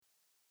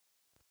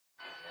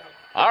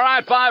All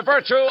right, by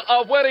virtue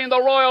of winning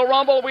the Royal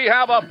Rumble, we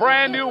have a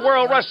brand new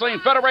World Wrestling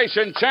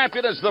Federation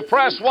champion as the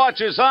press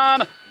watches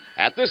on.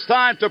 At this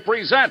time, to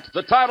present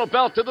the title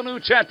belt to the new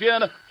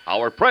champion,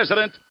 our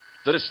president,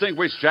 the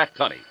distinguished Jack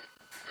Tunney.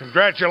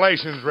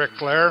 Congratulations, Ric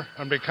Flair,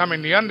 on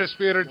becoming the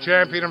undisputed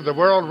champion of the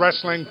World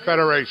Wrestling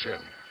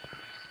Federation.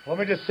 Let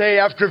me just say,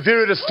 after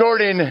Vito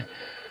distorting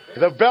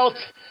the belt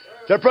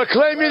to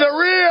proclaim me the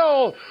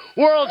real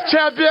world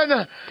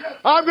champion,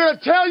 I'm going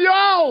to tell you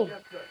all,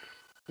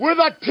 with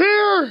a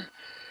tear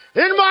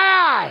in my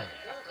eye,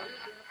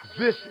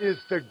 this is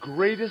the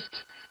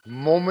greatest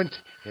moment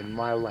in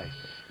my life.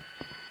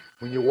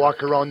 When you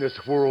walk around this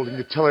world and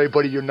you tell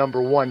everybody you're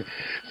number one,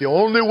 the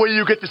only way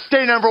you get to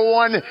stay number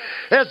one is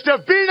to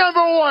be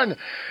number one.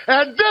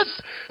 And this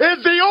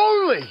is the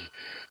only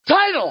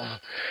title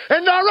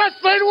in the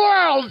wrestling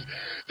world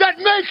that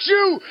makes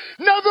you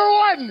number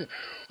one.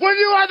 When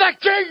you are the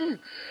king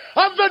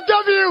of the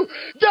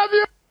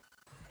WWE,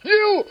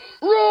 you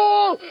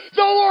rule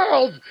the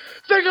world.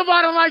 Think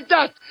about it like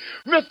that,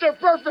 Mr.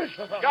 Perfect.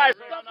 Guys,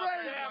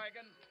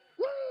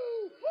 Woo!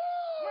 Woo!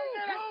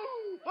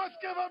 Let's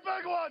give a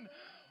big one.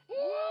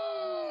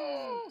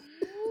 Woo!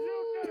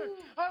 You did it.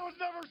 I was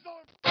never so...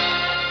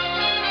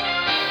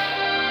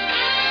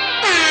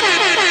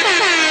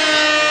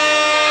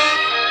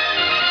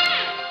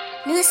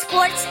 New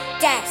Sports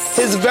Desk.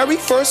 His very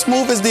first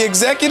move as the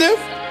executive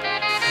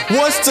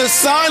was to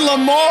sign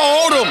Lamar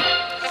Odom,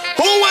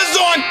 who was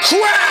on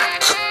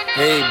crack.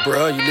 Hey,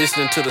 bro, you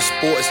listening to the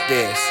Sports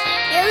Desk.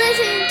 You're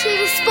listening to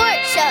the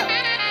Sports Show.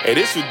 Hey,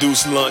 this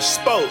Reduced Lunch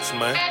Sports,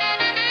 man.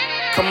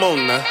 Come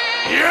on now.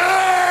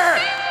 Yeah!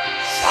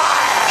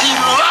 He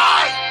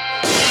lied!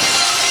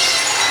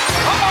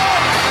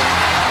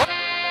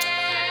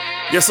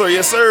 Yes, sir.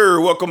 Yes, sir.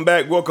 Welcome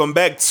back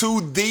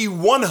to the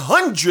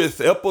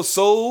 100th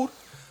episode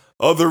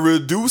of the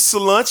Reduced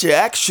Lunch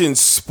Action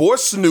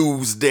Sports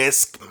News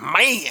Desk.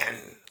 Man.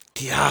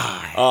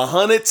 God.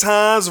 100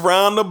 times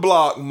round the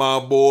block, my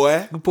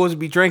boy. I'm supposed to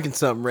be drinking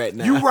something right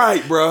now. You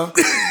right, bro.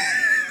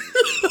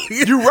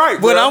 You right,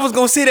 bro. But I was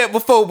going to say that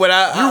before, but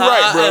You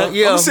right, bro.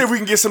 yeah. Let me see if we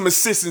can get some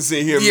assistance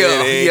in here, Yeah,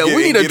 man. yeah,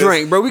 we need a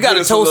drink, bro. We got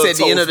a toast at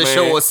the end of the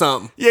show or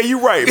something. Yeah, you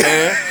right,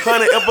 man.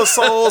 100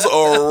 episodes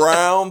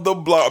around the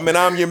block. Man,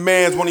 I'm your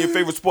man, one of your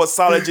favorite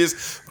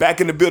sportsologists. Back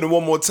in the building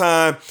one more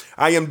time.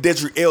 I am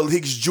Dedrick L.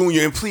 Hicks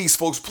Jr. And please,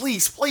 folks,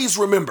 please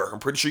remember, I'm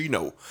pretty sure you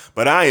know,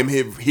 but I am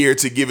here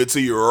to give it to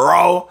you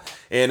raw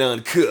and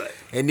uncut.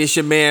 And this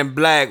your man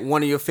Black,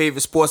 one of your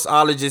favorite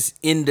sportsologists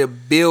in the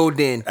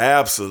building.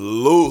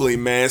 Absolutely,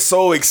 man.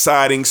 So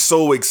exciting,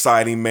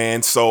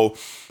 man. So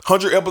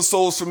 100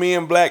 episodes for me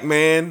and Black,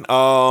 man.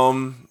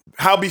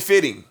 How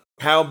befitting,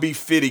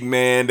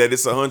 man, that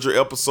it's 100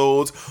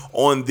 episodes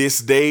on this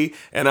day.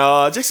 And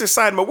just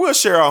excited, man. We'll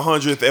share our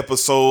 100th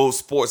episode,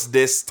 Sports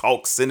Desk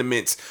Talk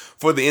sentiments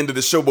for the end of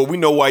the show, but we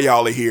know why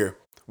y'all are here.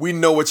 We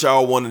know what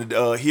y'all want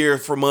to hear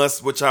from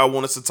us, what y'all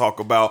want us to talk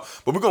about.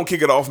 But we're going to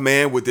kick it off,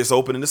 man, with this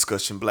opening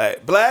discussion,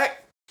 Black.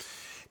 Black,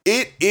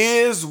 it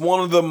is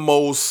one of the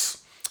most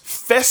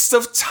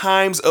festive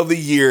times of the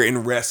year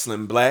in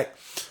wrestling, Black.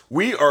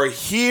 We are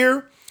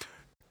here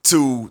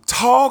to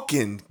talk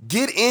and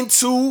get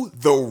into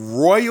the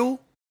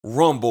Royal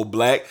Rumble,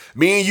 Black.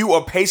 Me and you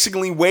are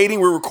patiently waiting.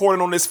 We're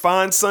recording on this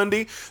fine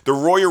Sunday. The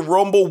Royal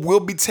Rumble will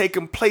be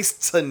taking place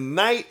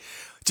tonight.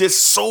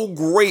 Just so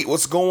great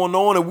what's going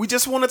on. And we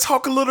just want to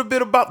talk a little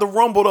bit about the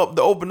Rumble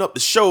to open up the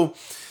show.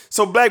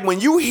 So, Black,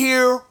 when you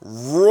hear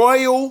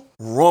Royal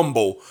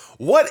Rumble,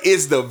 what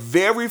is the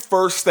very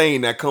first thing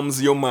that comes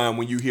to your mind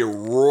when you hear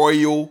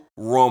Royal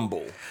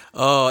Rumble?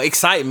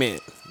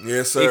 Excitement.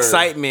 Yes, sir.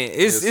 Excitement.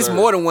 It's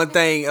more than one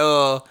thing.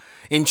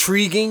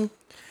 Intriguing.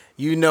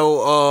 You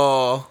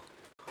know,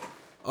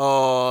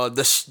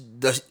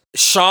 the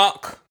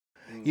shock.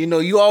 You know,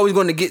 you always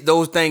going to get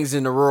those things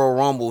in the Royal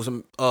Rumbles,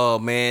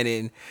 man,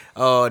 and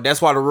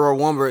that's why the Royal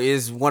Rumble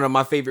is one of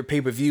my favorite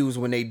pay-per-views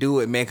when they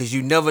do it, man, because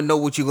you never know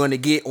what you're going to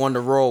get on the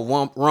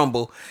Royal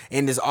Rumble,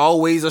 and it's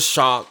always a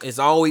shock, it's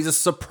always a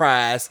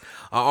surprise,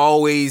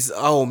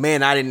 oh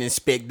man, I didn't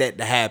expect that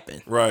to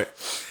happen. Right.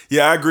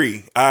 Yeah, I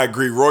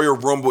agree. Royal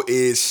Rumble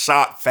is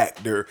shock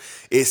factor.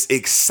 It's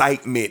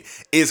excitement.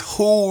 It's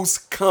who's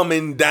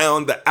coming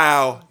down the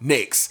aisle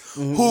next.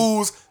 Mm-hmm.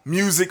 Whose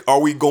music are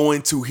we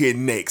going to hear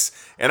next?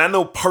 And I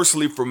know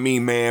personally for me,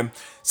 man,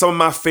 some of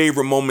my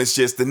favorite moments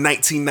just the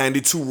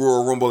 1992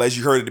 Royal Rumble, as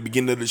you heard at the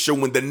beginning of the show,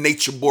 when the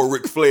Nature Boy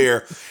Ric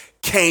Flair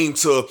came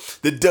to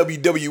the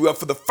WWF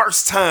for the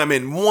first time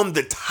and won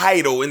the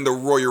title in the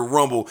Royal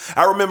Rumble.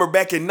 I remember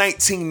back in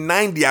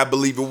 1990, I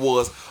believe it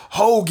was,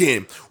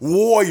 Hogan,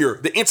 Warrior,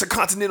 the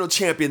Intercontinental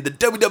Champion, the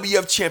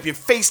WWF Champion,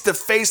 face to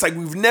face like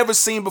we've never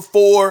seen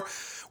before,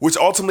 which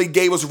ultimately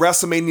gave us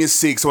WrestleMania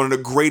 6, one of the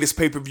greatest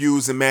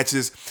pay-per-views and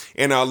matches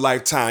in our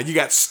lifetime. You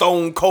got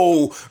Stone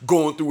Cold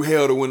going through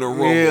hell to win the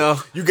Rumble. Yeah.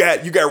 You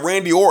got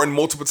Randy Orton,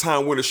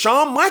 multiple-time winner.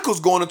 Shawn Michaels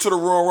going into the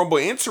Royal Rumble,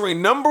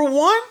 entering number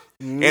one.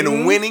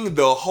 And winning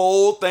the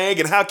whole thing.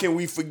 And how can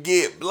we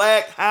forget,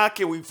 Black? How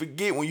can we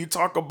forget when you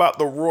talk about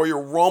the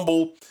Royal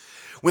Rumble?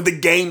 when the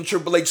game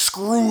Triple H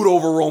screwed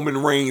over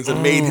Roman Reigns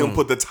and made him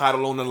put the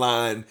title on the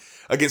line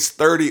against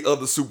 30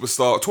 other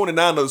superstars,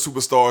 29 other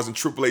superstars, and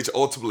Triple H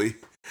ultimately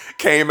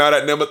came out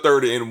at number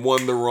 30 and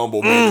won the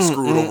Rumble, man, and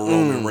screwed over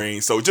Roman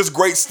Reigns. So just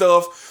great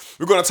stuff.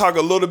 We're going to talk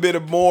a little bit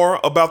more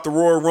about the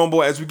Royal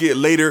Rumble as we get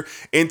later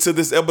into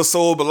this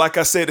episode. But like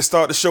I said to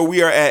start the show,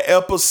 we are at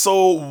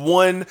episode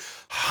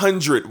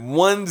 100.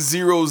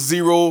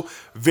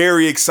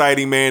 Very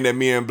exciting, man, that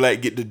me and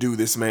Black get to do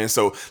this, man.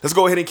 So let's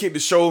go ahead and kick the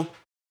show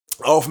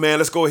off, man.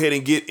 Let's go ahead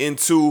and get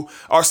into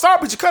our star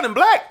picture cutting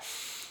Black.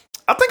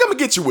 I think I'm going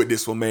to get you with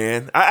this one,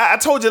 man. I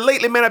told you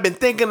lately, man, I've been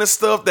thinking of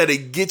stuff that'll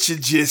get you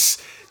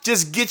just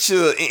get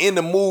you in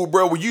the mood,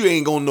 bro, where you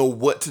ain't gonna know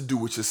what to do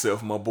with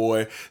yourself, my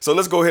boy. So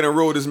let's go ahead and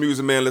roll this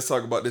music, man. Let's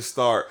talk about this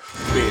start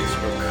bench.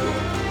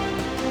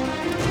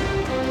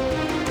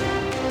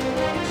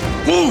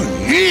 Oh,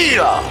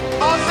 yeah!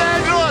 Los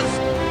Angeles!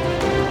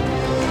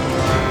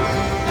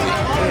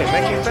 Yeah,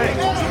 make you think.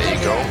 There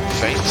you go.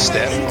 Feint,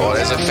 step. Oh,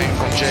 there's a feint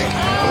from Jake.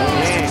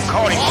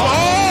 Cody.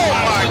 Oh,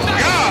 my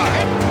God!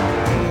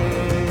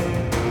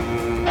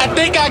 I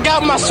think I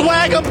got my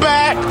swagger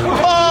back.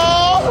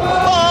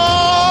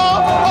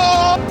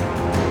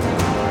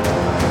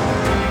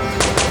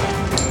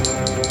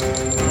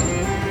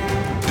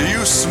 Do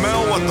you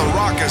smell what The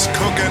Rock is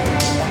cooking?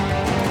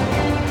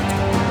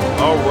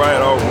 All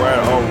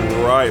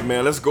right,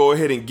 man. Let's go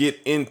ahead and get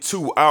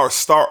into our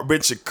start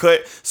bench and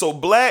cut. So,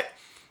 Black,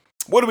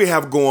 what do we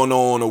have going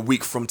on a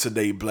week from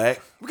today,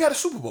 Black? We got a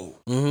Super Bowl.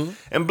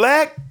 And,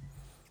 Black,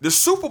 the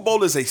Super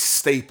Bowl is a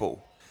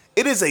staple.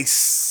 It is a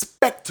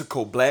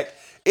spectacle, Black.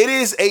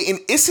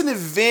 It's an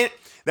event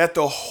that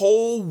the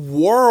whole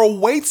world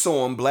waits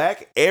on,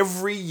 Black,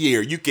 every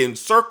year. You can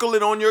circle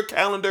it on your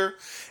calendar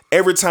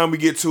every time we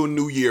get to a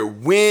new year.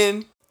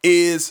 When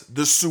is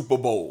the Super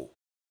Bowl?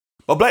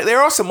 But, Black,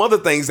 there are some other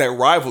things that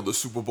rival the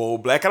Super Bowl,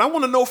 Black, and I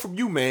want to know from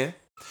you, man,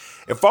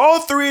 if all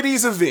three of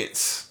these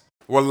events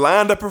were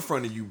lined up in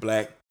front of you,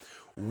 Black,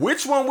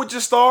 which one would you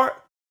start?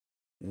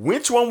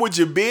 Which one would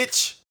you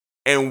bitch?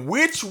 And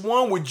which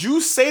one would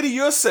you say to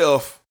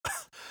yourself,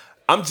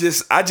 I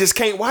just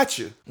can't watch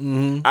you.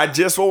 I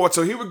just won't watch.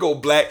 So here we go,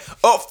 Black.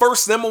 Up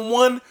first, number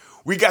one,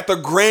 we got the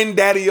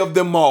granddaddy of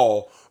them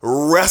all,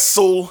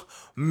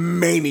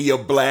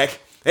 WrestleMania, Black.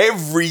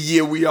 Every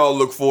year we all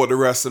look forward to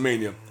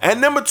WrestleMania.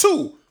 And number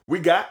two, we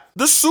got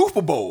the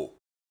Super Bowl.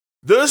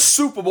 The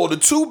Super Bowl. The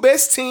two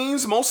best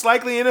teams, most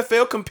likely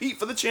NFL, compete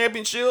for the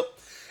championship.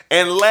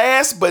 And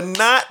last but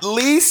not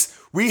least,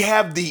 we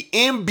have the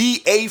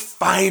NBA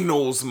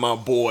Finals, my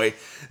boy.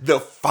 The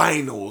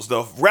Finals.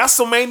 The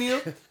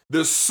WrestleMania,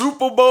 the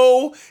Super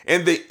Bowl,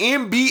 and the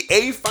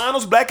NBA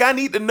Finals. Black, I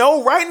need to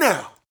know right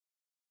now,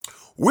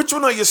 which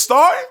one are you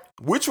starting?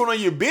 Which one are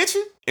you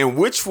bitching? And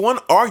which one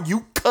are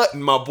you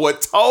cutting, my boy?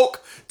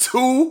 Talk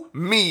to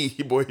me.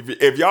 Boy,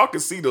 if y'all can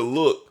see the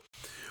look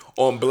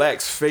on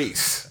Black's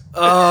face.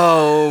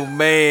 Oh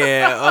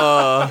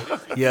man,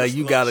 yeah,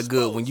 you got a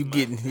good one. You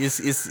getting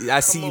it's I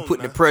see you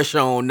putting the pressure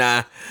on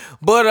now.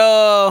 But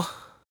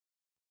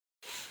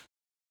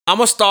I'm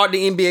gonna start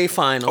the NBA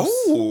Finals.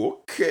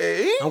 Oh,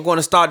 okay. I'm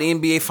gonna start the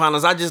NBA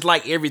Finals. I just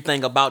like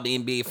everything about the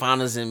NBA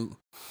Finals, and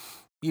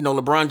you know,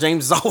 LeBron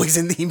James is always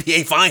in the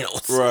NBA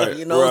Finals. Right.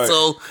 You know, right.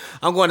 So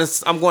I'm going to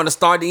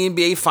start the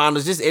NBA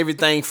Finals. Just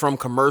everything from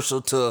commercial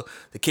to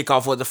the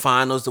kickoff of the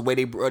finals, the way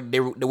they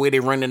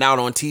run it out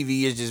on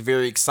TV is just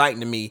very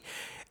exciting to me.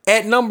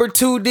 At number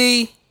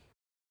 2D,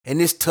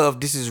 and it's tough.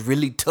 This is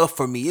really tough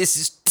for me. This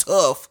is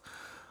tough,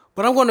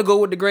 but I'm going to go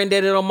with the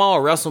granddaddy of them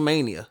all,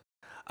 WrestleMania.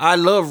 I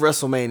love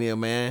WrestleMania,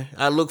 man.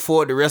 I look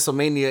forward to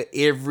WrestleMania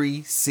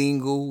every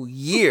single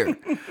year.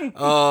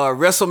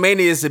 WrestleMania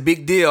is a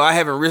big deal. I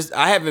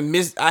haven't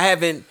missed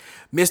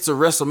a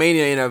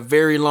WrestleMania in a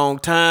very long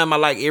time. I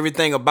like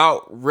everything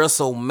about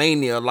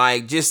WrestleMania,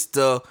 like just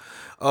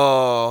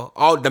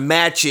all the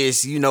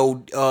matches, you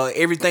know,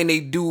 everything they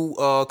do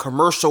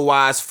commercial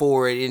wise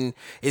for it, and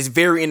it's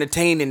very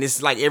entertaining.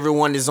 It's like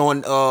everyone is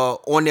on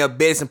their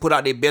best and put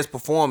out their best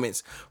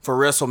performance for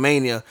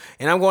WrestleMania.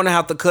 And I'm going to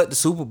have to cut the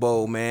Super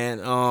Bowl,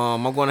 man.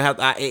 I'm going to have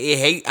to.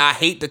 I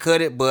hate to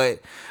cut it, but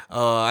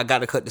I got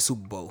to cut the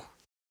Super Bowl.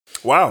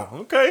 Wow.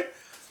 Okay.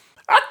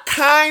 I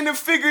kind of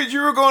figured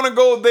you were going to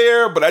go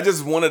there, but I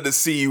just wanted to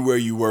see where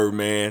you were,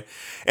 man.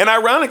 And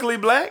ironically,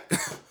 Black,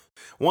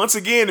 once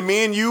again,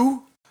 me and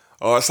you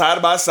are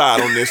side by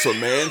side on this one,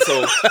 man.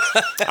 So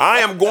I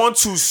am going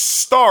to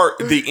start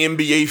the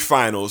NBA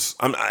Finals.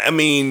 I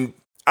think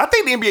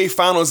the NBA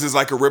Finals is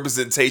like a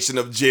representation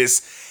of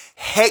just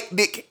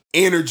hectic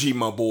energy,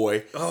 my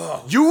boy.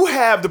 Oh. You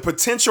have the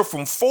potential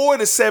from 4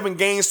 to 7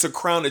 games to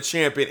crown the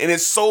champion, and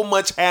it's so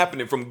much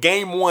happening from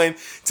game 1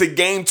 to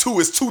game 2.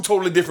 It's 2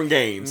 totally different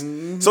games.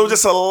 Mm-hmm. So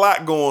just a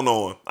lot going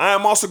on. I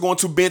am also going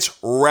to bench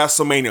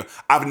WrestleMania.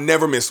 I've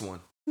never missed one.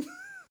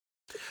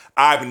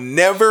 I've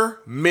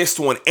never missed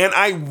one, and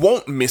I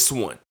won't miss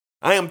one.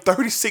 I am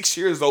 36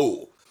 years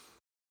old.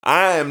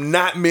 I am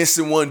not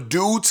missing one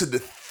due to the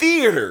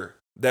theater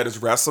that is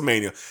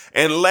WrestleMania.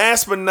 And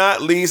last but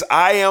not least,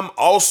 I am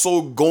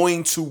also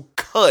going to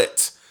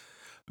cut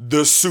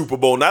the Super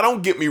Bowl. Now,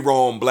 don't get me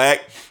wrong,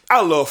 Black.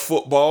 I love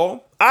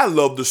football. I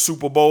love the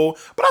Super Bowl.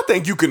 But I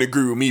think you can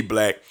agree with me,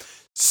 Black.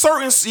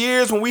 Certain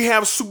years when we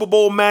have Super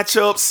Bowl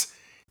matchups,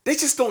 they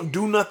just don't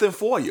do nothing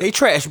for you. They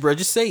trash, bro.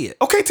 Just say it.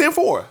 Okay,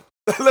 10-4.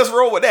 Let's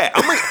roll with that.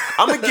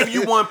 I'm gonna give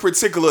you one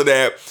particular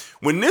that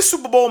when this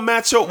Super Bowl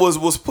matchup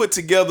was put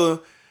together,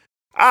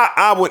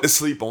 I went to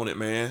sleep on it,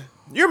 man.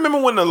 You remember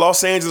when the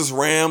Los Angeles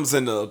Rams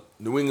and the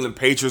New England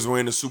Patriots were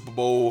in the Super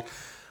Bowl?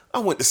 I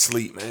went to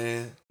sleep,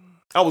 man.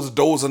 I was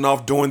dozing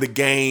off during the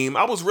game.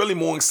 I was really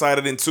more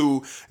excited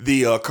into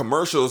the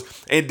commercials.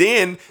 And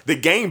then the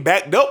game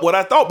backed up what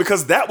I thought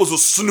because that was a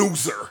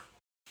snoozer.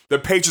 The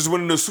Patriots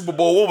winning the Super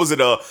Bowl, what was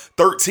it, a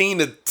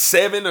 13-7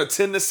 or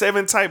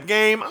 10-7 type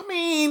game? I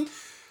mean,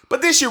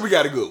 but this year we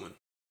got a good one.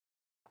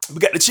 We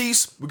got the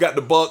Chiefs, we got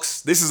the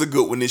Bucks. This is a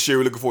good one this year.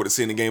 We're looking forward to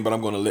seeing the game, but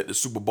I'm going to let the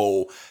Super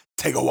Bowl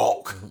take a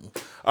walk.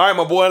 All right,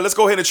 my boy, let's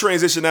go ahead and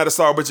transition now to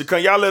Sorry But You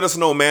Can't. Y'all let us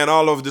know, man,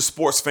 all of the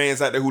sports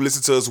fans out there who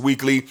listen to us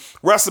weekly,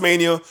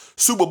 WrestleMania,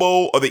 Super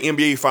Bowl, or the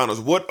NBA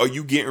Finals, what are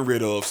you getting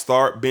rid of?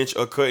 Start, bench,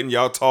 or cutting?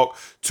 Y'all talk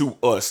to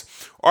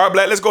us. All right,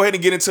 Black, let's go ahead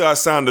and get into our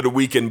sound of the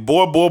week. And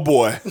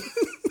boy.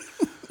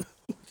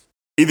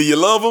 Either you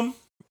love him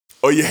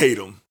or you hate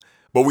him.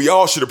 But we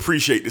all should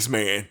appreciate this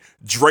man.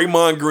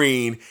 Draymond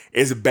Green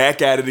is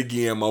back at it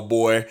again, my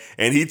boy.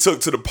 And he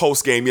took to the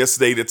post game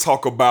yesterday to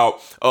talk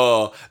about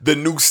the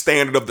new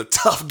standard of the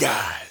tough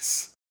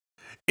guys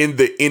in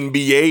the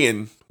NBA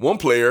and one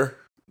player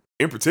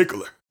in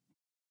particular.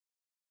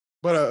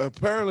 But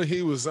apparently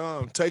he was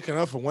taking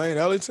up for Wayne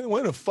Ellington.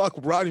 When the fuck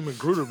Rodney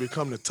McGruder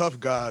become the tough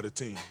guy of the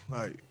team?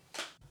 Like,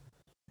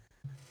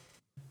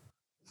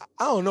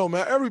 I don't know,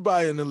 man.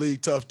 Everybody in the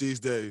league tough these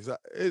days.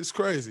 It's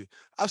crazy.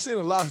 I've seen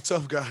a lot of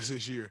tough guys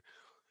this year.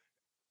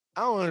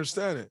 I don't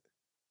understand it.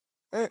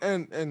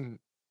 And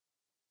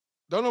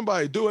don't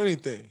nobody do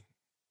anything.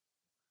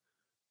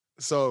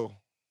 So,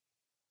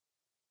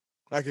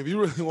 like, if you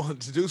really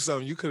wanted to do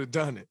something, you could have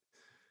done it.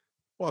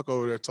 Walk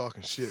over there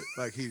talking shit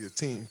like he's a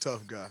team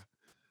tough guy.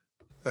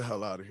 The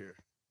hell out of here.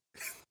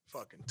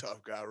 Fucking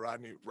tough guy,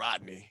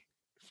 Rodney.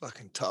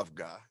 Fucking tough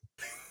guy.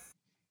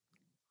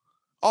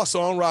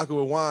 Also, I'm rocking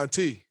with Juan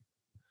T.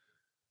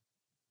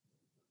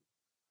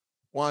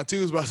 Juan T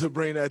was about to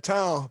bring that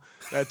town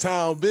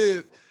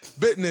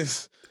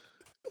business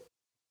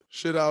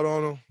shit out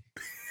on him.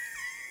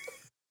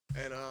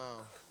 And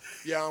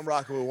yeah, I'm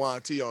rocking with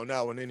Juan T on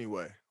that one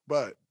anyway.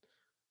 But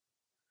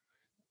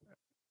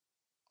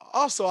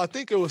also, I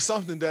think it was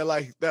something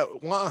that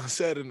Juan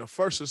said in the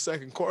first or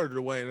second quarter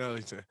to Wayne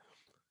Ellington.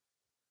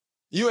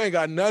 You ain't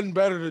got nothing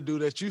better to do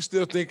that you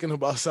still thinking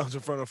about something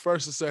from the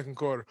first or second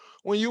quarter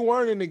when you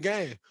weren't in the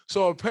game.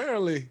 So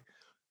apparently,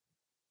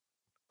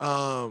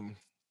 Wayne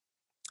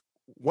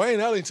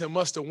Ellington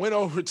must have went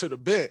over to the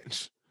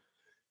bench.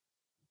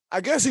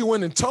 I guess he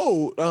went and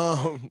told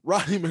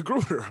Rodney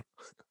McGruder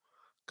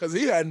because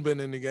he hadn't been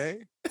in the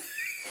game.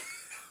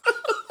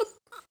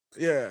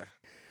 Yeah.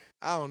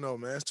 I don't know,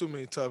 man. There's too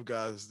many tough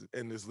guys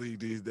in this league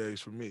these days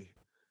for me.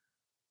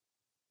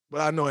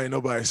 But I know ain't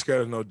nobody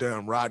scared of no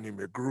damn Rodney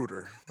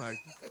McGruder. Like,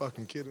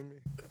 fucking kidding me?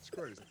 That's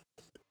crazy.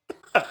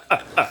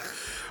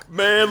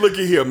 Man, look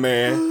at here,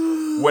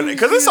 man.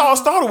 Because this all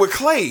started with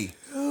Clay.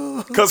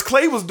 Because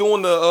Clay was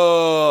doing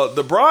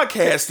the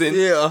broadcasting.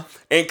 Yeah.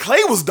 And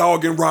Clay was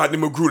dogging Rodney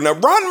McGruder. Now,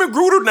 Rodney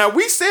McGruder,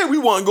 we said we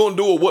weren't going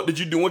to do it. What did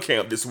you do in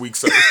camp this week,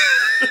 sir?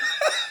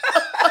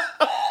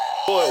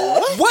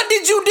 What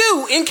did you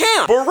do in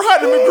camp? But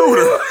Rodney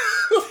McGruder.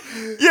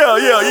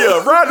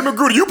 Yeah. Rodney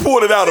McGruder, you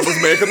pulled it out of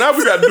us, man. Because now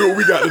we got to do what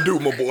we got to do,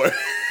 my boy.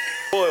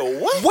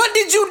 What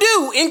did you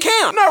do in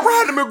camp? Now,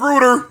 Rodney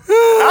McGruder,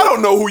 I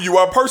don't know who you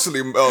are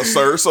personally,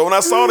 sir. So when I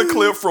saw the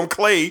clip from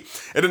Clay,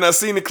 and then I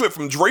seen the clip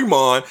from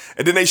Draymond,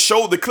 and then they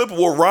showed the clip of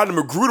what Rodney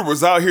McGruder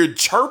was out here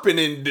chirping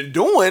and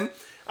doing,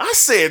 I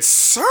said,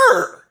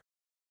 sir,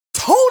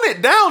 tone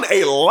it down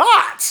a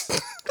lot.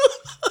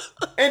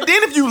 And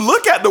then if you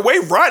look at the way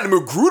Rodney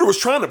McGruder was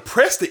trying to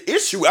press the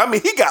issue, I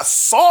mean, he got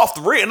soft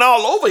written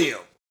all over him.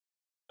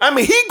 I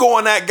mean, he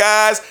going at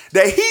guys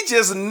that he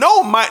just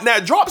know might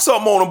not drop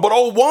something on him, but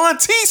old Juan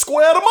T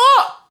squared him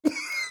up.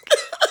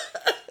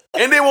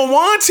 And then when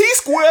Juan T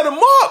squared him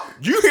up,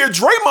 you hear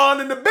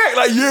Draymond in the back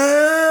like,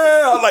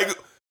 yeah. Like,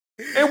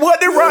 and what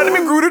did Rodney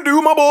McGruder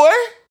do, my boy?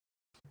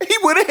 He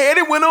went ahead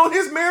and went on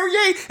his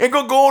Marriott and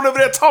go on over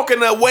there talking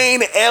to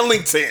Wayne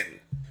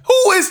Ellington.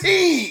 Who is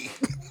he?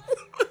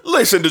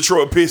 Listen,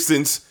 Detroit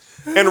Pistons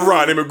and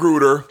Rodney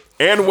McGruder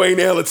and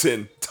Wayne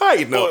Ellington.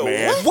 Tighten up,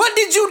 man. What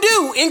did you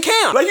do in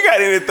camp? Like, you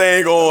got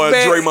anything on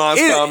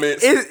Draymond's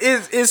comments?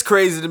 It's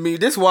crazy to me.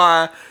 This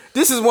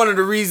is one of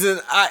the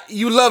reasons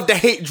you love to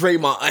hate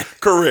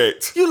Draymond.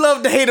 Correct. You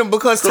love to hate him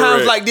because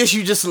times like this,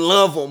 you just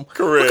love him.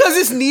 Correct. Because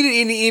it's needed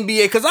in the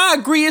NBA. Because I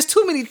agree, it's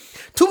too many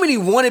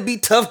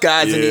wannabe tough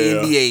guys in the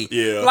NBA.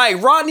 Yeah.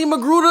 Like Rodney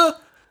McGruder,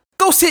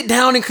 go sit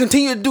down and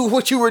continue to do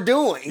what you were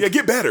doing. Yeah,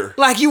 get better.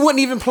 Like you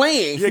wasn't even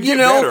playing. Yeah, you get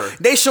know, better.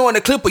 they showing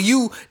a clip of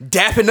you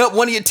dapping up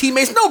one of your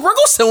teammates. No, bro,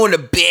 go sit on the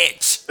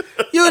bench.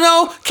 You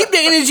know, keep the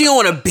energy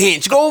on a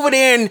bench. Go over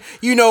there and,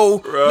 you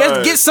know,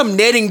 let's get some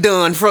netting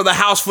done for the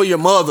house for your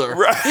mother.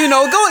 Right. You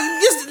know,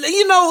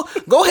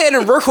 go ahead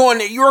and work on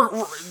it.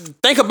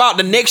 Think about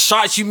the next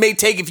shots you may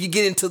take if you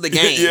get into the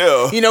game.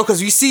 Yeah. You know,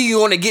 because we see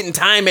you only getting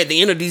time at the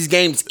end of these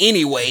games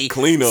anyway.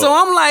 Clean up. So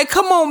I'm like,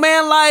 come on,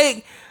 man,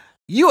 like.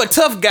 You a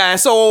tough guy,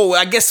 so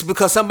I guess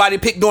because somebody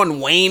picked on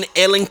Wayne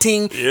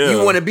Ellington,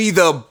 you want to be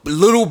the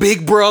little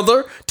big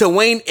brother to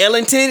Wayne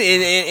Ellington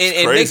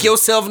and make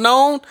yourself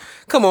known.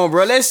 Come on,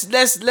 bro.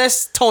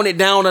 Let's tone it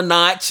down a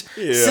notch.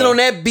 Yeah. Sit on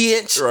that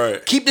bench.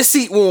 Right. Keep the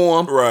seat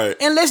warm. Right.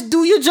 And let's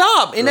do your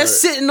job. And that's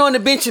sitting on the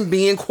bench and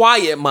being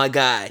quiet, my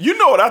guy. You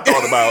know what I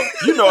thought about?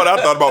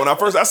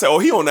 When I said, oh,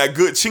 he on that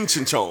good ching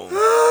ching chong.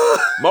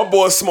 My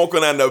boy's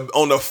smoking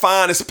on the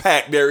finest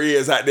pack there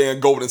is out there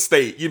in Golden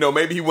State. You know,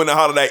 maybe he went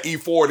out of that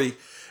E40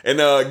 and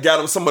got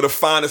him some of the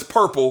finest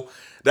purple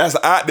that's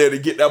out there to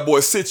get that boy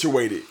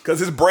situated. Because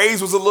his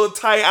braids was a little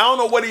tight. I don't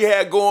know what he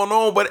had going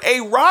on, but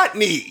hey,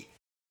 Rodney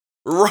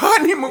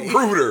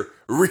Magruder,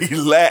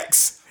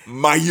 relax,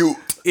 my youth.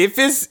 If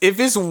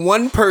it's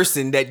one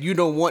person that you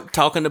don't want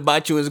talking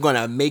about you is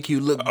gonna make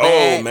you look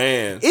bad, oh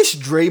man, it's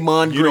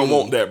Draymond Green. You don't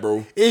want that,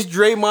 bro. It's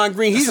Draymond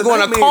Green. He's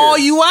gonna nightmare. call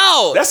you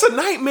out. That's a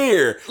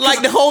nightmare.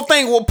 Like the whole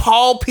thing with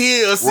Paul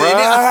Pierce.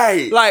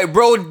 Right. Like,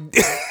 bro,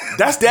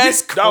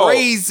 that's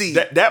crazy.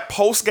 That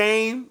post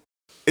game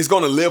is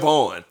gonna live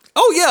on.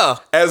 Oh yeah.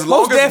 As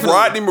long Most as definitely.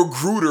 Rodney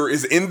Magruder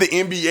is in the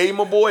NBA,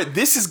 my boy,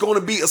 this is going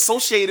to be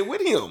associated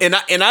with him. And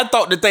I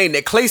thought the thing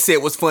that Clay said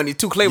was funny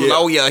too. Clay was like,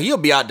 oh yeah, he'll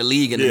be out the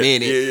league in a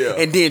minute. Yeah.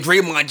 And then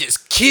Draymond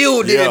just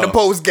killed it in the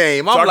post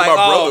game. I'm like,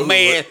 oh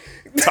man.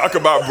 Talk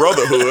about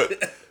brotherhood.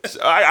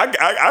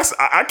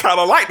 I kind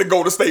of like the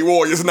Golden State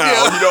Warriors now.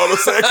 Yeah. You know what I'm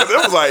saying? Because it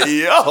was like,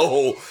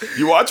 yo,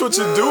 you watch what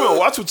you do and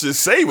watch what you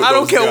say with I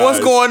don't those care guys. what's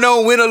going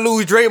on, win or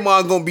lose,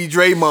 Draymond gonna be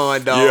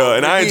Draymond, dog. Yeah,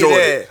 and I enjoyed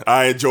it.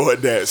 I enjoyed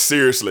that,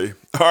 seriously.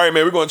 All right,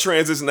 man, we're going to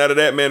transition out of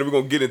that, man, and we're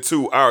going to get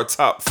into our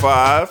top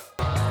 5.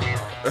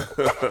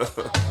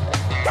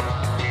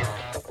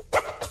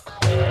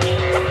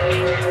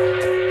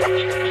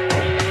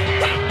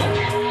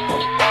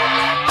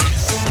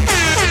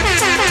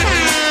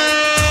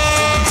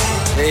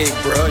 Hey,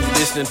 bro, you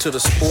listening to the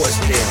Sports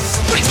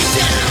Desk. Break it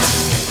down.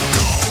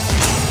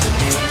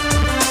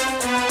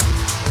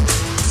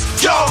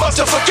 Y'all must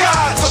have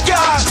forgot.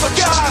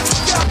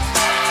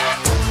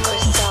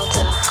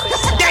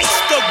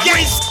 Gangsta.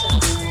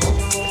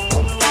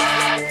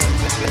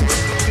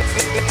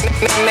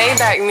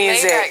 Maybach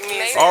music.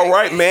 All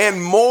right, man,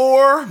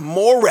 more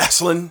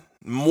wrestling.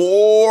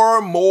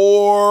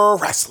 More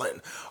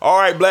wrestling. All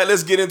right, Black,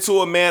 let's get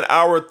into it, man.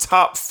 Our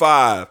top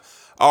 5.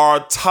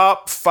 Our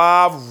top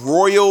 5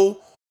 Royal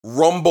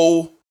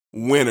Rumble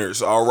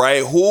winners, all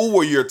right? Who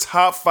were your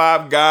top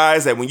 5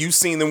 guys that when you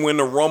seen them win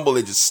the Rumble,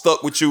 it just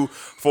stuck with you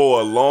for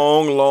a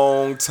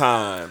long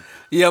time?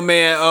 Yeah,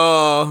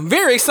 man.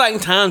 Very exciting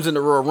times in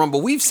the Royal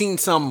Rumble. We've seen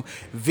some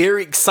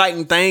very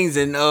exciting things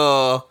and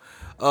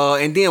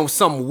then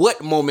some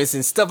what moments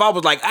and stuff. I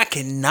was like, I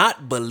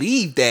cannot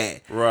believe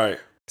that. Right.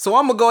 So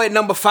I'm going to go at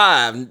number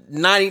 5,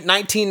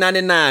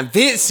 1999.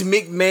 Vince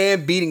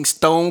McMahon beating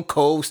Stone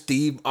Cold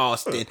Steve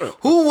Austin.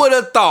 Who would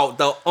have thought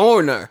the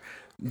owner,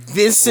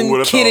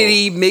 Vincent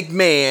Kennedy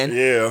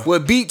McMahon,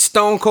 would beat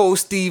Stone Cold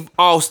Steve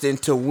Austin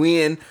to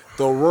win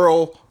the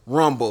Royal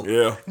Rumble?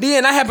 Yeah.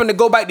 Then I happened to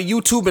go back to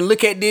YouTube and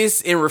look at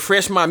this and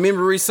refresh my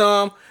memory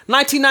some.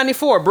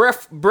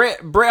 1994,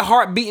 Bret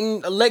Hart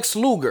beating Lex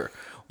Luger.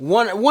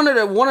 One of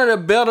the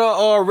better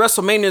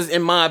WrestleManias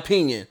in my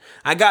opinion.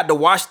 I got to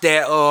watch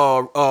that.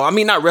 I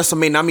mean not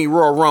WrestleMania. I mean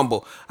Royal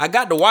Rumble. I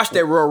got to watch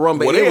that Royal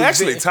Rumble. Well, they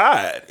actually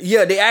tied.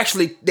 Yeah, they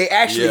actually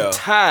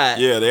tied.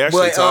 Yeah, they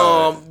actually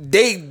tied.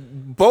 They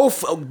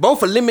both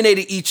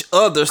eliminated each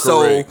other,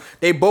 so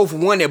they both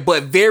won it.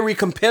 But very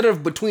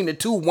competitive between the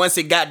two once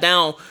it got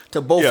down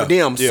to both of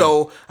them. Yeah.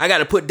 So I got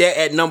to put that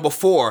at number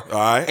 4. All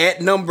right.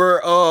 At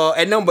number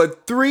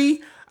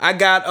 3. I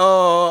got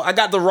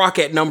The Rock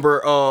at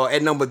number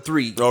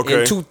 3. Okay.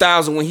 In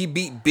 2000 when he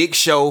beat Big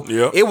Show.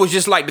 Yep. It was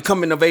just like the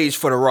coming of age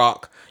for The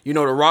Rock. You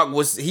know, The Rock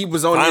was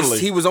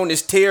on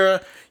this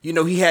tear. You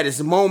know, he had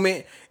his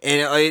moment,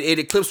 and it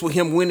eclipsed with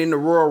him winning the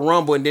Royal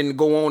Rumble, and then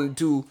go on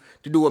to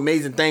do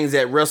amazing things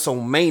at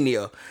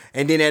WrestleMania.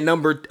 And then at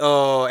number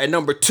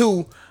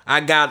 2, I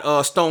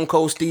got Stone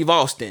Cold Steve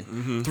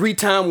Austin,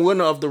 3-time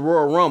winner of the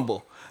Royal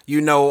Rumble. You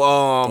know,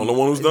 only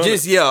one who's done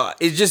it's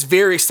just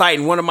very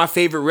exciting. One of my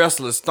favorite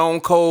wrestlers,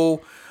 Stone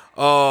Cold,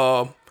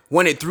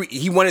 won it 3.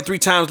 He won it 3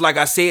 times, like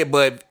I said,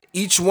 but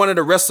each one of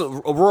the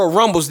Royal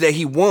Rumbles that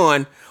he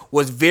won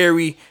was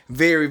very,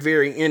 very,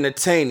 very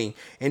entertaining.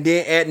 And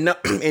then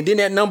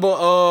at number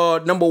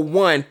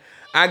 1,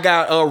 I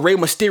got Rey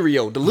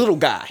Mysterio, the little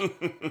guy.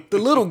 The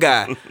little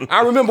guy.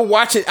 I remember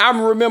watching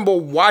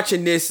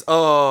this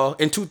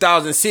in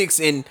 2006,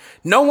 and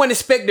no one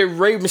expected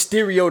Rey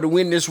Mysterio to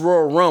win this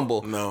Royal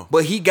Rumble. No.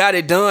 But he got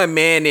it done,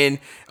 man, and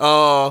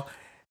for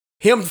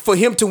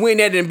him to win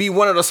that and be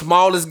one of the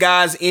smallest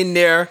guys in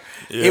there,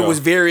 it was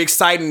very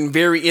exciting,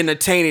 very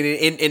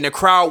entertaining, and the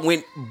crowd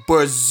went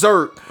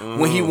berserk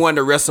when he won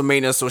the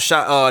WrestleMania. So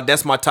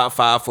that's my top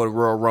 5 for the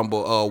Royal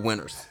Rumble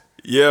winners.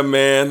 Yeah,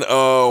 man.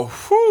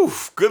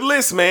 Good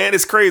list, man.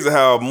 It's crazy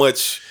how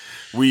much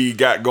we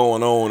got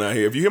going on out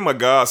here. If you hear my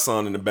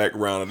godson in the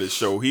background of this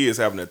show, he is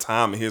having a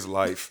time in his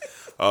life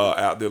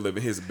out there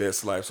living his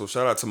best life. So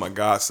shout out to my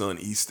godson,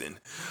 Easton.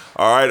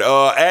 All right.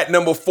 At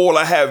number 4,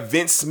 I have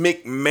Vince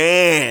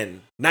McMahon.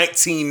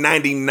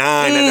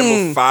 1999 at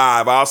number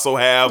 5. I also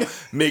have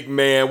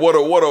McMahon.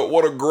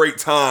 What a great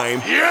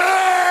time.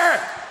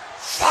 Yeah!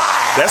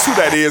 That's who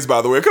that is,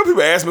 by the way. A couple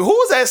people ask me, who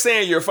was that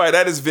saying your fight?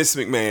 That is Vince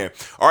McMahon.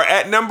 All right,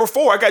 at number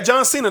 4, I got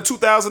John Cena in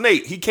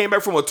 2008. He came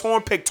back from a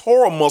torn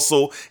pectoral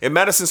muscle in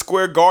Madison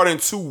Square Garden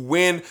to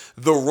win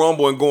the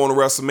Rumble and go on to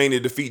WrestleMania to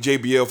defeat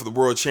JBL for the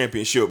World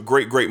Championship.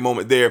 Great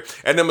moment there.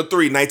 At number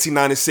 3,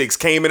 1996,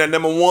 came in at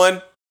number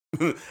 1.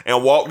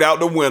 And walked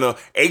out the winner,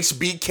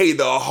 HBK,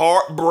 the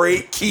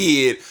Heartbreak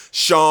Kid,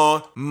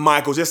 Shawn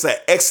Michaels. Just an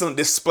excellent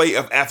display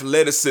of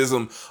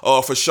athleticism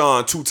for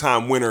Shawn,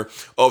 2-time winner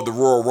of the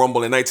Royal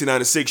Rumble. In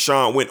 1996,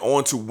 Shawn went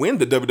on to win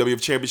the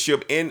WWF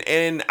Championship in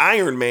an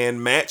Iron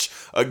Man match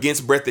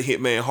against Bret the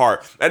Hitman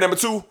Hart. At number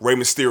 2, Rey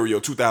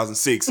Mysterio,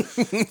 2006.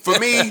 For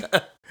me,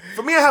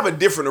 I have a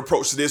different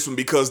approach to this one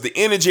because the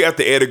energy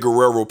after Eddie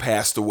Guerrero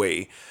passed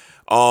away,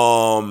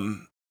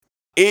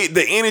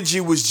 the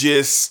energy was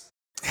just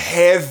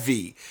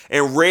heavy,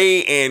 and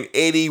Ray and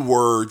Eddie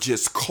were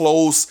just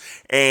close,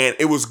 and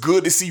it was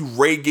good to see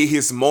Ray get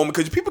his moment,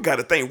 because people got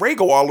to think Ray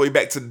go all the way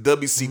back to the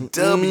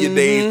WCW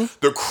days,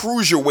 the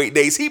cruiserweight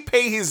days. He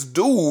paid his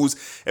dues,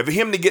 and for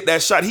him to get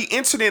that shot, he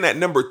entered in at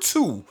number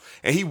 2,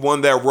 and he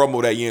won that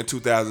Rumble that year in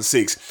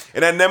 2006.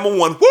 And at number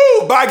 1,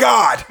 woo, by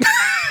God,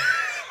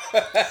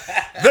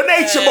 the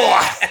Nature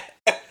Boy,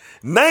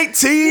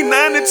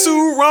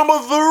 1992 Rumble,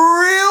 the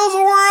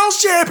real world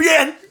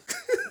champion.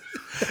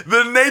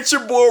 The Nature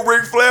Boy,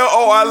 Ric Flair.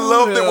 Oh, I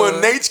loved it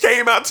when Nate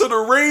came out to the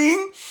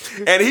ring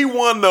and he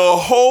won the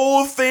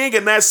whole thing.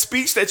 And that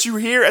speech that you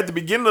hear at the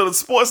beginning of the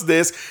sports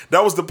desk,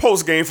 that was the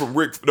post game from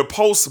the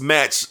post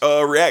match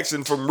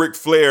reaction from Ric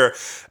Flair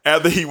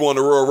after he won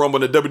the Royal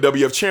Rumble. And the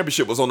WWF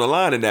Championship was on the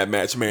line in that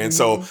match, man.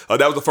 So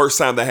that was the first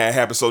time that had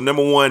happened. So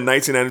number 1,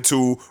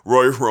 1992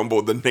 Royal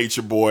Rumble, the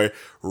Nature Boy,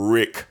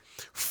 Ric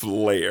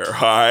Flair.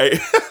 All right.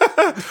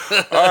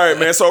 All right,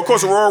 man. So, of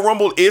course, the Royal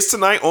Rumble is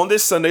tonight on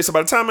this Sunday. So,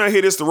 by the time I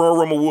hear this, the Royal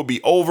Rumble will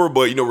be over.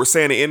 But, you know, we're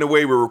saying it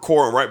anyway. We're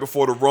recording right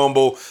before the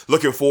Rumble.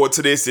 Looking forward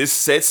to this. This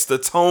sets the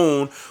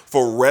tone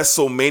for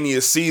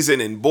WrestleMania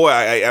season. And, boy,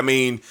 I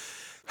mean,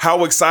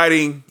 how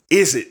exciting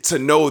is it to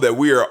know that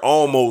we are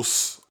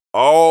almost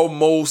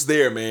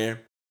there, man.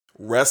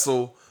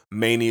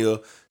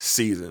 WrestleMania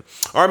season.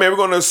 All right, man, we're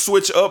going to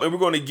switch up and we're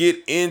going to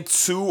get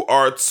into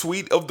our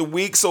tweet of the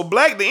week. So,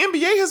 Black, the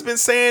NBA has been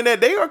saying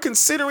that they are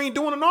considering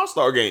doing an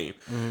All-Star game.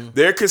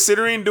 They're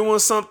considering doing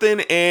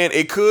something, and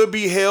it could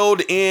be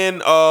held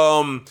in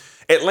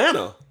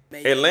Atlanta,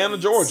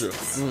 Georgia.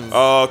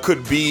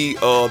 Could be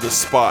the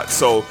spot.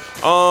 So,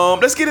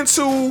 let's get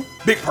into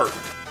Big Perk.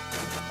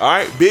 All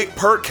right, Big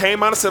Perk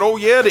came out and said, oh,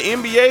 yeah, the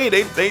NBA,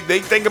 they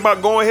think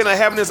about going ahead and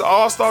having this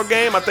All-Star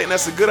game. I think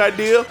that's a good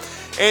idea.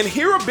 And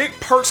here are Big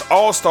Perk's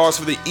All-Stars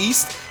for the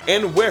East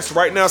and West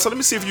right now. So let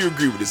me see if you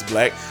agree with this,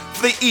 Black.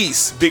 For the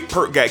East, Big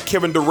Perk got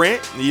Kevin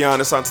Durant,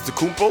 Giannis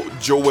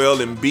Antetokounmpo, Joel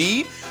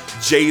Embiid,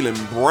 Jaylen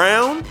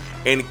Brown,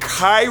 and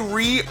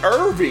Kyrie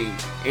Irving.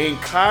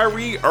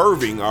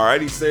 All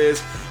right, he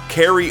says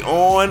carry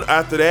on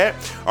after that.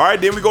 All right,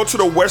 then we go to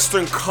the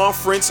Western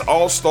Conference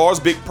All-Stars.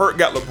 Big Perk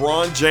got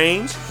LeBron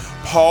James,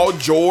 Paul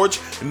George,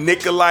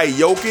 Nikola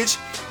Jokic,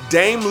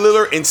 Dame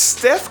Lillard, and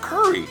Steph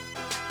Curry.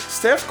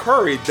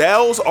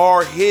 Those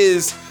are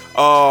his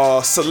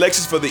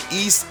selections for the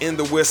East and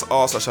the West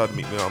All-Star. Shout out to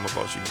me, man. I'm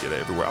about you can get it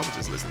everywhere. I was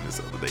just listening to this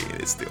the other day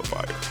and it's still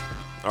fire.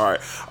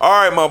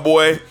 All right, my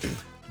boy.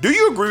 Do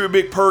you agree with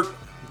Big Perk?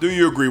 Do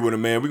you agree with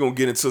him, man? We're going to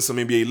get into some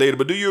NBA later,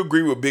 but do you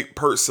agree with Big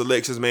Perk's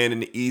selections, man,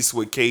 in the East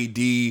with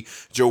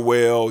KD,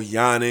 Joel,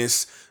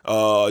 Giannis,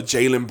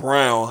 Jaylen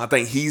Brown? I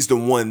think he's the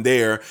one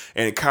there,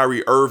 and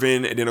Kyrie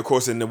Irving, and then, of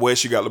course, in the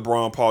West, you got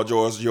LeBron, Paul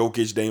George,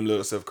 Jokic, Dame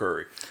Lillard, Steph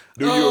Curry.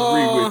 Do you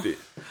agree with it?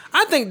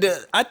 I think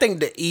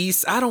the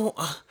East. I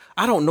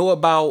don't know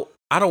about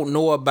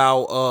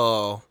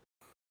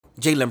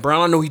Jaylen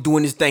Brown. I know he's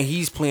doing his thing.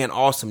 He's playing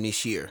awesome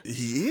this year.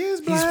 He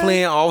is, man. He's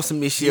playing awesome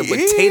this year. But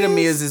Tatum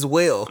is as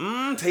well.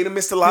 Tatum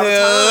missed a lot of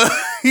time.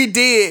 He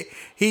did.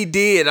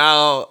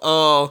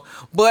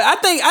 But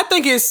I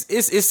think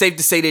it's safe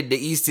to say that the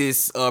East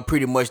is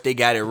pretty much they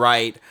got it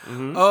right.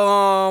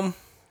 I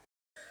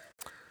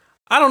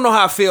don't know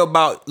how I feel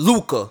about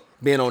Luka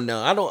being on there.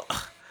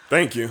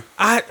 Thank you.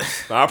 I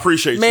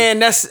appreciate you. Man,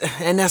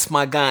 that's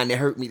my guy, and it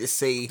hurt me to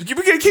say. You keep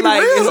it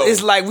like, real.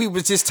 It's like we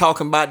was just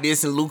talking about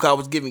this, and Luke, I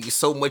was giving you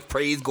so much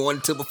praise going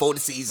into before the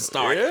season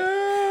started.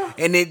 Yeah.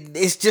 And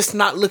it's just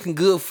not looking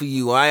good for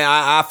you.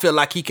 I feel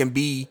like he can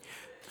be.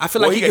 I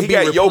feel like he can be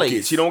got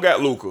replaced. Jokic. He don't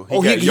got Luka.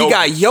 He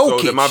got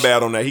Jokic. So my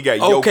bad on that. He got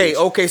Jokic.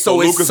 Okay. So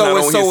Luka's not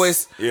on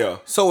his.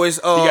 So it's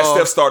he got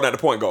Steph starting at the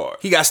point guard.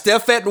 He got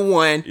Steph at the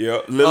 1.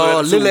 Yeah.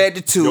 Lillard at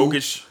the 2.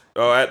 Jokic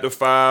at the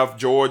 5.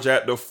 George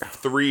at the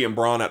 3, and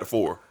Braun at the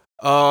 4.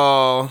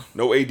 No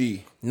AD.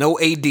 No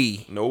AD.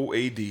 No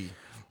AD.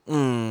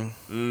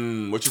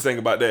 What you think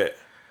about that?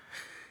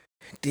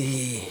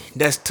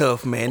 That's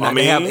tough, man. Not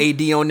to have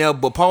AD on there,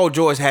 but Paul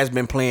George has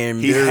been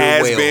playing very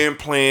well. He has been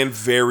playing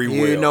very well.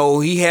 You know,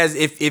 he has.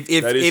 If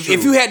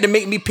you had to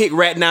make me pick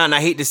right now, and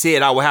I hate to say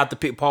it, I would have to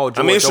pick Paul George.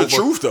 I mean, it's the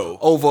truth though.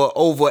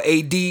 Over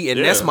AD,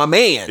 and that's my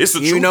man. It's the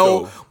truth,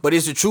 though. But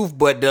it's the truth.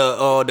 But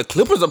the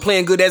Clippers are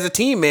playing good as a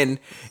team, and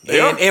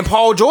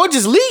Paul George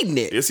is leading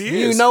it. Yes, he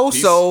is. You know,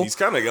 he's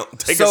kind of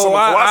taking some of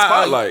the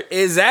spotlight.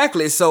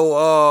 Exactly.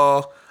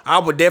 So I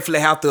would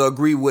definitely have to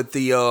agree with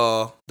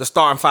the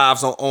starting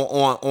fives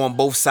on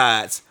both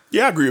sides.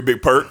 Yeah, I agree with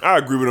Big Perk. I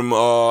agree with him.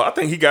 I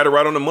think he got it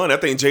right on the money. I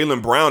think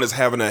Jaylen Brown is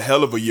having a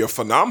hell of a year,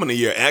 phenomenal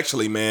year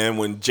actually, man.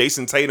 When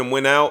Jason Tatum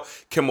went out,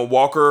 Kemba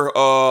Walker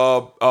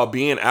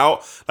being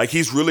out, like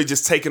he's really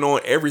just taking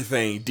on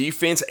everything,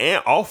 defense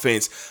and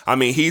offense. I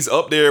mean, he's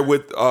up there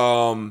with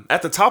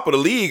at the top of the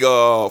league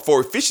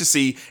for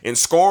efficiency in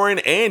scoring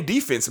and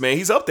defense. Man,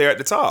 he's up there at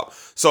the top.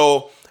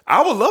 So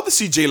I would love to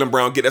see Jaylen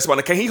Brown get that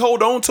spot. Can he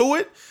hold on to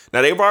it?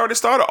 Now, they've already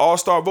started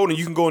all-star voting.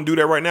 You can go and do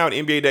that right now at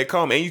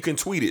NBA.com, and you can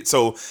tweet it.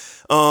 So,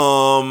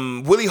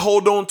 will he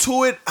hold on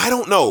to it? I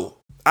don't know.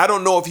 I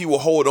don't know if he will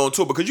hold on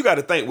to it, because you got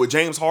to think, would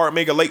James Harden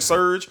make a late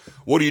surge?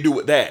 What do you do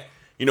with that?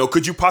 You know,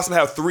 could you possibly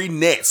have 3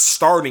 Nets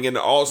starting in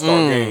the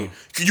all-star game?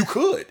 You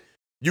could.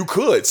 You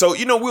could. So,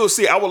 you know, we'll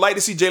see. I would like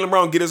to see Jaylen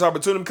Brown get his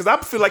opportunity, because I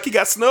feel like he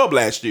got snubbed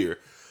last year.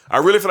 I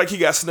really feel like he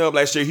got snubbed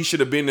last year. He should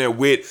have been there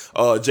with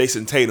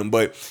Jason Tatum.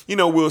 But, you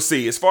know, we'll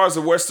see. As far as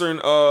the Western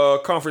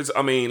Conference,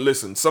 I mean,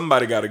 listen,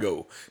 somebody got to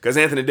go. Because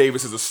Anthony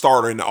Davis is a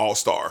starter in the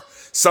All-Star.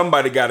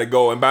 Somebody got to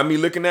go. And by me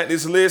looking at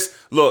this list,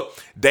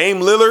 look, Dame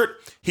Lillard,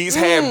 he's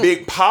had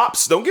big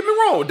pops. Don't get me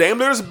wrong. Dame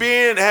Lillard's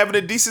been having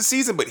a decent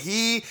season, but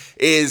he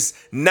is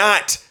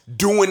not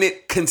doing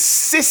it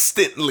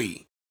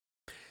consistently.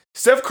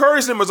 Steph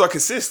Curry's numbers are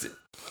consistent.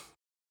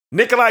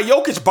 Nikola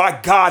Jokic,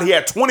 by God, he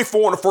had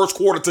 24 in the first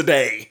quarter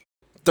today.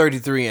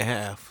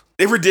 33.5.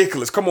 They're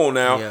ridiculous. Come on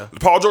now. Yeah.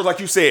 Paul George, like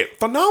you said,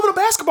 phenomenal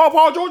basketball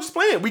Paul George is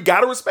playing. We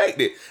got to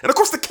respect it. And of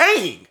course, the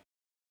King.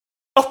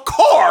 Of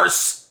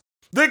course,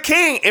 the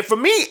King. And for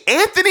me,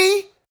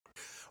 Anthony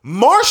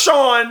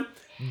Marshawn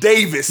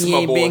Davis, he my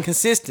ain't boy. been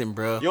consistent,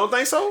 bro. You don't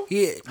think so?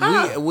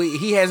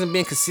 He hasn't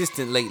been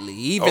consistent lately.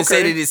 He even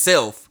said it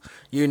himself.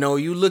 You know,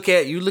 you look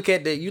at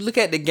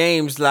the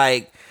games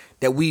like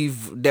that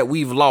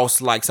we've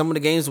lost, like some of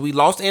the games we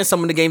lost and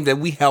some of the games that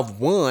we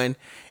have won.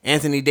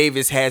 Anthony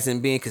Davis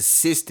hasn't been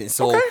consistent,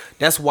 so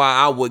that's why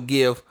I would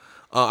give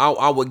Paul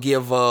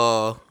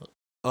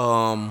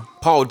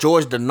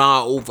George the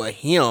nod over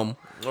him.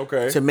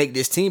 To make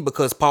this team,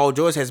 because Paul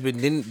George has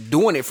been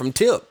doing it from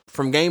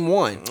game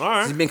 1. All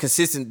right. He's been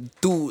consistent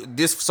through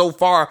this so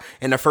far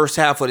in the first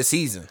half of the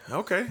season.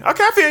 Okay, I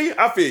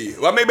feel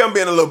you. Well, maybe I'm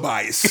being a little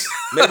biased.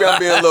 But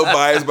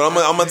I'm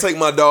gonna take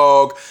my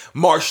dog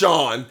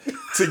Marshawn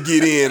to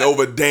get in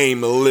over Dame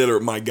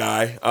Lillard, my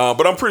guy.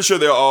 But I'm pretty sure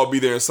they'll all be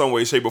there in some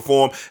way, shape, or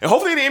form. And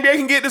hopefully the NBA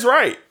can get this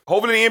right.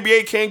 Hopefully the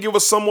NBA can give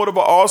us somewhat of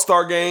an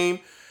all-star game.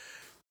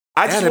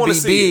 I just want to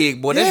see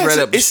big, boy. That's right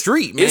up the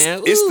street,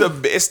 man.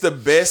 It's the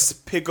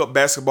best pickup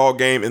basketball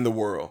game in the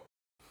world.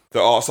 The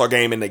All-Star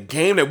game, and the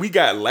game that we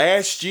got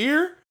last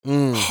year.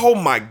 Oh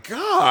my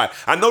God!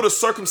 I know the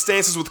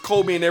circumstances with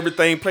Kobe and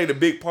everything played a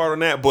big part on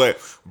that, but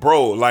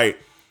bro, like,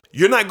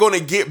 you're not going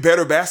to get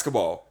better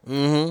basketball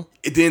than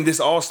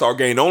this All-Star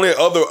game. The only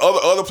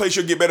other place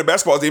you'll get better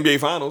basketball is the NBA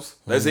Finals.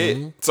 That's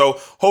it. So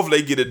hopefully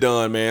they get it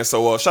done, man.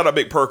 So shout out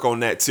Big Perk on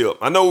that tip.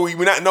 I know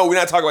we're not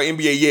talking about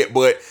NBA yet,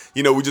 but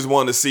you know, we just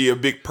wanted to see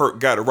if Big Perk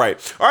got it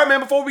right. All right, man.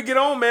 Before we get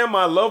on, man,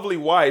 my lovely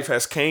wife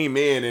has came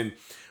in and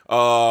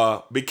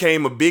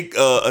became a big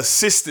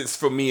assistance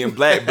for me. And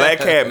Black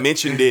Cat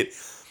mentioned it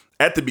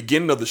at the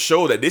beginning of the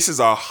show that this is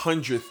our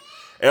 100th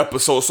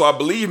episode. So I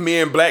believe me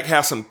and Black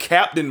have some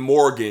Captain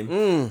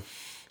Morgan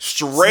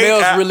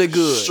Smells really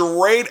good.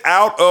 Straight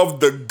out of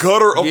the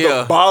gutter of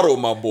the bottle,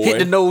 my boy. Hit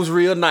the nose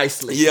real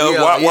nicely.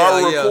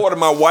 While we recorded,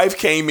 my wife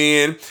came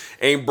in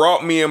and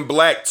brought me and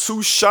Black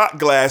 2 shot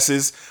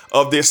glasses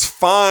of this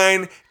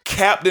fine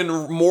Captain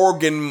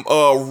Morgan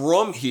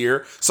rum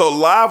here. So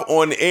live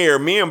on air,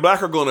 me and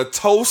Black are going to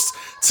toast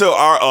to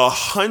our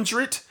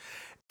 100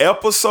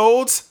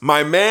 episodes.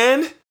 My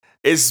man,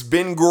 it's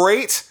been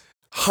great.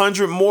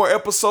 100 more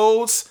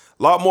episodes,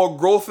 a lot more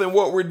growth than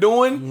what we're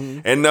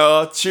doing. And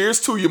cheers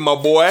to you, my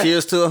boy.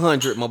 Cheers to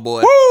 100, my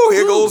boy. Woo,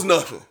 here goes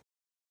nothing.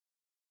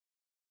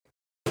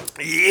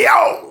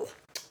 Yo.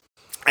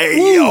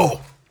 Hey, yo.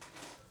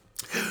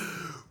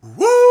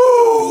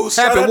 Woo. Woo!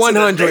 Shout Happy out to the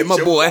 100, my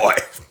Nature boy.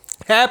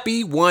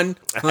 Happy 100.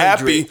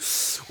 Happy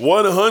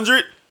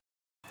 100.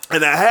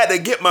 And I had to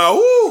get my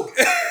woo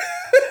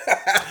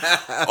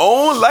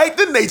on like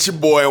the Nature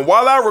Boy. And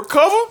while I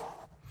recover,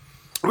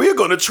 we're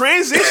going to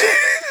transition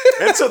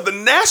into the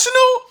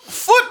National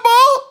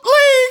Football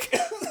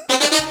League.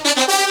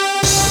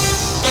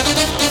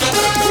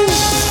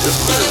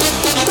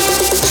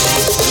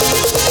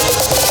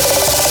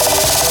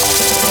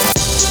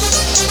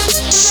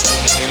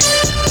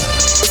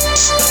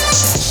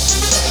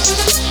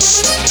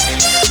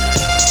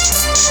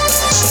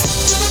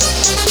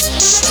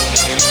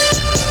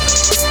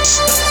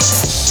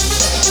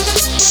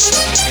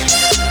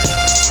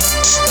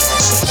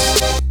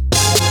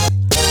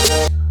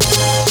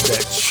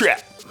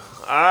 Trap.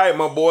 All right,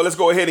 my boy, let's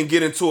go ahead and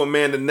get into it,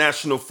 man. The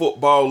National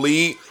Football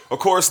League. Of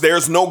course,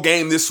 there's no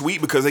game this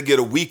week because they get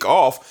a week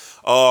off.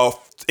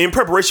 In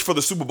preparation for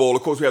the Super Bowl,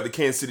 of course, we have the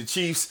Kansas City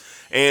Chiefs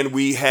and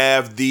we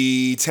have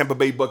the Tampa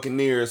Bay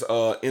Buccaneers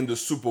in the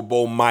Super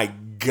Bowl, my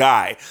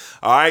guy.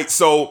 All right,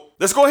 so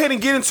let's go ahead and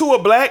get into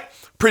it, Black.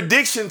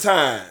 Prediction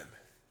time.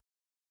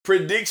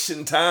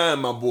 Prediction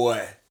time, my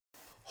boy.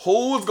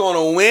 Who's going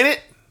to win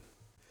it?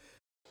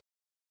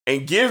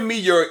 And give me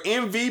your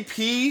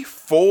MVP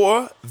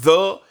for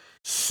the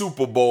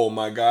Super Bowl,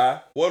 my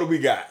guy. What do we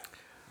got?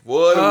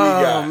 What do we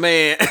got? Oh,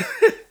 man.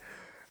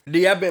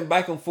 D, I've been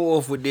back and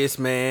forth with this,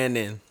 man.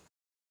 And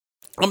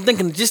I'm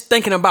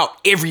thinking about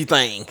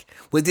everything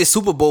with this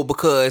Super Bowl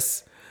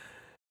because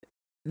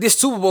this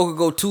Super Bowl could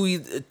go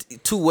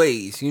two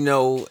ways. You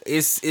know,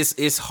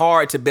 it's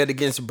hard to bet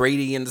against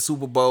Brady in the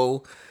Super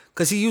Bowl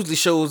because he usually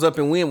shows up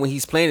and win when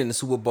he's playing in the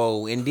Super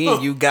Bowl. And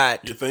then you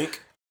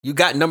think? You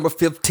got number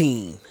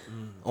 15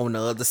 on the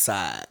other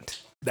side.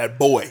 That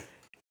boy.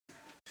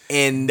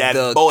 And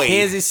the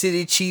Kansas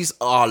City Chiefs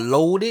are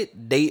loaded.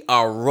 They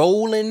are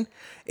rolling.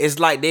 It's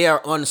like they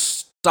are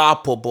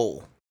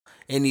unstoppable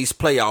in these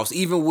playoffs.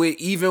 Even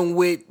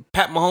with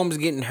Pat Mahomes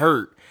getting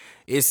hurt,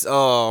 they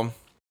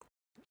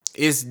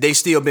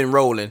still been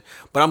rolling.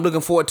 But I'm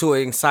looking forward to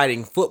an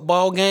exciting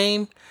football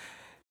game.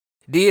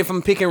 D, if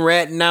I'm picking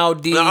right now,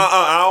 D.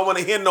 I don't want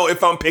to hear no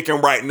if I'm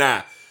picking right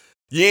now.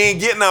 You ain't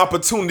getting an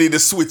opportunity to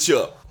switch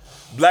up.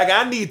 Black,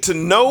 I need to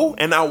know,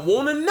 and I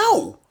want to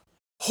know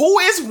who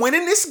is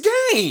winning this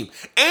game.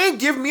 And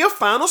give me a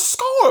final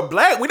score,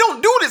 Black. We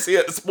don't do this here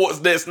at the Sports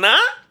Desk now.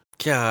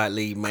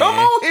 Golly, man. Come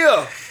on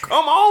here.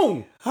 Come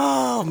on.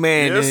 Oh,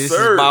 man. Yes, this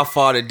sir. is by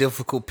far the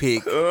difficult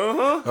pick.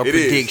 A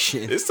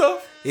prediction. It's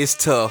tough. It's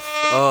tough.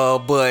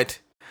 But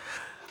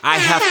I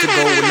have to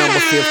go with number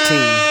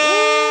 15.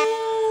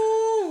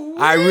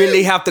 I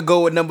really have to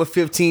go with number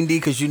 15, D,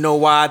 because you know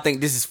why? I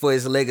think this is for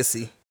his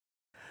legacy.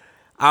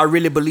 I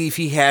really believe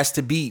he has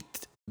to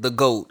beat the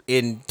GOAT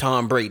in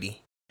Tom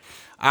Brady.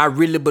 I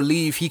really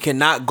believe he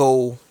cannot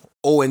go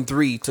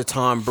 0-3 to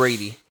Tom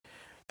Brady.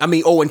 I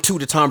mean 0-2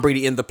 to Tom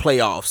Brady in the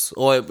playoffs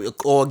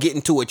or get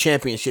into a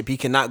championship. He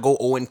cannot go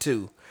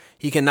 0-2.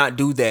 He cannot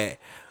do that.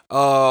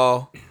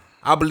 I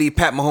believe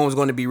Pat Mahomes is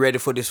going to be ready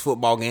for this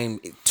football game.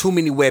 Too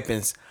many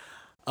weapons.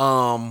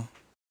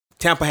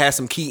 Tampa has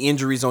some key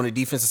injuries on the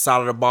defensive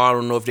side of the ball. I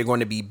don't know if they're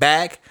going to be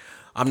back.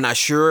 I'm not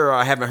sure.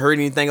 I haven't heard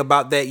anything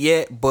about that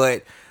yet.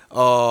 But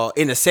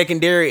in the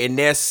secondary, and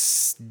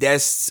that's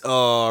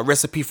a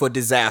recipe for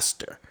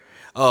disaster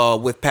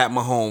with Pat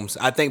Mahomes.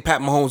 I think Pat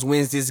Mahomes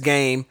wins this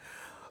game.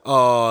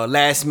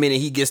 Last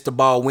minute, he gets the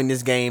ball, win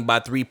this game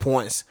by 3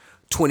 points,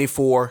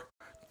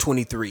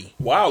 24-23.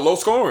 Wow, low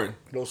scoring.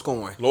 Low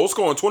scoring.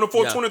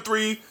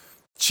 24-23.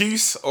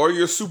 Chiefs are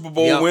your Super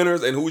Bowl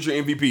winners. And who's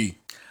your MVP?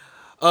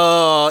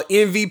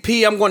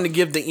 MVP, I'm going to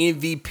give the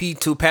MVP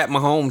to Pat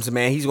Mahomes,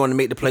 man. He's going to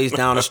make the plays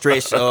down the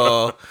stretch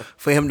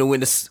for him to win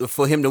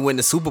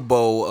the Super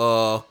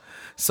Bowl.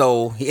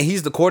 So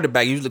he's the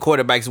quarterback. Usually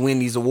quarterbacks win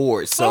these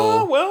awards.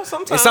 So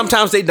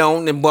sometimes they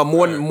don't, but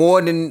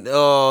more than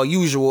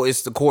usual,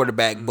 it's the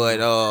quarterback.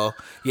 But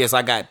yes,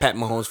 I got Pat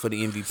Mahomes for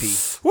the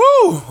MVP.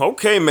 Woo!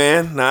 Okay,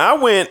 man. Now I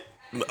went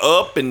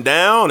up and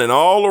down and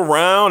all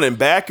around and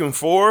back and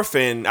forth,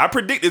 and I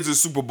predicted the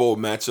Super Bowl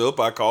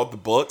matchup. I called the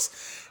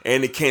Bucs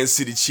and the Kansas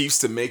City Chiefs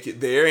to make it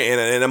there.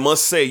 And I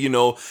must say, you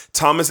know,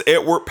 Thomas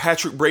Edward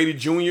Patrick Brady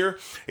Jr.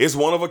 is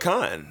one of a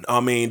kind. I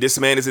mean, this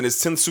man is in his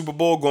 10th Super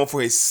Bowl, going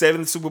for his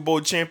 7th Super Bowl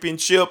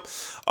championship.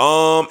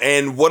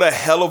 And what a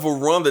hell of a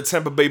run the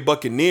Tampa Bay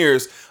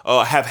Buccaneers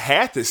have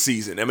had this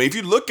season. I mean, if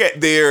you look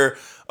at their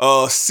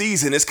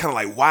season, it's kind of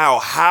like, wow,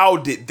 how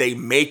did they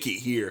make it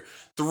here?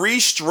 3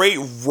 straight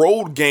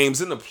road games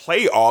in the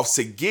playoffs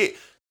to get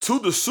to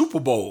the Super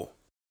Bowl.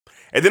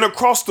 And then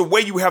across the way,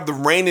 you have the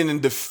reigning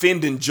and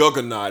defending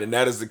juggernaut, and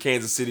that is the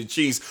Kansas City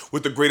Chiefs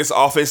with the greatest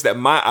offense that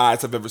my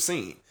eyes have ever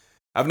seen.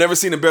 I've never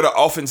seen a better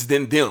offense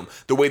than them,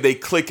 the way they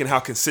click and how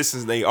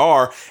consistent they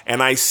are,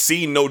 and I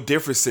see no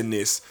difference in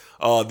this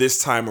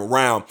time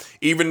around.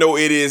 Even though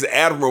it is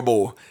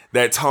admirable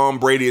that Tom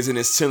Brady is in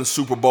his 10th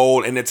Super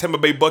Bowl and the Tampa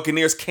Bay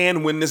Buccaneers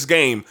can win this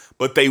game,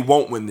 but they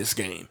won't win this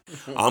game.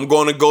 I'm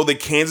going to go the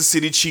Kansas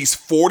City Chiefs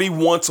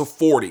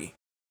 41-40.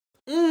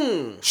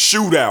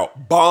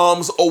 Shootout,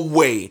 bombs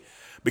away,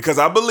 because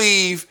I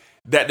believe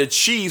that the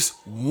Chiefs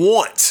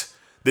want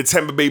the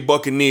Tampa Bay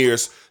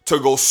Buccaneers to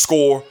go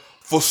score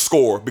for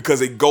score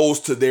because it goes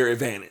to their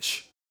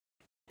advantage.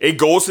 It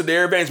goes to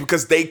their advantage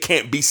because they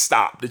can't be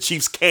stopped. The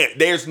Chiefs can't.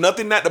 There's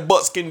nothing that the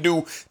Bucs can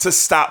do to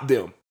stop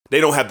them. They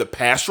don't have the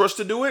pass rush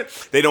to do it.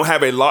 They don't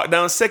have a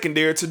lockdown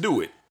secondary to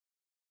do it.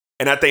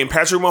 And I think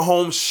Patrick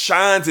Mahomes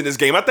shines in this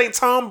game. I think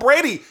Tom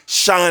Brady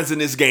shines in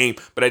this game.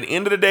 But at the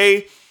end of the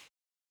day,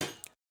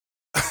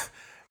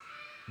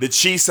 the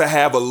Chiefs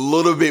have a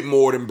little bit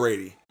more than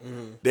Brady.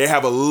 Mm-hmm. They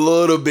have a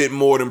little bit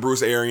more than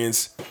Bruce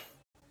Arians.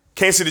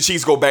 Can't see the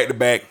Chiefs go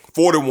back-to-back,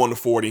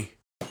 41-40.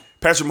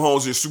 Patrick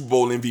Mahomes is Super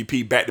Bowl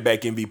MVP,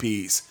 back-to-back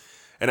MVPs.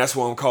 And that's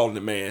what I'm calling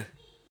it, man.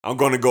 I'm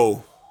going to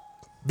go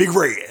Big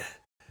Red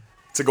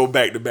to go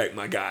back-to-back,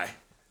 my guy.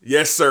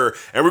 Yes, sir.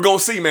 And we're going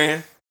to see,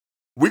 man.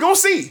 We're going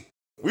to see.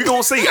 We're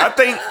going to see. I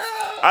think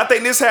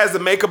this has the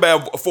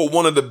makeup for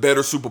one of the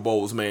better Super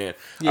Bowls, man.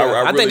 Yeah,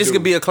 I really think this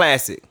could be a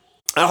classic.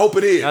 I hope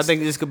it is. I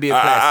think this could be a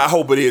classic. I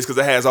hope it is because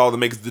it has all the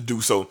makers to do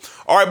so.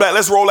 All right, Black,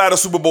 let's roll out a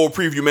Super Bowl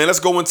preview, man.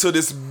 Let's go into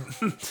this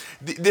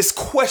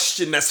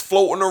question that's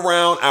floating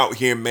around out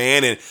here,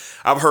 man. And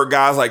I've heard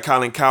guys like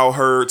Colin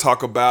Cowherd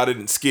talk about it,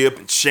 and Skip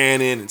and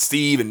Shannon and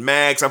Steve and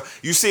Max.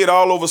 You see it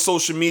all over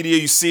social media.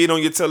 You see it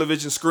on your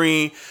television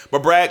screen.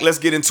 But, Black, let's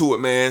get into it,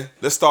 man.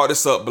 Let's start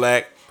this up,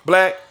 Black.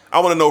 Black, I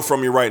want to know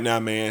from you right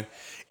now, man.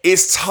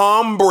 Is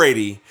Tom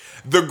Brady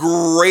the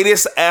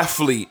greatest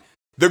athlete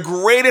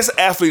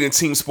in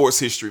team sports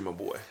history, my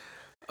boy?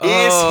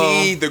 Is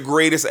he the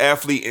greatest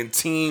athlete in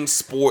team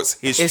sports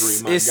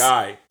history, my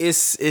guy?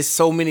 It's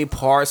so many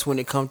parts when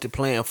it comes to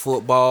playing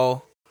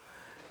football.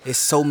 It's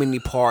so many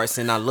parts,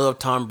 and I love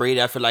Tom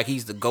Brady. I feel like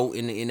he's the GOAT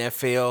in the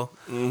NFL,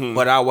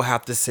 but I will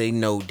have to say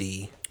no,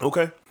 D.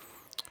 Okay.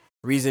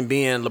 Reason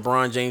being,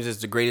 LeBron James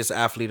is the greatest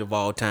athlete of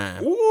all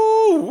time.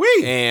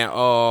 Ooh-wee. And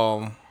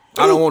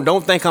I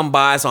don't think I'm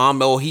biased.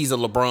 He's a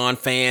LeBron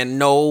fan.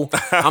 No,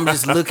 I'm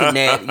just looking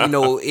at,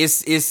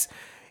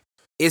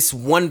 it's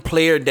one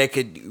player that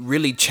could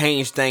really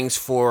change things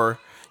for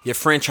your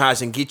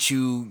franchise and get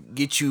you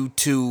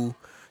to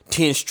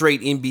 10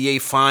 straight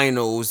NBA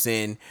finals.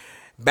 And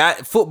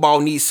football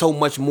needs so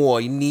much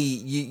more. You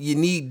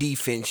need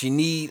defense. You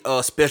need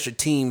special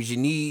teams. You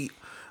need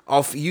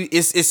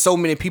it's so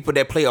many people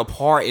that play a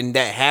part in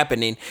that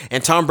happening.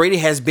 And Tom Brady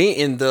has been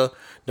in the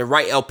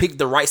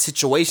right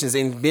situations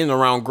and been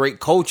around great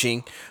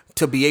coaching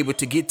to be able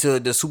to get to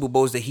the Super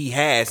Bowls that he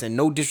has. And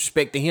no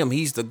disrespect to him,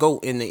 he's the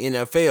GOAT in the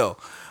NFL.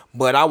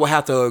 But I would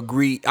have to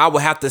agree. I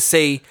would have to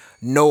say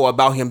no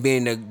about him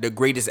being the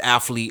greatest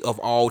athlete of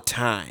all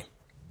time.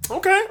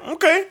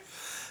 Okay.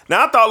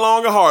 Now, I thought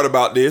long and hard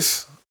about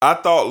this.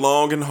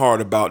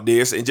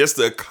 And just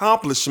the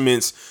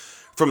accomplishments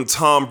from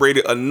Tom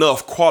Brady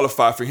enough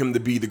qualify for him to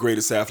be the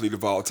greatest athlete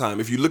of all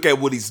time. If you look at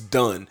what he's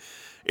done,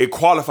 it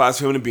qualifies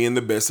for him to being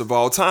the best of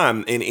all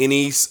time in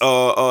any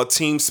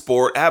team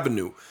sport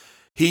avenue.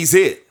 He's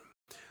it.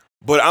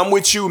 But I'm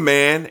with you,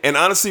 man. And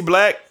honestly,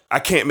 Black, I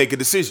can't make a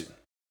decision.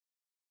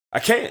 I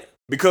can't.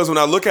 Because when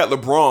I look at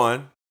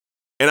LeBron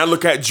and I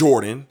look at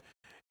Jordan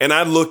and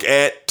I look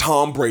at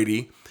Tom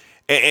Brady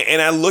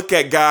and I look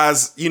at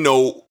guys,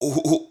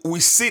 who we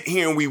sit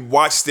here and we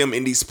watch them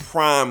in these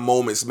prime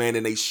moments, man,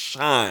 and they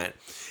shine.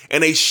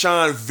 And they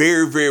shine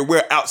very, very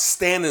well,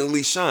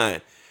 outstandingly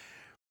shine.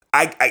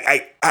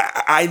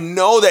 I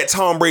know that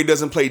Tom Brady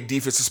doesn't play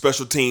defense or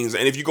special teams.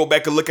 And if you go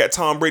back and look at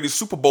Tom Brady's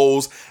Super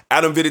Bowls,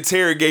 Adam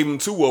Vinatieri gave him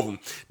 2 of them.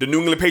 The New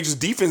England Patriots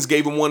defense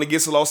gave him one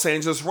against the Los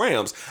Angeles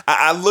Rams.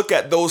 I look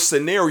at those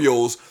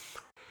scenarios,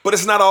 but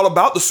it's not all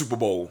about the Super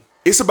Bowl.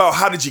 It's about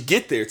how did you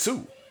get there,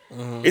 too.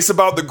 Mm-hmm. It's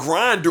about the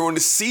grind during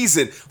the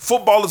season.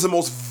 Football is the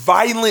most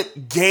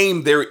violent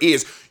game there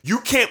is. You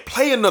can't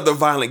play another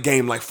violent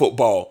game like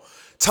football.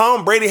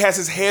 Tom Brady has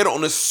his head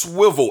on a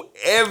swivel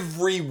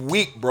every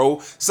week, bro.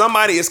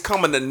 Somebody is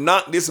coming to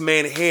knock this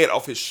man's head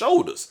off his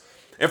shoulders.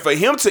 And for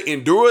him to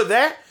endure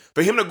that,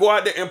 for him to go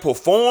out there and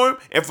perform,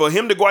 and for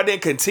him to go out there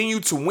and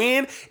continue to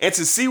win, and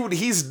to see what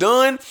he's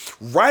done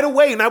right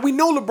away. Now, we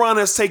know LeBron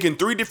has taken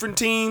 3 different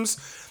teams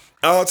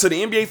to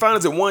the NBA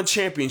Finals and won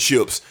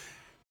championships.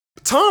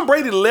 Tom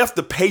Brady left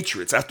the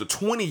Patriots after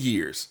 20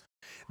 years.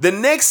 The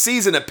next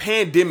season, a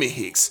pandemic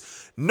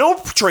hits. No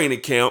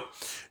training camp.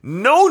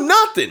 No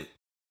nothing.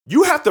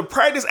 You have to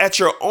practice at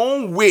your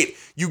own wit.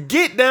 You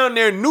get down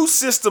there, new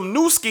system,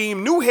 new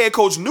scheme, new head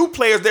coach, new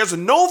players. There's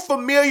no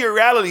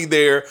familiarity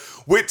there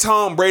with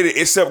Tom Brady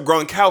except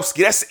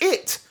Gronkowski. That's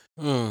it.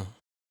 And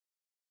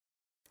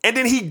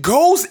then he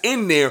goes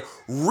in there,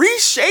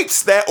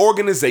 reshapes that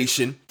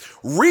organization,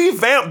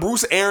 revamp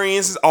Bruce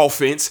Arians'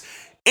 offense,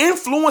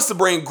 influence to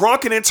bring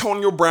Gronk and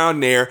Antonio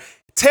Brown there,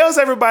 tells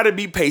everybody to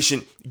be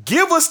patient,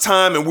 give us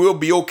time and we'll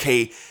be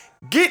okay,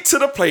 get to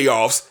the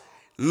playoffs,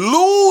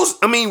 lose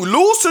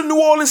to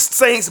New Orleans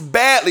Saints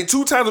badly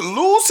 2 times,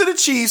 lose to the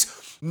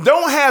Chiefs,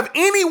 don't have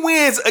any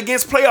wins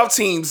against playoff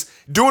teams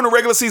during the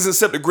regular season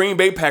except the Green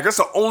Bay Packers.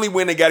 That's the only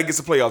win they got against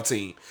a playoff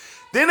team.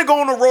 Then they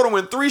go on the road and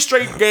win 3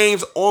 straight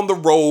games on the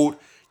road.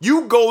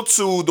 You go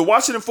to the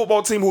Washington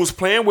football team who was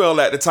playing well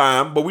at the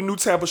time, but we knew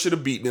Tampa should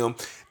have beat them.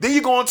 Then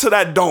you go into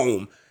that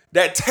dome,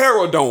 that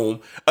Terror Dome,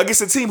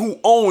 against a team who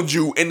owned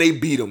you and they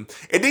beat them.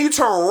 And then you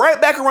turn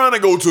right back around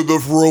and go to the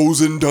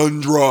frozen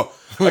tundra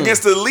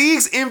against the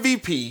league's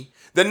MVP,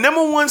 the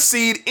number 1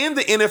 seed in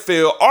the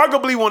NFL,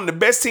 arguably one of the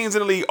best teams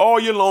in the league all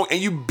year long, and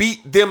you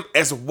beat them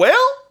as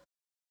well?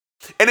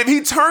 And if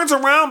he turns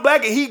around,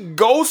 Black, and he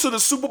goes to the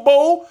Super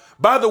Bowl,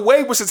 by the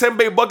way, which the Tampa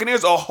Bay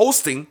Buccaneers are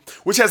hosting,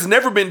 which has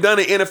never been done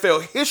in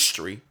NFL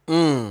history,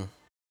 and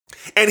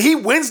he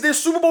wins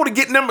this Super Bowl to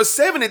get number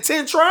 7 in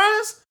 10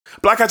 tries,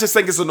 Black, I just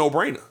think it's a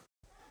no-brainer.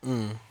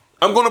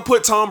 I'm going to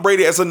put Tom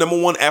Brady as the number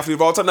 1 athlete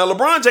of all time. Now,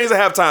 LeBron James will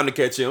have time to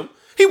catch him.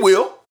 He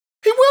will.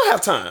 He will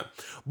have time.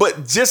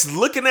 But just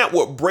looking at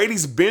what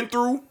Brady's been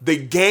through, the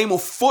game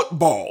of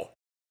football,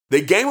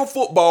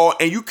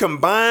 and you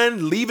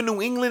combine leaving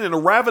New England and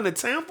arriving in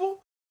Tampa,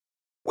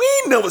 we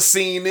ain't never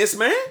seen this,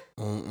 man.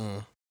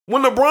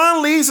 When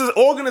LeBron leaves his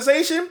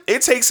organization,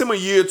 it takes him a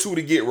year or 2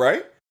 to get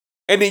right,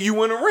 and then you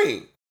win a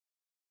ring.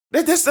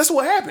 That's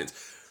what happens.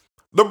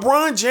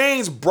 LeBron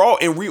James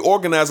brought and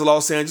reorganized the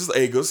Los Angeles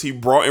Lakers. He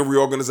brought and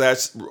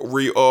reorganized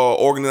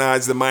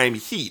the Miami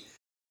Heat.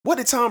 What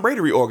did Tom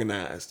Brady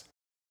reorganize?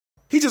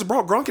 He just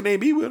brought Gronk and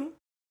AB with him.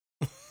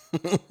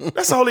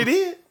 That's all he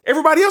did.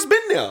 Everybody else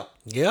been there.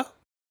 Yeah.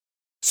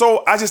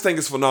 So I just think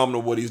it's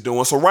phenomenal what he's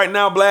doing. So right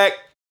now, Black,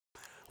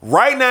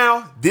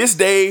 this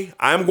day,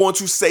 I'm going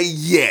to say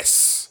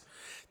yes.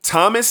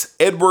 Thomas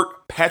Edward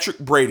Patrick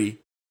Brady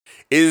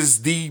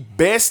is the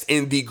best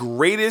and the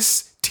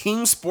greatest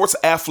team sports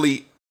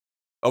athlete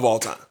of all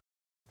time.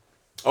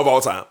 I'm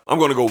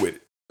going to go with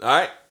it. All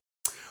right.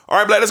 All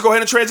right, Black, let's go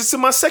ahead and transition to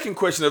my second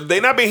question of the day.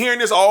 And I've been hearing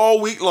this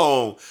all week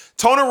long.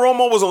 Tony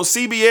Romo was on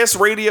CBS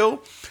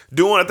radio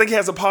I think he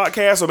has a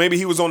podcast, or maybe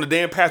he was on the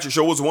Dan Patrick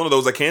Show. It was one of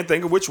those. I can't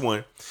think of which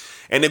one.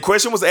 And the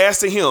question was asked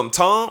to him,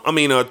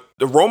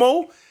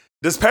 Romo,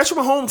 does Patrick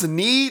Mahomes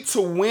need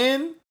to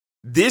win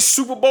this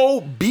Super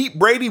Bowl, beat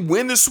Brady,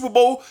 win the Super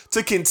Bowl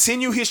to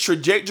continue his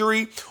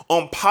trajectory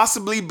on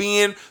possibly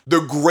being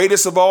the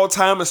greatest of all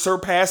time and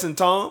surpassing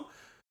Tom?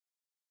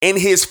 In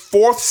his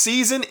 4th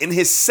season, in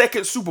his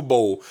 2nd Super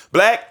Bowl,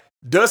 Black,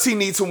 does he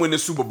need to win the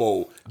Super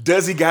Bowl?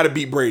 Does he got to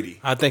beat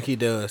Brady? I think he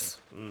does.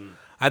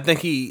 I think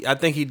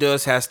he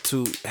does have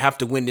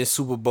to win this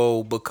Super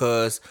Bowl,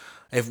 because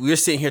if we're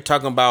sitting here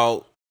talking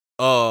about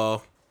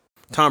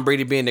Tom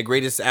Brady being the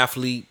greatest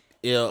athlete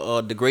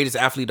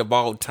of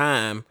all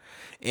time,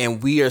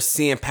 and we are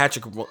seeing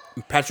Patrick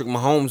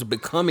Mahomes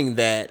becoming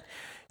that,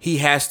 he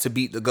has to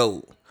beat the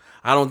GOAT.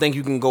 I don't think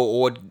you can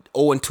go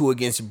 0-2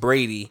 against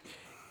Brady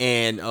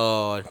and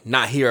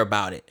not hear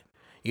about it.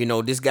 You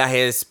know, this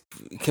guy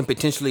can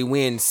potentially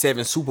win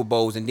 7 Super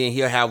Bowls, and then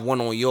he'll have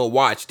one on your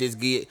watch. This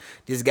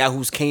guy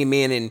who's came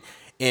in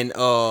and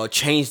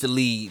changed the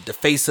league, the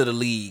face of the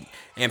league,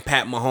 and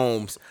Pat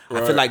Mahomes.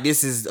 Right. I feel like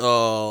this is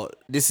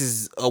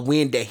a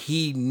win that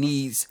he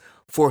needs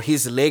for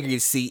his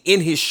legacy in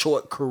his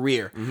short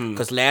career.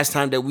 Because last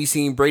time that we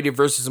seen Brady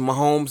versus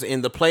Mahomes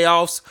in the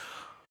playoffs,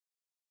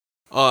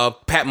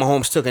 Pat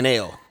Mahomes took an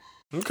L.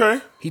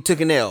 Okay. He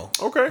took an L.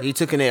 Okay. He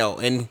took an L,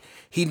 and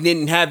he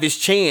didn't have his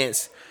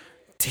chance.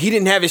 He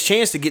didn't have his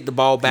chance to get the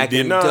ball back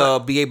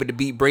and be able to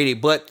beat Brady,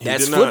 but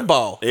that's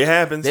football. It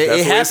happens.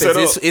 It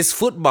happens. It's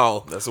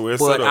football. That's the way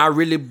it's set up. But I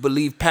really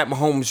believe Pat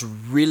Mahomes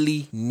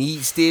really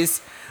needs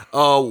this.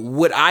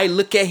 Would I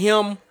look at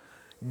him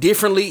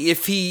differently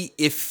if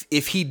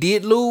he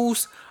did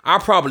lose? I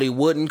probably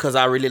wouldn't, because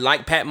I really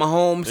like Pat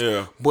Mahomes.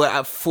 Yeah.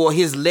 But for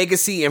his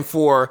legacy and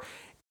for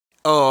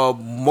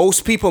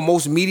most people,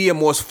 most media,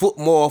 more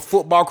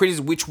football critics,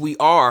 which we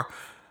are,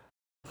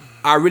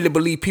 I really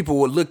believe people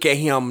will look at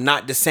him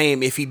not the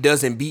same if he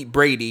doesn't beat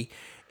Brady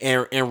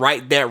and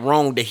right that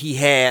wrong that he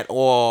had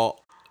or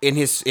in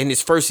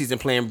his first season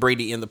playing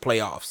Brady in the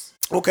playoffs.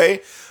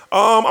 Okay.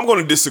 I'm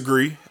going to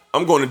disagree.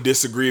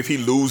 If he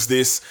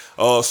loses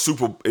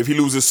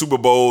Super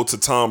Bowl to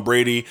Tom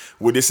Brady,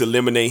 would this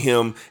eliminate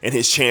him and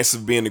his chance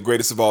of being the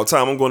greatest of all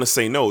time? I'm going to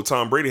say no.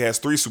 Tom Brady has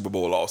 3 Super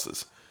Bowl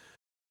losses.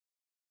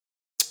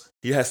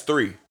 He has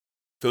 3.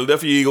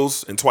 Philadelphia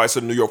Eagles and twice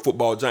to the New York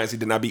Football Giants. He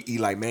did not beat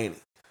Eli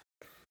Manning.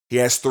 He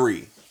has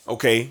 3.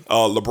 Okay.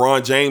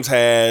 LeBron James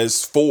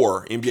has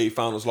 4 NBA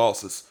Finals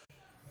losses.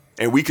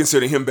 And we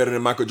consider him better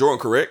than Michael Jordan,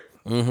 correct?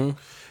 Mm-hmm.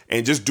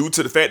 And just due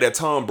to the fact that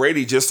Tom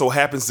Brady just so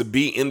happens to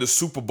be in the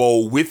Super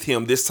Bowl with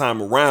him this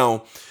time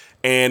around,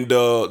 and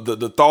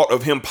the thought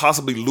of him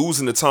possibly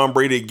losing to Tom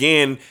Brady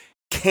again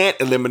can't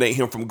eliminate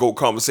him from GOAT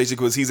conversation,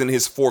 because he's in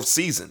his 4th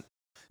season.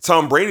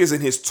 Tom Brady is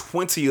in his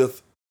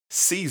 20th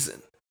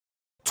season.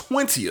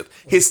 20th.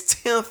 His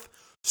 10th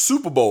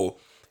Super Bowl.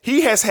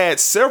 He has had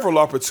several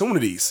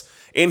opportunities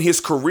in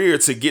his career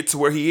to get to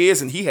where he is,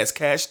 and he has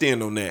cashed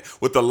in on that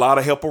with a lot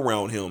of help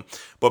around him.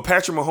 But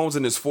Patrick Mahomes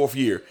in his 4th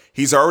year,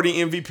 he's already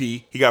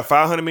MVP. He got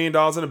 $500 million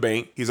in the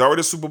bank. He's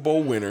already a Super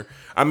Bowl winner.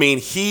 I mean,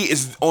 he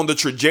is on the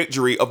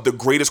trajectory of the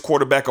greatest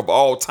quarterback of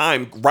all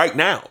time right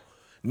now.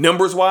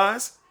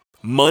 Numbers-wise,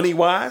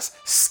 money-wise,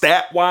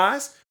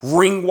 stat-wise,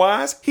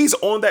 ring-wise, he's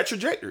on that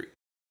trajectory.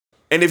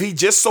 And if he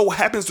just so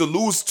happens to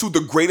lose to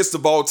the greatest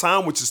of all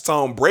time, which is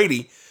Tom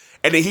Brady,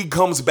 and then he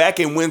comes back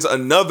and wins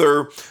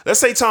another, let's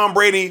say Tom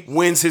Brady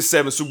wins his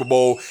 7th Super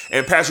Bowl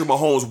and Patrick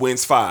Mahomes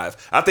wins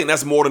 5. I think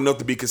that's more than enough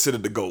to be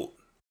considered the GOAT.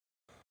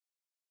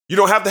 You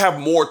don't have to have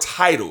more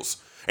titles.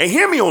 And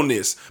hear me on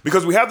this,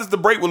 because we have this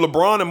debate with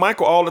LeBron and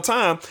Michael all the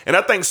time, and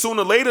I think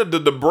sooner or later the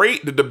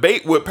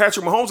debate with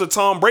Patrick Mahomes and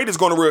Tom Brady is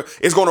going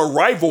to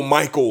rival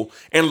Michael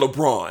and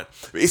LeBron.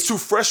 It's too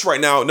fresh right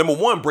now. Number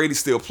one, Brady's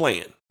still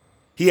playing.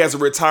 He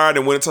hasn't retired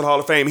and went into the Hall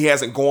of Fame. He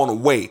hasn't gone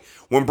away.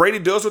 When Brady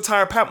does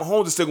retire, Pat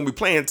Mahomes is still going to be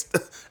playing.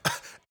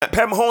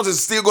 Pat Mahomes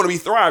is still going to be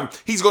thriving.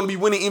 He's going to be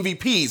winning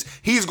MVPs.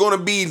 He's going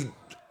to be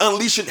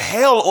unleashing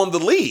hell on the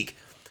league.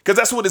 Because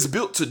that's what it's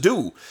built to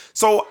do.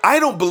 So I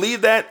don't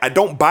believe that. I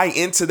don't buy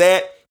into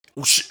that.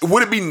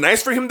 Would it be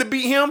nice for him to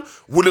beat him?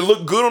 Would it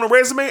look good on a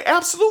resume?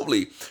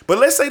 Absolutely. But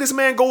let's say this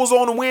man goes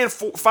on to win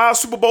 5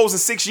 Super Bowls in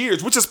 6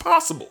 years, which is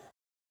possible.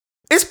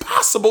 It's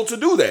possible to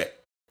do that.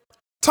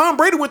 Tom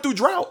Brady went through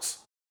droughts.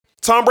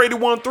 Tom Brady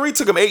won 3,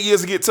 took him 8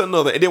 years to get to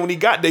another. And then when he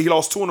got there, he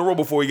lost 2 in a row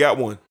before he got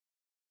one.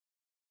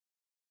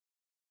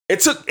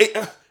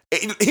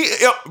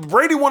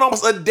 Brady won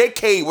almost a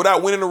decade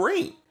without winning a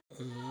ring.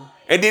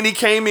 And then he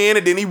came in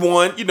and then he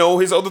won,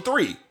 his other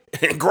 3.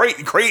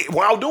 great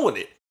while doing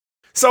it.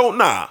 So,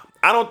 nah,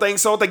 I don't think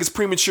so. I think it's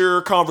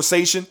premature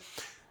conversation.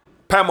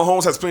 Pat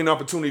Mahomes has plenty of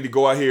opportunity to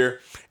go out here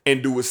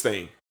and do his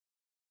thing.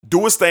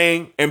 Do his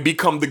thing and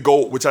become the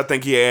GOAT, which I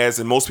think he has,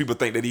 and most people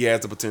think that he has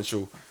the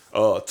potential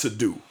to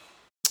do.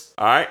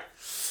 All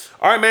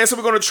right, man, so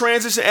we're going to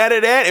transition out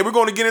of that, and we're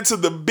going to get into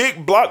the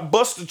big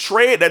blockbuster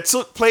trade that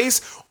took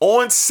place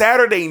on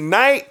Saturday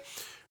night.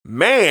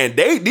 Man,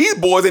 these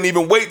boys didn't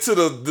even wait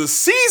till the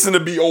season to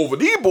be over.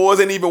 These boys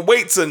didn't even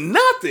wait till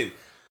nothing.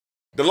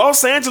 The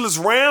Los Angeles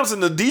Rams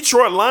and the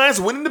Detroit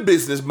Lions winning the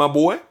business, my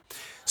boy.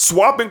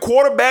 Swapping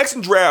quarterbacks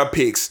and draft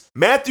picks.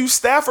 Matthew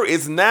Stafford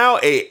is now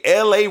a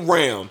LA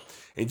Ram.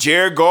 And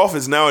Jared Goff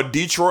is now a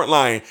Detroit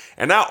Lion.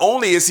 And not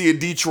only is he a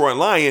Detroit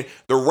Lion,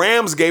 the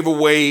Rams gave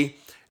away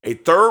a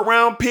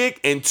 3rd-round pick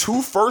and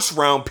 2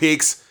 first-round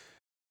picks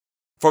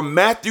for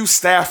Matthew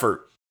Stafford.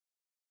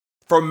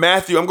 I'm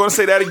going to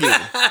say that again.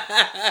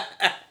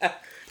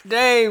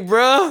 Dang,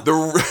 bro.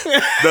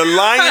 The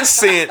Lions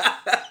sent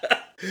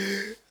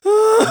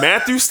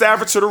Matthew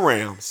Stafford to the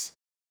Rams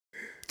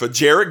for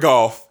Jared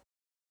Goff,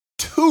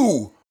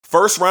 2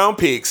 first-round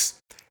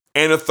picks,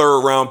 and a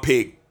 3rd-round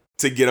pick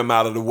to get him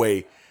out of the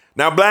way.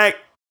 Now, Black,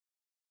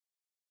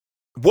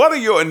 what are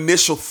your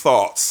initial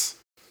thoughts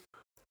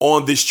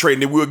on this trade?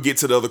 And then we'll get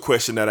to the other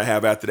question that I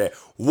have after that.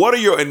 What are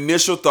your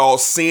initial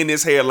thoughts seeing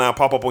this headline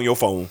pop up on your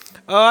phone?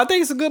 I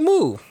think it's a good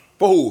move.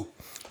 For who?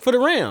 For the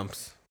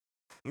Rams.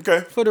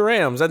 Okay. For the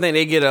Rams. I think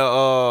they get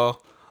a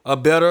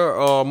better,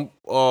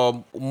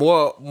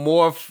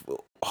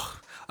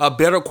 a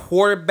better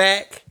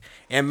quarterback,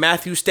 and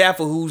Matthew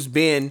Stafford,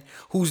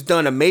 who's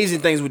done amazing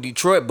things with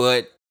Detroit,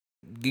 but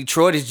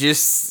Detroit is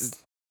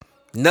just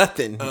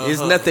nothing.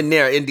 There's nothing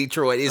there in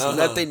Detroit. It's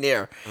nothing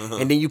there.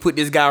 And then you put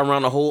this guy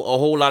around a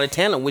whole lot of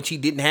talent, which he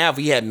didn't have.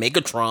 He had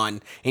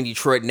Megatron in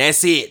Detroit, and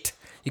that's it.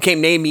 You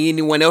can't name me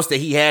anyone else that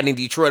he had in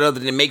Detroit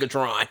other than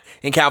Megatron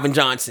and Calvin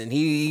Johnson.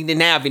 He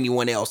didn't have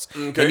anyone else.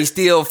 Okay. And he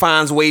still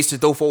finds ways to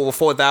throw for over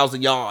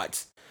 4,000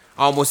 yards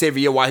almost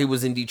every year while he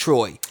was in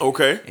Detroit.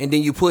 Okay. And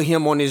then you put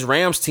him on this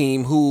Rams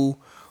team who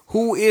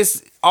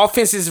is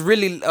offense is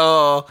really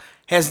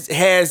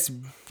has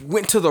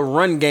went to the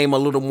run game a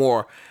little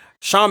more.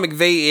 Sean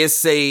McVay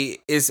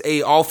is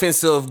a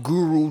offensive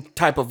guru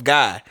type of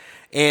guy.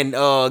 And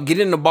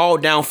getting the ball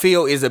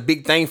downfield is a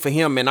big thing for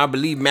him. And I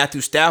believe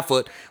Matthew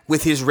Stafford,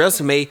 with his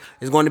resume,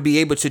 is going to be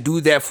able to do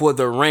that for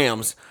the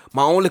Rams.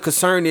 My only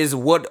concern is,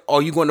 what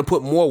are you going to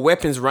put more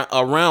weapons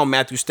around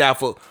Matthew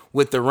Stafford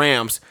with the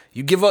Rams?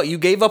 You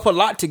gave up a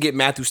lot to get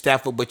Matthew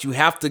Stafford, but you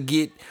have to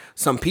get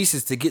some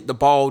pieces to get the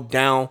ball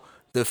down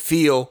the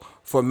field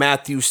for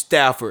Matthew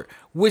Stafford.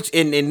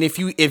 And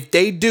if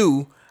they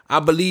do, I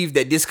believe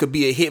that this could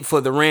be a hit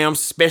for the Rams,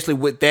 especially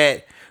with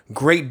that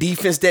great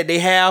defense that they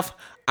have.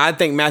 I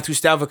think Matthew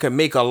Stafford can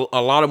make a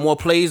lot of more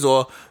plays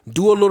or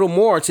do a little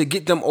more to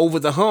get them over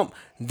the hump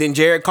than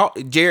Jared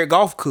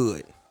Goff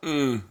could.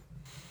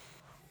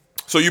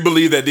 So you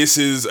believe that this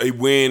is a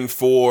win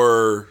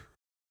for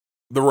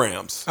the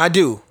Rams? I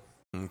do.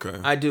 Okay.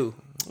 I do.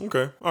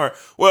 Okay. All right.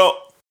 Well,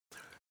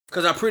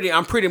 because I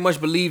pretty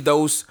much believe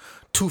those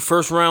 2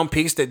 first-round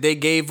picks that they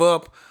gave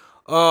up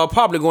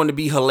probably going to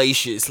be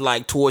hellacious,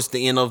 like towards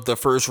the end of the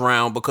first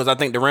round, because I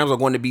think the Rams are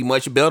going to be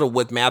much better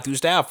with Matthew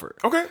Stafford.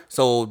 Okay.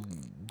 So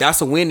that's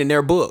a win in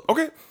their book.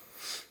 Okay.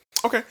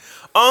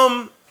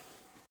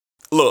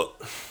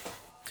 Look,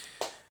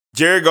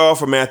 Jared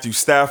Goff or Matthew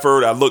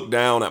Stafford. I looked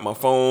down at my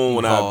phone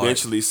when I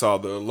eventually saw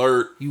the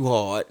alert. You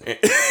hard.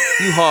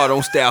 You hard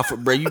on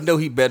Stafford, bro. You know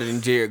he better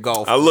than Jared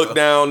Goff. I looked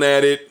down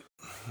at it,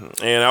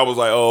 and I was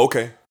like, oh,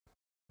 okay.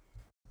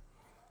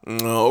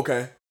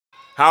 Okay.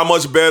 How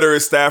much better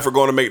is Stafford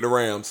going to make the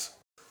Rams?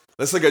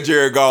 Let's look at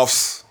Jared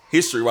Goff's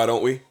history, why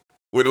don't we?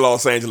 With the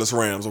Los Angeles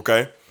Rams,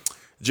 okay?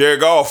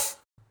 Jared Goff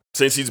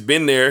since he's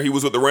been there. He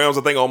was with the Rams,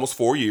 I think, almost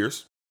 4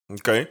 years.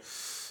 Okay.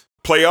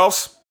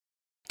 Playoffs,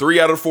 3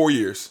 out of 4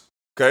 years.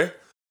 Okay.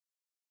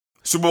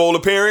 Super Bowl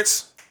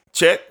appearance,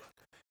 check.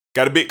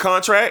 Got a big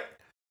contract,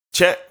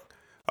 check.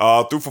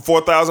 Threw for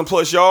 4,000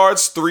 plus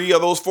yards, 3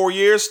 of those 4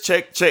 years,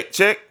 check.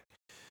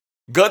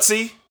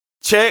 Gutsy,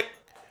 check.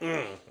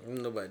 I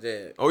don't know about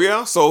that. Oh,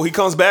 yeah? So he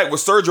comes back with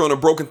surgery on a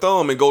broken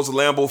thumb and goes to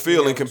Lambeau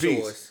Field and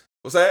competes.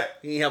 What's that?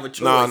 He didn't have a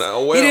choice.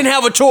 Well, he didn't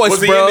have a choice,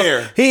 was he bro. in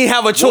there? He didn't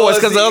have a choice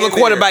because the other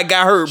quarterback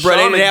got hurt, bro.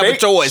 They didn't have a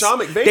choice.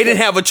 They didn't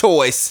have a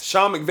choice.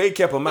 Sean McVay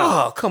kept him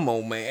out. Oh, come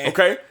on, man.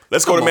 Okay,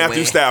 let's go to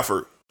Matthew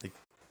Stafford.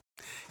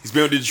 He's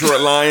been with the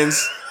Detroit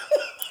Lions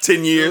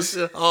 10 years.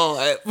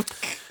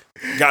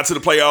 Got to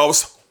the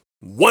playoffs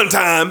 1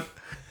 time.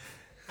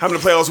 How many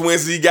playoffs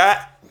wins he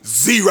got?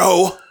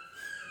 0.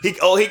 He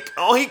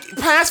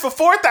passed for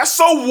 4,000.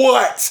 So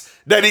what?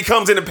 That he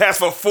comes in and passes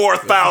for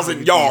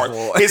 4,000 yards.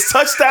 His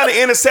touchdown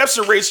to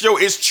interception ratio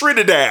is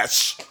Trinidad.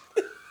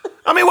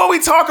 I mean, what we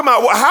talking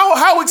about?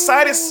 How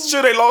excited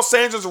should a Los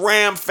Angeles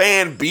Rams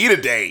fan be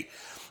today?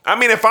 I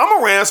mean, if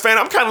I'm a Rams fan,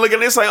 I'm kind of looking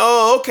at this like,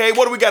 oh, okay,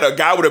 what do we got? A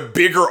guy with a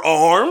bigger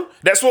arm?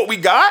 That's what we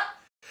got?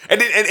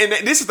 And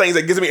this is things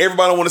that gives me,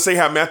 everybody want to say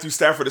how Matthew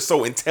Stafford is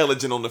so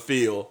intelligent on the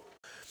field.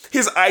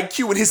 His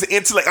IQ and his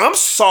intellect. I'm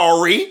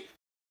sorry.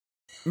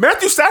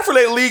 Matthew Stafford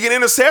led the league in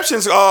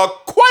interceptions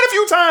quite a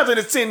few times in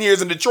his 10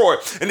 years in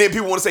Detroit. And then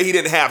people want to say he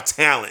didn't have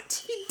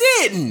talent. He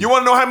didn't. You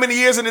want to know how many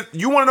years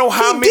you want to know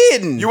how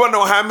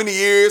many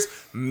years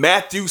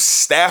Matthew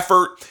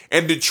Stafford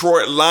and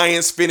Detroit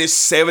Lions finished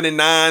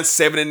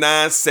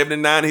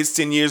 7-9 his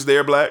 10 years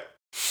there, Black?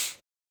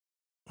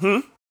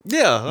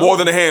 Yeah. More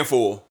than a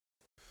handful.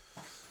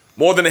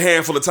 More than a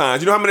handful of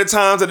times. You know how many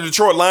times that the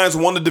Detroit Lions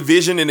won the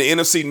division in the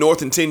NFC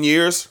North in 10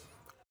 years?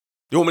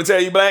 You want me to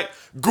tell you, Black?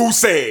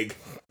 Goose egg.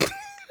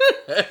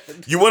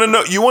 You want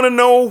to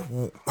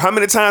know how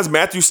many times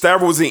Matthew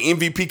Stafford was in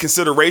MVP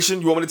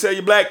consideration? You want me to tell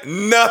you, Black?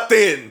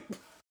 Nothing.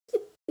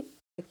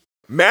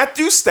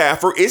 Matthew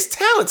Stafford is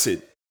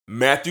talented.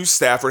 Matthew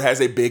Stafford has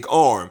a big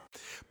arm.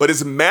 But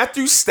is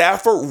Matthew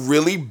Stafford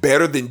really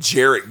better than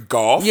Jared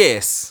Goff?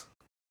 Yes.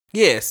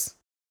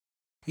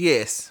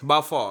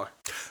 By far.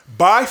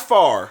 By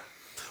far.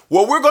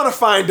 Well, we're going to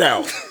find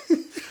out.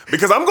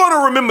 Because I'm going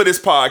to remember this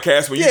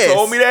podcast when you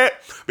told me that.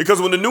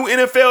 Because when the new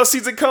NFL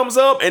season comes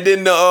up and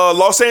then the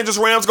Los Angeles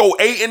Rams go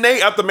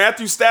 8-8 after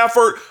Matthew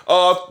Stafford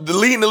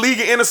leading the league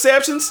in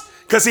interceptions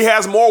because he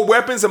has more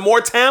weapons and more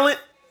talent,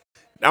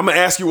 I'm going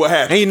to ask you what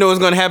happened. And you know what's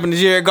going to happen to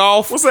Jared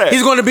Goff? What's that?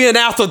 He's going to be an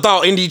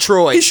afterthought in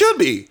Detroit. He should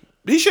be.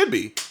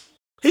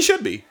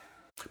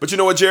 But you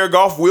know what Jared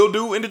Goff will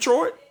do in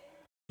Detroit?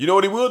 You know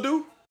what he will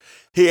do?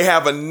 He'll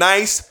have a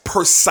nice,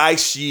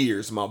 precise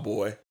years, my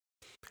boy.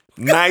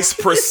 Nice,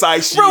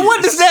 precise years. Bro,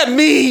 what does that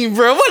mean,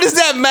 bro? What does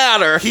that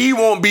matter? He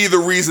won't be the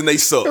reason they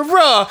suck.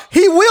 Bro,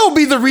 he will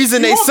be the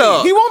reason they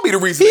suck. He won't be the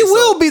reason they suck. He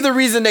will be the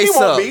reason they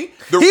suck.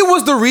 He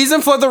was the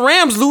reason for the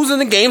Rams losing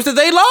the games that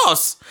they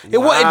lost. The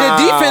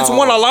defense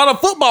won a lot of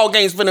football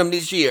games for them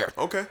this year.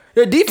 Okay.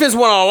 The defense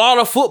won a lot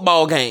of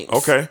football games.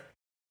 Okay.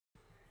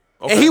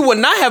 And he would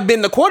not have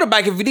been the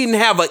quarterback if he didn't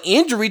have an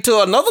injury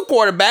to another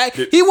quarterback.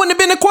 He wouldn't have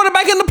been the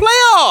quarterback in the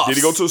playoffs. Did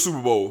he go to a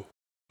Super Bowl?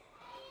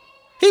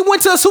 He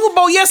went to a Super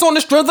Bowl, yes, on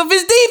the strength of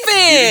his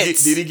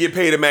defense. Did he get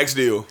paid a max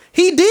deal?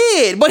 He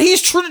did, but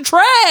he's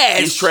trash.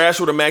 He's trash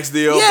with a max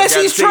deal. Yes,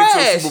 he's trash. To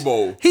a Super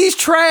Bowl. He's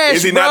trash.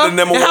 Is he not the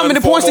number one? And how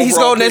many points did he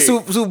score in that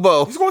Super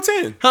Bowl? He scored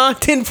 10.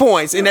 10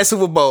 points in that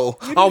Super Bowl.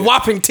 A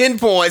whopping 10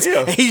 points.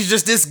 Yeah. And he's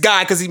just this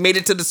guy because he made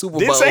it to the Super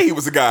Bowl. Didn't say he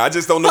was a guy. I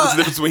just don't know what's the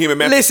difference between him and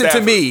Matthew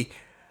Stafford. Listen to me.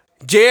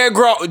 Jared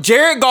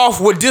Goff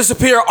would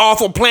disappear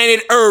off of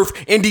planet Earth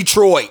in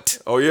Detroit.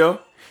 Oh, yeah?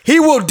 He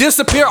will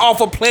disappear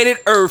off of planet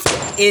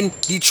Earth in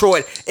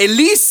Detroit. At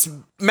least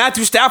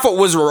Matthew Stafford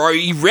was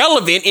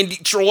irrelevant in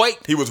Detroit.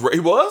 He was?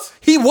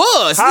 He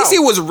was. How? At least he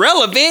was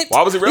relevant.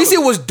 Why was he relevant? At least he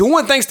was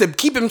doing things to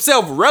keep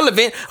himself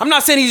relevant. I'm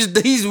not saying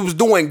he was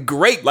doing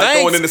great things. Like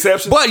throwing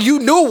interceptions? But you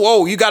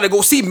knew, you got to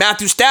go see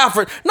Matthew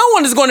Stafford. No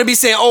one is going to be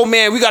saying, oh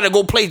man, we got to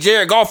go play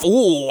Jared Goff.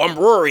 Ooh, I'm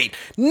worried.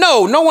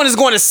 No one is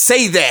going to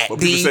say that.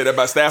 But people say that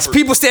about Stafford.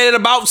 People said it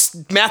about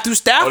Matthew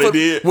Stafford. Oh, they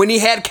did? When he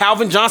had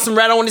Calvin Johnson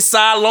right on his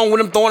side along with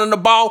him throwing him the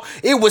ball.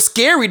 It was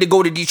scary to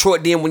go to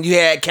Detroit then when you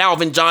had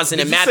Calvin Johnson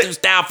and Matthew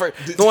Stafford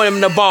throwing him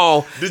the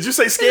ball. Did you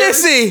say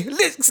scary?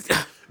 Listen.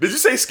 Did you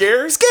say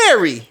scary?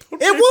 Scary.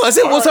 Okay.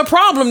 It was a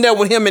problem there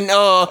with him and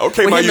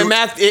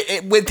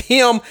with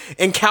him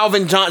and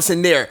Calvin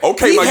Johnson there.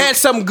 Okay, he had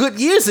some good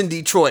years in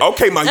Detroit.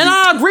 Okay, and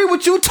I agree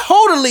with you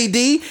totally,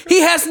 D.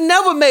 He has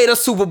never made a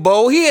Super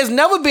Bowl. He has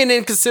never been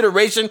in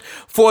consideration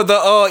for the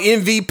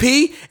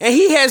MVP, and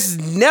he has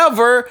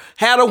never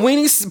had a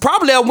winning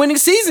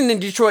season in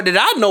Detroit that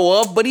I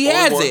know of. But he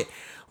hasn't.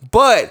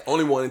 But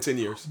only one in 10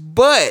 years.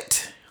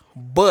 But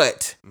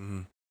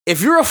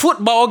if you're a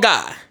football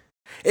guy,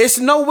 it's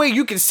no way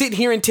you can sit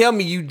here and tell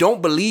me you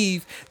don't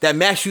believe that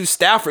Matthew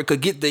Stafford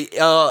could get the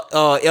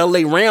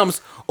LA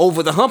Rams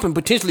over the hump and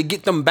potentially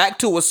get them back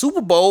to a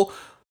Super Bowl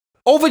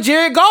over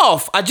Jared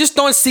Goff. I just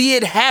don't see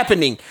it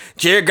happening.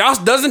 Jared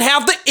Goff doesn't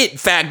have the it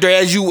factor,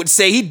 as you would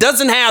say. He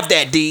doesn't have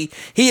that, D.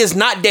 He is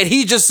not that.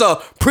 He's just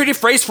a pretty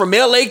face from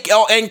LA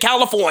and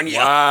California.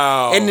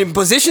 Wow. And the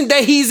position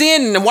that he's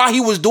in and why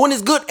he was doing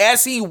as good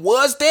as he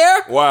was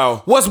there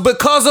Wow. was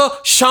because of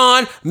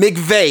Sean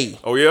McVay.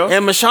 Oh, yeah?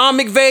 And Sean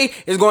McVay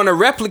is going to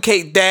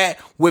replicate that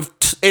with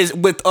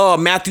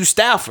Matthew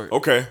Stafford.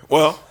 Okay,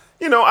 well,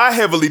 you know, I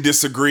heavily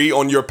disagree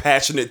on your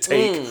passionate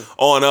take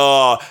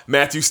on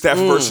Matthew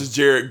Stafford versus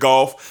Jared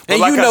Goff. But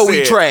And like you know I said,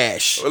 we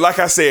trash. Like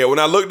I said, when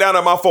I looked down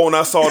at my phone,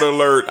 I saw the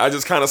alert. I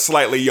just kind of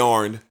slightly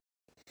yarned.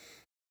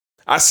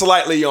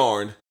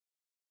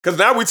 Because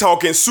now we're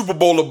talking Super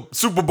Bowl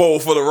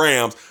for the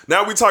Rams.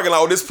 Now we're talking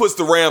like, this puts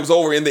the Rams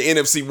over in the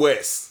NFC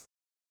West.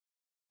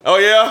 Oh,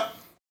 yeah?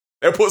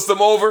 It puts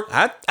them over?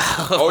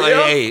 Oh,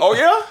 yeah? Hey. Oh,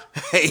 yeah?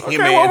 Hey, Okay,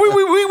 man. well,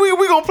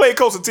 we going to play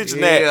close attention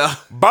to Yeah. that.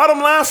 Bottom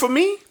line for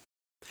me,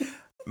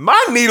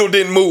 my needle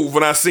didn't move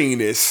when I seen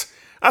this.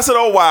 I said,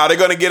 oh, wow, they're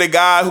going to get a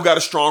guy who got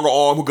a stronger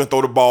arm who can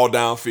throw the ball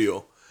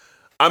downfield.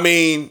 I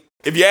mean,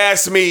 if you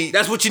ask me...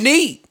 That's what you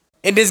need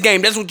in this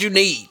game. That's what you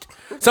need.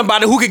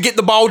 Somebody who could get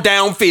the ball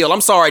downfield.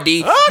 I'm sorry,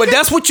 D. Okay. But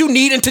that's what you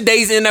need in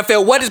today's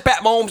NFL. What is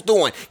Pat Mahomes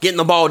doing? Getting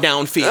the ball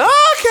downfield.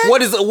 Okay.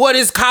 What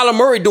is Kyler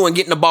Murray doing?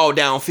 Getting the ball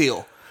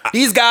downfield.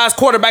 These guys,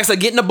 quarterbacks, are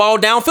getting the ball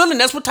downfield, and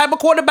that's what type of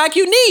quarterback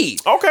you need.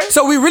 Okay.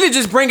 So we really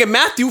just bringing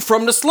Matthew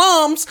from the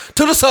slums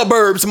to the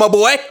suburbs, my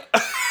boy.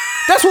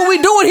 That's what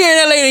we doing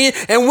here in LA.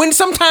 And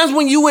sometimes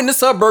when you in the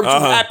suburbs, you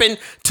happen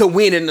to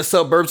win in the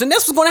suburbs. And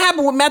that's what's going to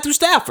happen with Matthew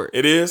Stafford.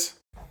 It is?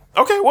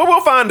 Okay, well,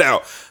 we'll find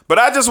out. But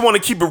I just want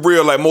to keep it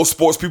real like most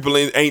sports people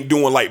ain't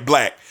doing like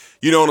black.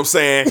 You know what I'm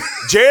saying?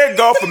 Jared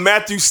Goff and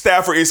Matthew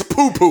Stafford is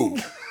poo-poo.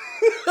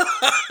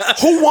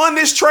 Who won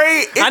this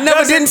trade? I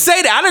never didn't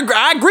say that.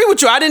 I agree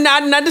with you. I didn't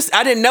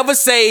never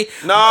say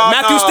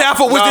Matthew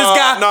Stafford was this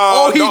guy.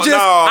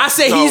 I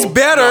said he's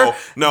better.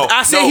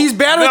 He's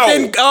better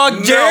than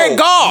Jared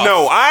Goff.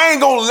 No, I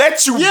ain't gonna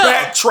let you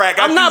backtrack.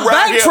 I'm not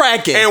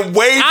backtracking. And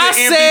wave the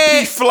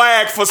MVP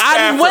flag for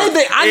Stafford.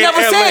 I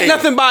never said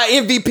nothing about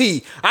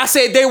MVP. I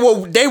said they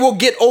will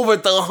get over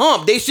the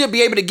hump. They should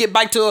be able to get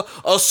back to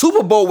a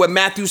Super Bowl with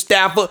Matthew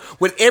Stafford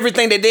with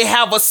everything that they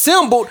have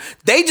assembled.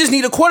 They just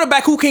need a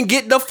quarterback who can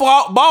get the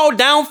ball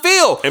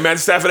downfield. And Matthew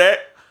Stafford at?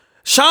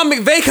 Sean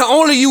McVay can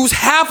only use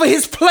half of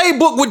his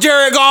playbook with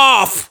Jared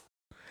Goff.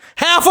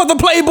 Half of the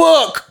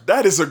playbook.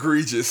 That is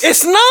egregious.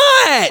 It's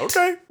not.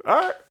 Okay.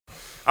 All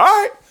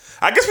right.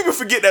 I guess people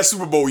forget that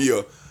Super Bowl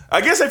year.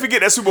 I guess they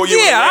forget that Super Bowl year.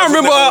 Yeah, I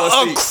remember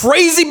a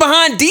crazy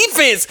behind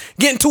defense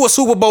getting to a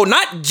Super Bowl,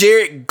 not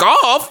Jared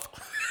Goff.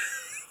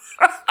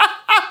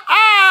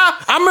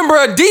 I remember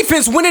a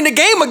defense winning the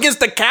game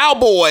against the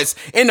Cowboys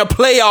in the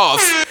playoffs.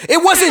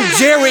 It wasn't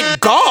Jared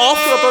Goff.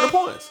 30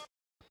 points.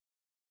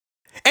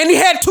 And he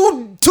had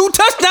two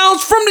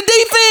touchdowns from the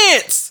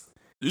defense.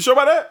 You sure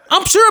about that?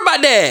 I'm sure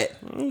about that.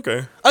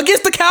 Okay.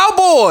 Against the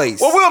Cowboys.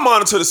 Well, we'll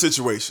monitor the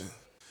situation.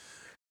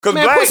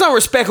 Man, put some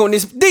respect on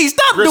this. D,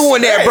 stop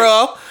doing that,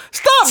 bro.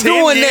 Stop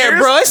doing that,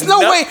 bro. It's no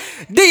way.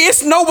 D,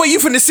 it's no way you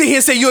finna sit here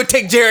and say you'll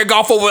take Jared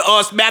Goff over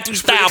us, Matthew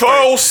Stafford.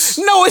 Close.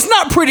 No, it's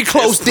not pretty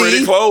close, it's pretty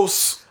D.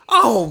 close.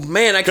 Oh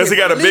man, I can't. Because he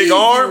got a big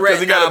arm. Because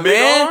he got a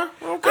big arm.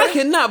 Okay. I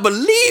cannot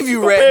believe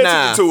you right pay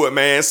now. attention to it,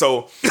 man.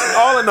 So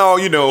all in all,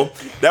 you know,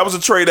 that was a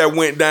trade that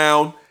went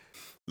down.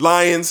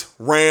 Lions,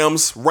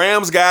 Rams.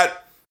 Rams got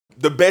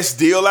the best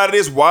deal out of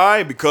this.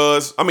 Why?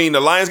 Because the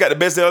Lions got the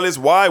best deal out of this.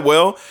 Why?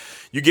 Well,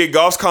 you get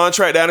Goff's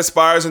contract that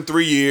expires in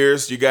 3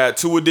 years. You got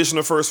 2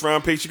 additional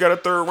first-round picks. You got a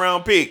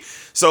third-round pick.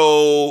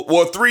 So,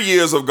 3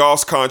 years of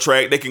Goff's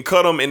contract. They can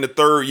cut him in the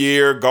third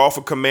year. Goff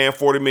will command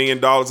 $40 million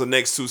the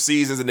next 2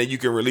 seasons, and then you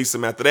can release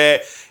him after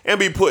that and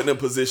be put in a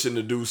position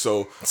to do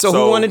so. So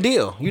who won the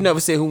deal? You never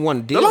said who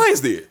won the deal. The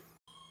Lions did.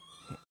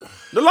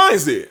 The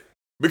Lions did.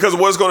 Because of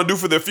what it's going to do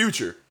for their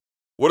future.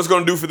 What it's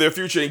going to do for their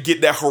future and get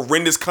that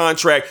horrendous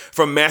contract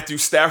from Matthew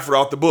Stafford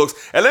off the books.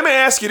 And let me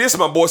ask you this,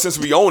 my boy, since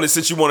we own it,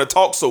 since you want to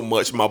talk so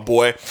much, my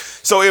boy.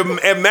 So if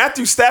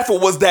Matthew Stafford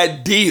was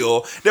that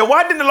deal, then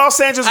why didn't the Los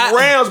Angeles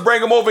Rams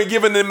bring him over and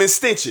give him an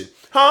extension?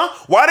 Huh?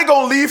 Why they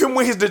gonna leave him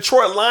with his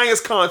Detroit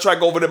Lions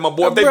contract over there, my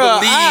boy? If they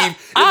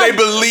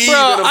believe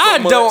in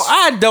him so much.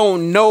 I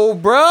don't know,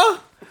 bruh.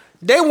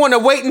 They want to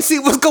wait and see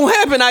what's going to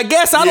happen, I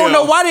guess. I don't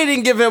know why they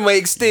didn't give him an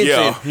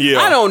extension. Yeah.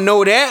 I don't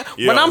know that.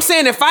 Yeah. But I'm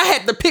saying if I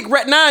had to pick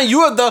right now,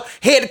 you're the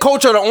head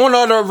coach or the owner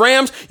of the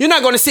Rams, you're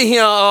not going to sit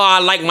here, I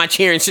like my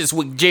cheering shits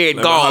with Jared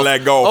Goff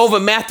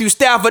over Matthew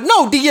Stafford.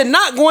 No, you're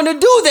not going to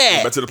do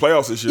that. Back to the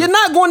playoffs this year. You're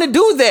not going to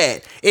do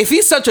that. If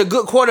he's such a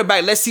good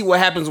quarterback, let's see what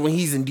happens when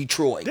he's in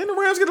Detroit. Didn't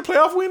the Rams get a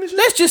playoff win this year?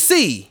 Let's just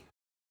see.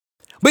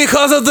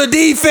 Because of the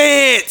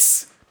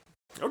defense.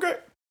 Okay.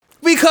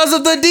 Because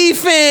of the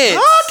defense.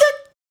 Okay.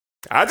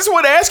 I just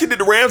want to ask you, did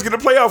the Rams get a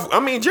playoff?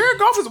 Jared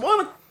Goff has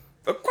won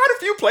quite a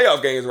few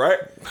playoff games, right?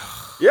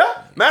 Yeah.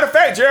 Matter of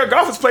fact, Jared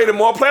Goff has played in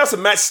more playoffs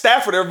than Matt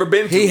Stafford ever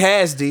been to. He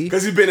has, D.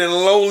 Because he's been in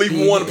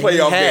only one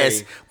playoff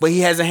game. But he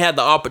hasn't had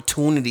the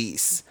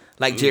opportunities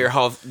like Jared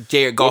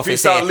Goff if he has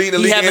start had. leading the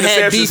He league haven't in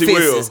had interceptions, he will.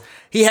 defenses.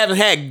 He haven't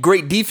had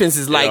great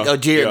defenses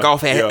like Jared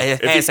Goff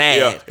has had.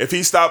 Yeah. If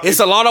he stopped, It's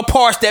a lot of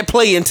parts that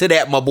play into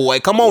that, my boy.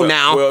 Come on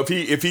now. Well,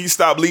 if he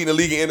stopped leading the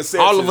league in interceptions,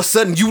 all of a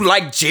sudden you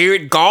like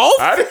Jared Goff?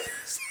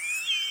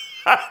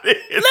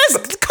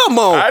 Come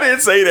on. I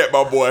didn't say that,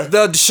 my boy.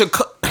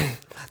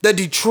 The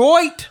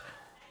Detroit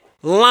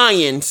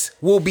Lions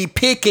will be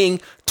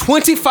picking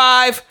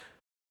 25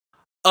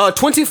 all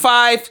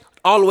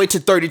the way to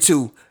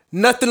 32.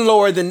 Nothing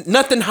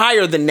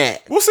higher than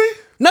that. We'll see.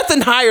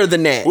 Nothing higher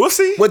than that. We'll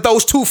see. With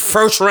those 2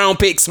 first-round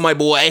picks, my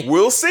boy.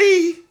 We'll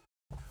see.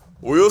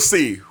 We'll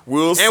see.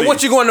 And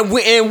what you going to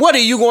win? And what are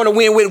you going to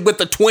win with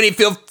the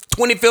 25th,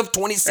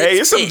 26th? Hey,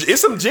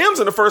 it's some gems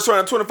in the first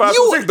round of 25.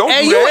 Don't do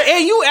and that.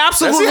 And you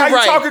absolutely see how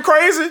right. you talking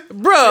crazy,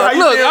 bro.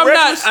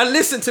 Look,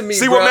 listen to me.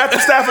 See bro. what Matthew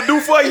Stafford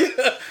do for you?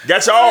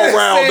 Got you all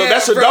round.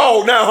 That's your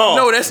dog now, huh?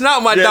 No, that's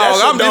not my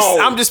dog.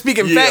 I'm just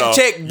speaking fact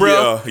check,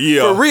 bro.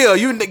 Yeah. For real,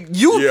 you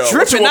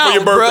tripping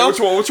out, bro.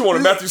 What you want?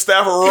 A Matthew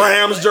Stafford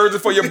Rams jersey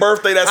for your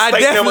birthday? That's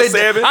state number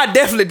 7. I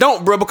definitely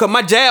don't, bro, because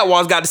my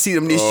Jaguars got to see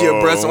them this year,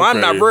 bro. So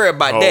I'm not worried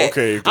about that.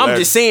 Okay, I'm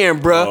just saying,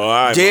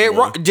 bro.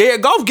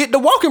 Jared Goff get to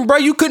walking, bro.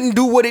 You couldn't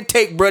do what it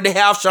take, bro, to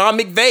have Sean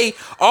McVay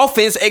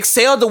offense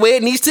excel the way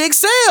it needs to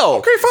excel.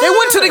 Okay, fine. They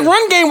went to the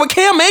run game with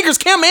Cam Akers.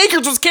 Cam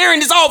Akers was carrying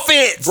this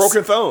offense.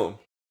 Broken thumb.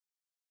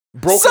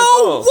 So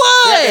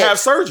what? He had to have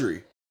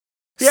surgery.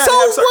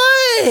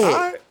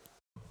 What?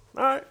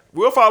 All right.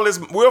 We'll follow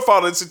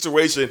this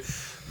situation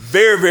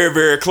very, very,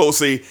 very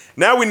closely.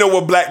 Now we know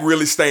where Black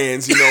really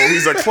stands. You know,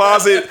 he's a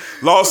closet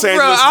Los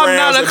Angeles I'm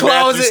Rams not a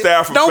closet.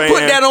 Stafford Don't fan. put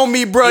that on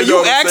me, bro.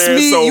 You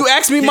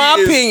asked me my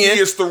opinion. He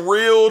is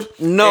thrilled.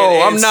 I'm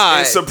not.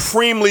 And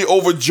supremely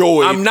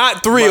overjoyed. I'm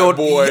not thrilled.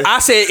 Boy. I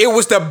said it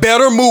was the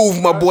better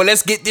move, my boy.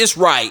 Let's get this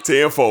right.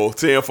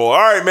 10-4. All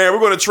right, man. We're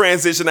going to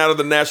transition out of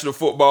the National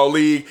Football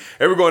League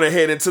and we're going to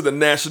head into the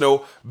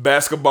National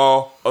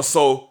Basketball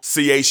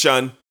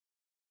Association.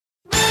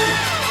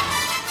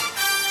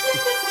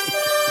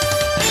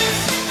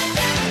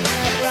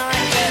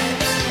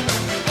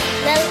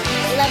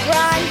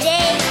 LeBron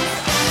James.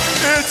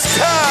 It's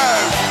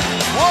time,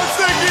 once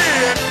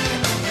again.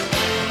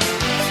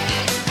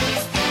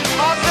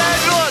 Los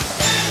Angeles.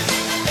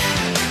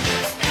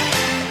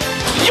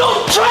 You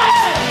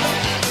trash!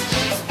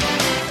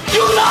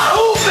 You not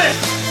hooping!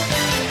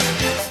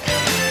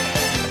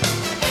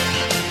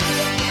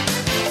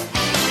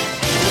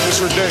 It's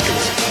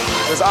ridiculous.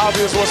 It's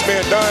obvious what's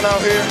being done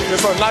out here.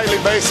 It's on a nightly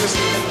basis.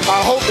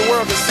 I hope the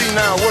world can see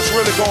now what's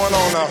really going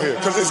on out here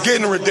because it's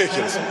getting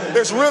ridiculous.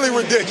 It's really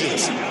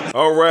ridiculous.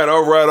 All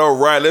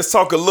right. Let's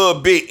talk a little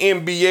bit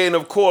NBA. And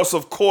of course,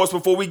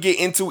 before we get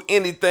into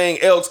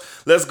anything else,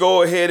 let's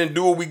go ahead and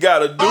do what we got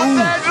to do. Los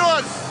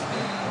Angeles,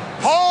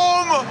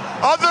 home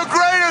of the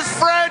greatest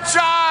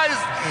franchise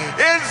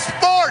in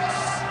sports,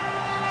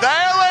 the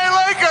LA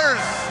Lakers,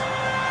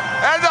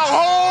 and the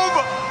home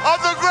of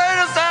the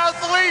greatest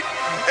athlete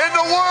in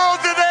the world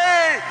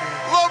today,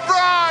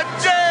 LeBron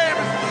James,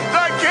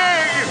 the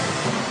King.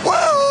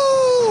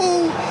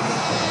 Woo!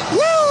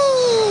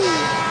 Woo!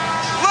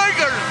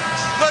 Lakers.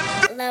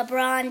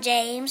 LeBron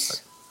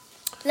James.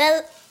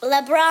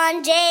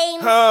 LeBron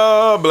James.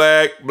 Oh,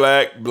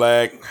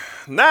 Black.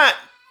 Not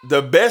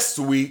the best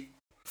week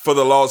for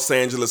the Los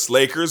Angeles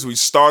Lakers. We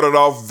started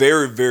off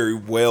very, very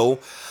well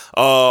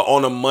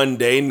on a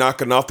Monday,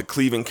 knocking off the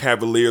Cleveland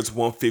Cavaliers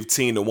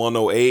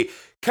 115-108.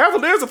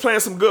 Cavaliers are playing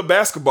some good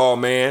basketball,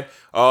 man.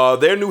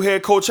 Their new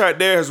head coach out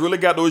there has really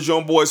got those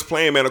young boys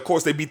playing, man. Of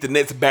course, they beat the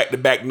Nets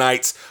back-to-back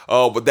nights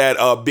with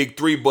that big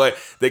 3. But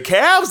the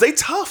Cavs, they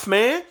tough,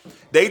 man.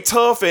 They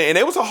tough, and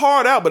it was a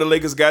hard out, but the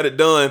Lakers got it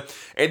done.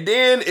 And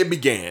then it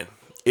began.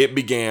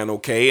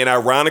 Okay? And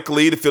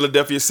ironically, the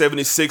Philadelphia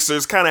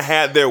 76ers kind of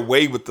had their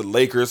way with the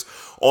Lakers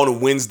on a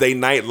Wednesday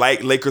night.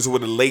 Like Lakers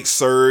with a late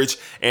surge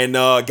and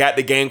got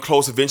the game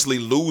close, eventually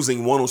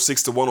losing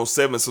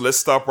 106-107. So let's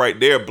stop right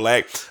there,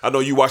 Black. I know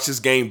you watched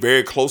this game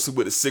very closely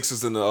with the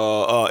Sixers and the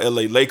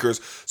LA Lakers.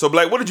 So,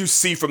 Black, what did you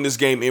see from this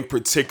game in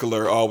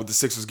particular with the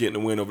Sixers getting the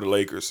win over the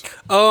Lakers?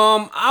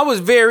 I was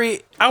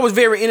very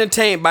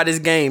entertained by this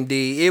game,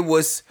 D.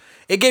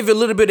 It gave you a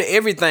little bit of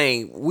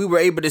everything. We were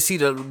able to see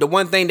the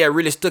one thing that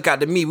really stuck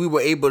out to me. We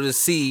were able to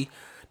see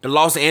the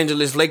Los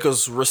Angeles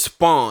Lakers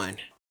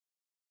respond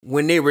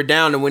when they were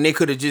down and when they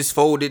could have just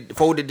folded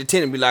the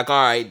tent and be like,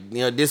 all right, you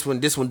know, this one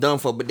done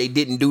for, but they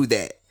didn't do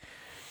that.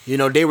 You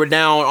know, they were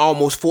down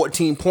almost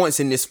 14 points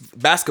in this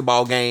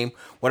basketball game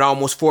with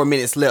almost 4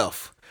 minutes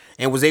left,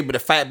 and was able to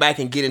fight back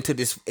and get into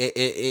this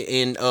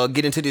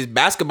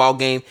basketball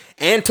game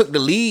and took the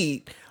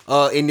lead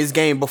in this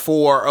game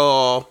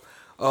before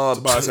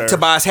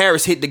Tobias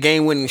Harris hit the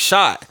game-winning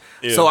shot.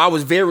 Yeah. So I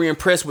was very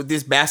impressed with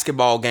this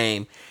basketball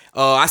game.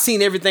 I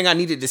seen everything I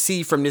needed to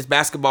see from this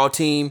basketball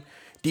team.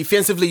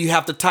 Defensively, you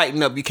have to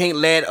tighten up. You can't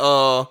let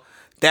I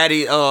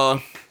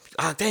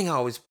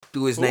always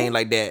do his name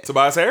like that.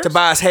 Tobias Harris?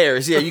 Tobias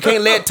Harris, yeah. You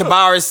can't let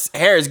Tobias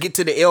Harris get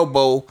to the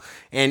elbow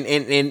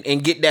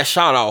and get that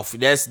shot off.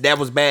 That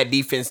was bad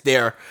defense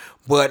there.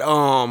 But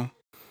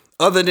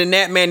other than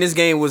that, man, this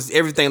game was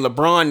everything.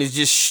 LeBron is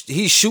just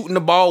he's shooting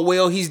the ball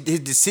well. His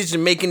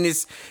decision making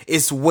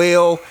is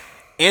well.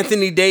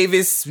 Anthony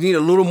Davis, we need a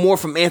little more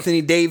from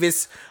Anthony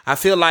Davis. I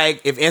feel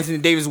like if Anthony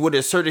Davis would have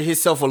asserted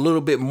himself a little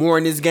bit more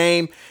in this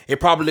game, it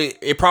probably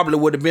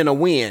would have been a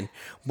win.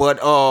 But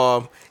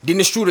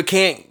Dennis Schroeder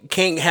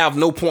can't have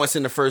no points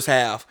in the first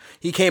half.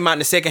 He came out in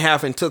the second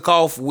half and took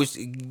off, which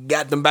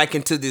got them back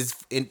into this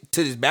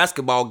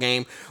basketball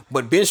game.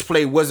 But bench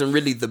play wasn't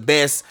really the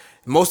best.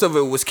 Most of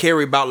it was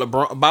carried by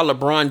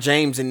LeBron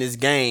James in this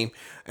game,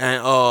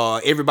 and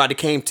everybody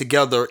came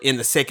together in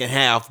the second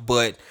half.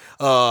 But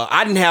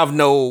I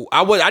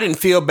didn't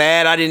feel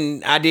bad. I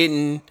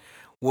didn't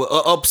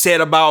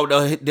upset about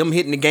them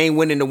hitting the game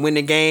winning to win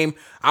the game.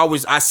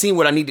 I seen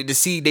what I needed to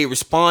see. They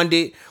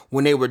responded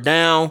when they were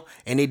down,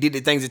 and they did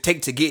the things it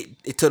take to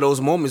get to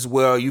those moments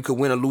where you could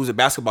win or lose a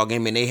basketball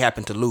game, and they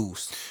happened to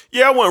lose.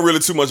 Yeah, I wasn't really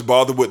too much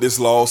bothered with this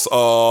loss.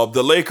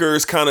 The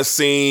Lakers kind of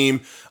seem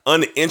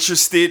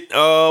uninterested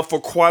for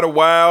quite a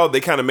while.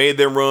 They kind of made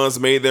their runs,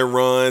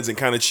 and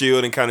kind of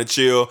chilled.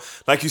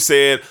 Like you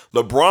said,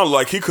 LeBron,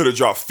 like he could have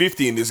dropped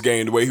 50 in this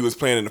game the way he was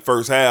playing in the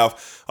first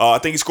half. I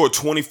think he scored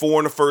 24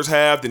 in the first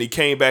half. Then he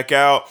came back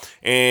out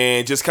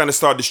and just kind of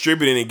started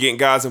distributing and getting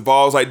guys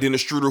involved like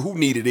Dennis Schroeder, who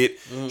needed it.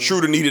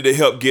 Schroeder needed to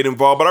help get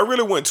involved, but I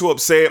really wasn't too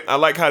upset. I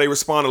like how they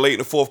responded late in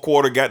the fourth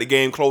quarter, got the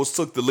game close,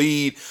 took the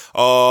lead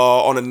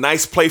on a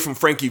nice play from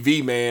Frankie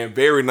V, man.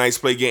 Very nice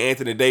play getting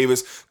Anthony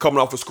Davis coming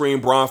off a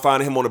screen. Bron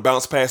finding him on a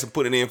bounce pass and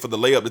putting it in for the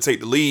layup to take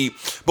the lead.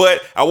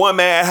 But I wasn't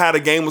mad at how the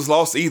game was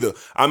lost either.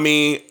 I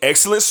mean,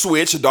 excellent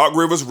switch. Doc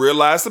Rivers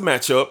realized the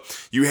matchup.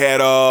 You had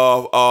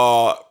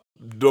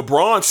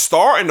LeBron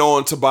starting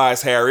on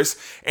Tobias Harris,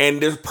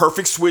 and the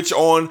perfect switch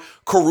on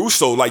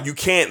Caruso. Like, you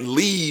can't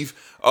leave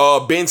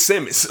Ben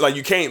Simmons. Like,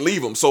 you can't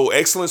leave him. So,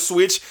 excellent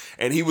switch,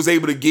 and he was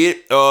able to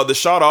get the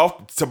shot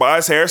off.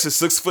 Tobias Harris is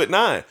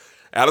 6'9".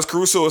 Alex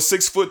Caruso is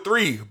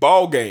 6'3".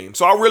 Ball game.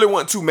 So, I really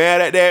wasn't too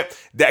mad at that.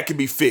 That could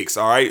be fixed,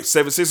 all right?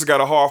 76ers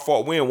got a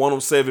hard-fought win,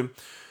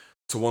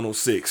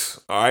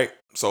 107-106, all right?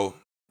 So,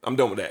 I'm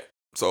done with that.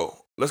 So,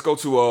 let's go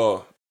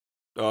to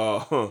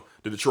the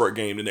Detroit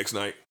game the next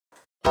night.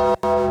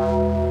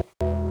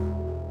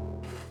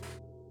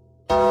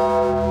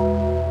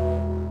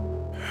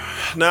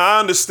 Now, I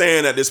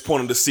understand at this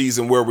point of the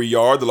season where we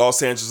are, the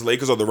Los Angeles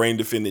Lakers are the reigning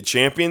defending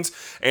champions,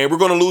 and we're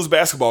going to lose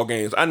basketball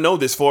games. I know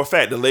this for a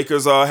fact. The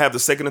Lakers have the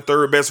second and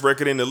third best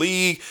record in the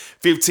league,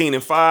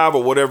 15-5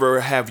 or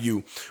whatever have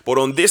you. But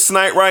on this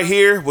night right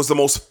here was the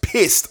most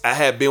pissed I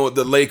have been with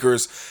the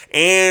Lakers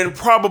in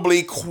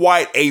probably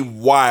quite a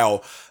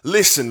while.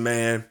 Listen,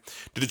 man,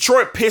 the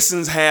Detroit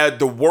Pistons had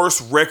the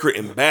worst record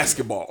in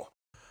basketball.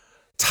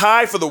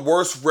 Tied for the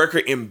worst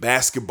record in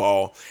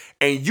basketball.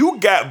 And you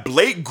got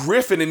Blake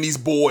Griffin and these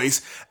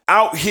boys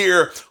out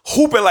here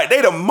hooping like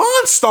they the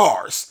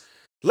Monstars.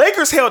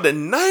 Lakers held to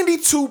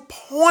 92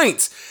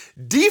 points.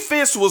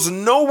 Defense was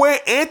nowhere.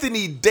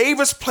 Anthony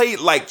Davis played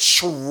like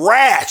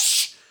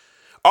trash.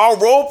 Our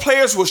role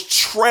players was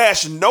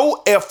trash,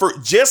 no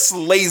effort, just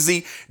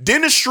lazy.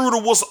 Dennis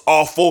Schroeder was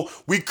awful.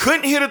 We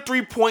couldn't hit a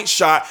three-point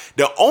shot.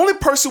 The only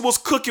person was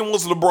cooking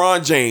was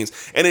LeBron James.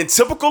 And in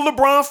typical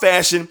LeBron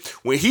fashion,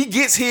 when he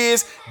gets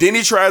his, then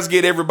he tries to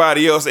get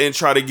everybody else and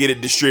try to get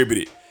it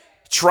distributed.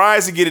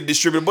 Tries to get it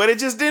distributed, but it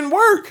just didn't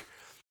work.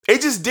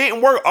 It just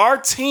didn't work. Our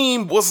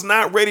team was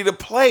not ready to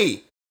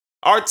play.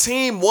 Our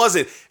team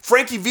wasn't.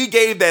 Frankie V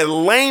gave that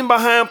lame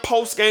behind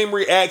post-game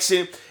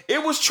reaction.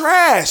 It was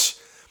trash.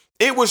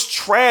 It was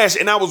trash,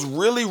 and I was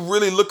really,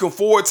 really looking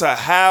forward to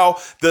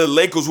how the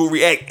Lakers will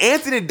react.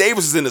 Anthony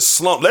Davis is in a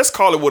slump. Let's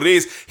call it what it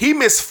is. He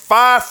missed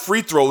 5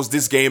 free throws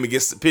this game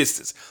against the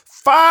Pistons.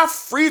 5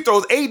 free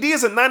throws. AD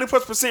is a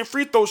 90+%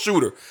 free throw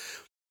shooter.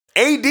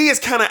 AD is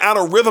kind of out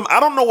of rhythm. I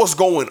don't know what's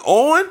going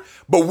on,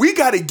 but we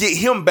got to get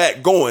him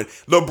back going.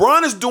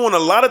 LeBron is doing a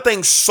lot of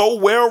things so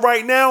well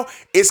right now.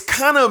 It's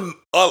kind of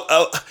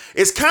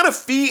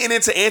feeding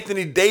into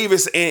Anthony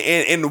Davis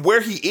and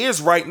where he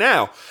is right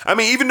now. I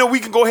mean, even though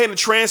we can go ahead and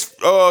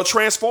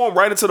transform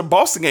right into the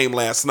Boston game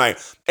last night,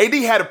 AD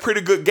had a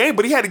pretty good game,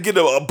 but he had to get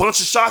a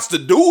bunch of shots to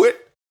do it.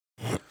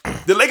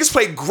 The Lakers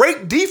played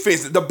great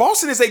defense. The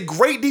Boston is a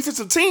great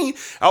defensive team.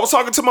 I was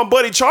talking to my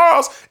buddy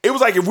Charles. It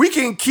was like, if we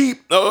can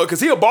keep,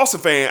 because he's a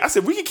Boston fan, I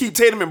said, we can keep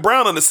Tatum and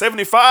Brown under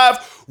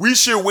 75, we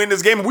should win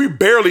this game. And we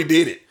barely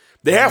did it.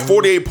 They had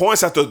 48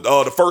 points after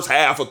the first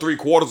half or 3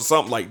 quarters or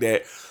something like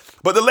that.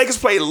 But the Lakers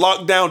played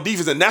lockdown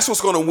defense, and that's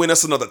what's going to win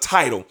us another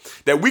title,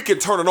 that we can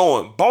turn it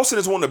on. Boston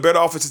is one of the better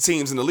offensive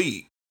teams in the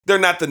league. They're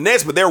not the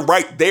Nets, but they're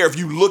right there if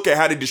you look at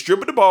how they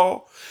distribute the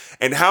ball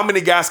and how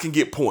many guys can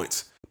get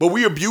points. But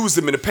we abused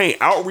them in the paint,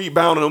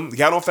 out-rebounded them,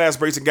 got on fast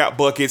breaks and got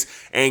buckets,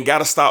 and got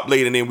to stop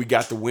late, and then we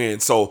got the win.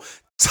 So,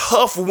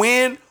 tough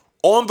win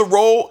on the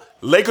road.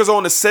 Lakers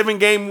on a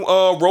 7-game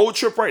road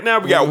trip right now.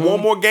 We got one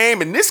more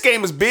game, and this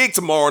game is big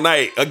tomorrow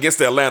night against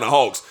the Atlanta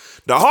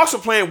Hawks. The Hawks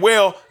are playing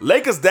well.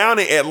 Lakers down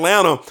in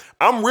Atlanta.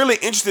 I'm really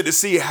interested to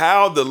see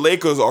how the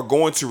Lakers are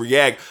going to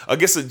react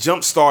against a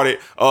jump-started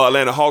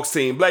Atlanta Hawks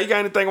team. Black, you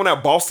got anything on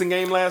that Boston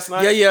game last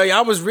night? Yeah.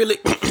 I was really...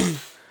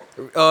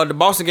 The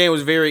Boston game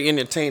was very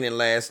entertaining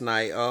last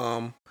night.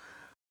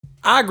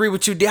 I agree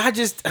with you.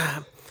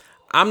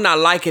 I'm not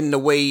liking the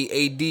way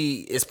AD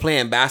is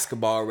playing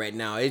basketball right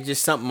now. It's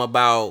just something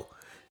about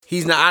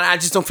he's not. I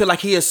just don't feel like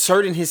he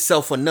asserting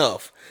himself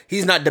enough.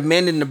 He's not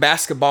demanding the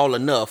basketball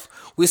enough.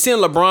 We're seeing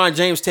LeBron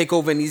James take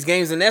over in these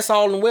games, and that's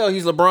all and well.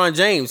 He's LeBron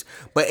James,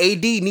 but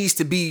AD needs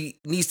to be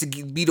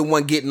the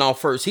one getting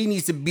off first. He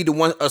needs to be the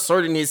one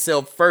asserting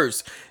himself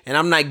first, and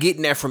I'm not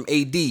getting that from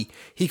AD.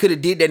 He could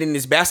have did that in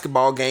this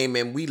basketball game,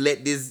 and we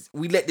let this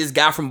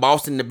guy from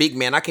Boston, the big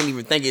man, I can't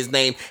even think of his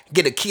name,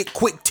 get a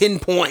quick 10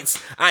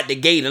 points out the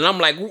gate, and I'm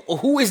like,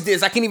 who is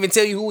this? I can't even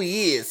tell you who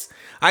he is.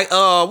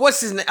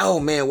 What's his name? Oh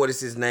man, what is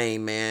his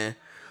name, man?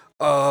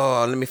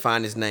 Let me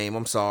find his name.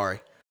 I'm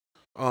sorry.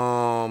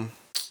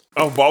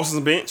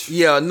 Boston's bench?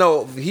 Yeah,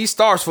 no, he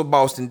starts for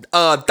Boston.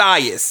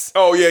 Thais.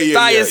 Oh yeah.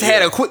 Thais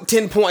had a quick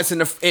 10 points in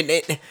the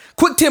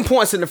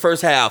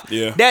first half.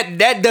 Yeah.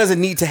 That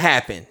doesn't need to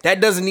happen.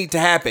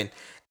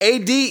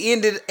 AD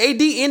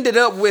ended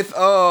up with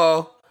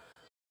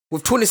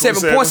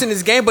 27 points in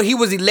this game, but he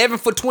was 11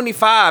 for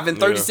 25 in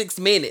 36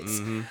 minutes.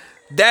 Mm-hmm.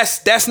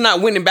 That's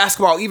not winning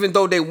basketball, even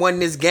though they won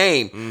this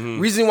game. Mm-hmm.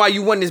 Reason why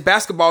you won this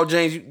basketball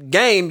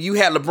game, you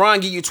had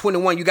LeBron give you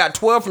 21, you got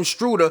 12 from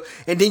Struder,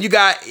 and then you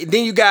got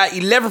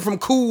 11 from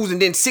Kuz,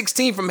 and then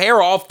 16 from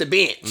Harrell off the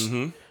bench.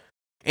 Mm-hmm.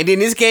 And then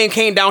this game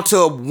came down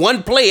to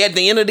one play at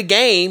the end of the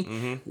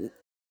game,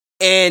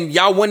 and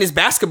y'all won this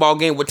basketball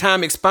game with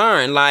time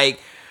expiring. Like,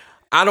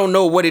 I don't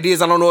know what it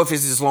is. I don't know if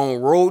it's this long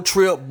road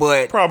trip,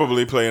 but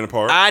probably playing a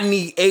part. I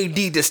need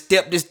AD to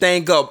step this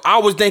thing up. I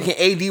was thinking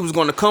AD was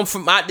going to come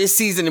from out this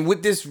season and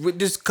with this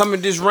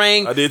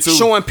ring, I did too.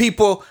 Showing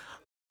people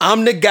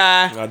I'm the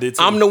guy. I did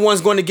too. I'm the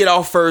one's going to get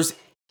off first.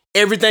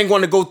 Everything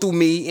going to go through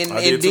me, and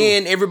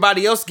then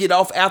everybody else get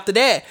off after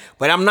that.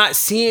 But I'm not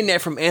seeing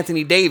that from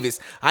Anthony Davis.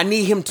 I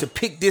need him to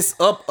pick this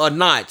up a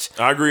notch.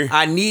 I agree.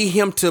 I need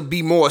him to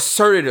be more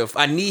assertive.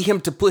 I need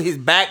him to put his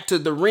back to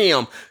the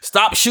rim.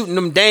 Stop shooting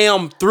them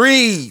damn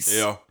threes.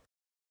 Yeah.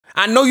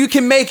 I know you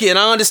can make it, and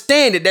I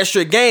understand it. That's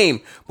your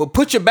game. But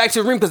put your back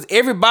to the rim, because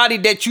everybody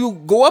that you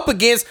go up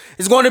against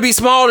is going to be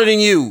smaller than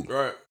you.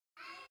 Right.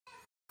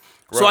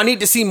 So I need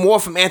to see more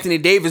from Anthony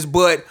Davis,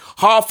 but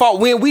hard fought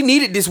win. We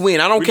needed this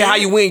win. I don't care how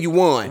you win, you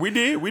won. We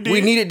did. We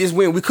needed this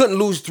win. We couldn't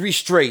lose 3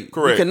 straight.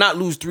 Correct. We could not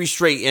lose 3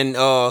 straight, and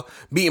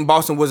beating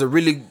Boston was a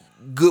really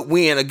good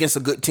win against a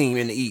good team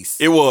in the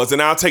East. It was,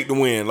 and I'll take the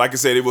win. Like I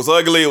said, it was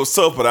ugly, it was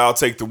tough, but I'll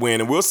take the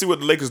win. And we'll see what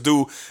the Lakers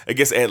do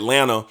against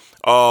Atlanta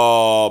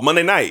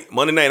Monday night. I'm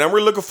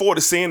really looking forward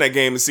to seeing that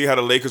game and see how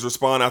the Lakers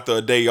respond after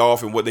a day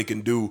off and what they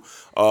can do,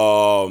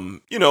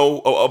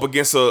 up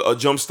against a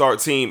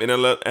jumpstart team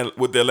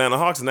with the Atlanta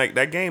Hawks. And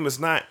that game is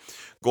not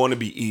going to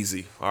be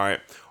easy. All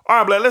right,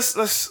 Black.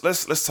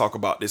 Let's talk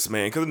about this,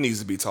 man, because it needs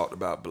to be talked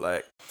about,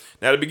 Black.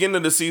 Now, at the beginning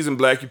of the season,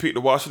 Black, you picked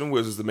the Washington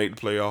Wizards to make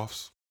the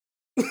playoffs.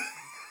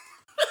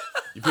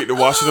 You picked the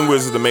Washington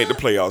Wizards to make the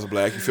playoffs,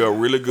 Black. You felt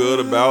really good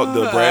about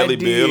the Bradley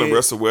Beal and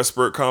Russell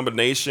Westbrook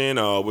combination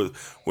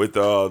with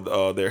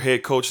their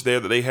head coach there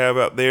that they have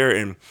out there.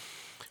 And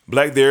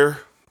Black, they're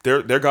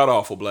god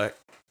awful, Black.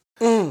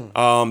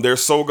 They're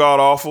so god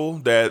awful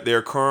that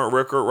their current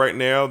record right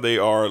now, they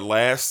are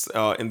last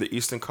in the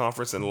Eastern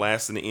Conference and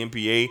last in the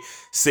NBA,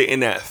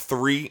 sitting at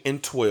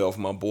 3-12,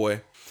 my boy.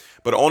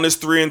 But on this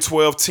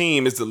 3-12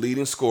 team is the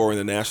leading scorer in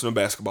the National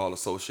Basketball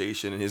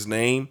Association, and his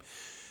name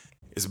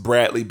is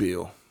Bradley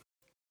Beal,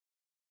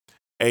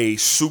 a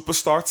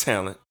superstar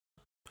talent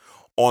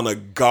on a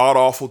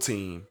god-awful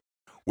team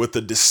with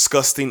a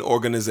disgusting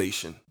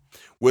organization,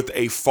 with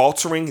a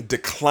faltering,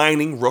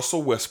 declining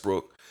Russell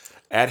Westbrook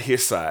at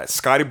his side.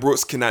 Scotty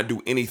Brooks cannot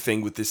do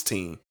anything with this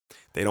team.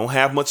 They don't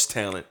have much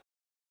talent.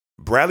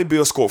 Bradley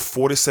Beal scored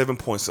 47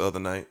 points the other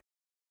night,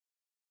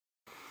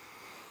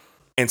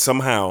 and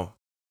somehow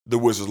the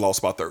Wizards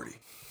lost by 30.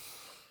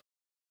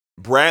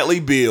 Bradley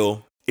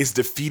Beal is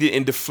defeated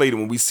and deflated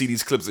when we see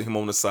these clips of him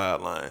on the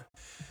sideline.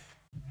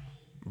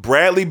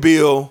 Bradley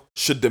Beal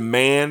should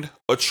demand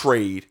a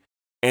trade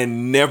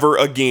and never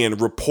again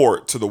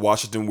report to the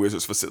Washington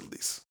Wizards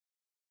facilities.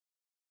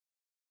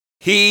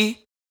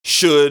 He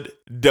should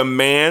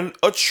demand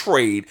a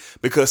trade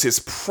because his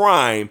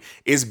prime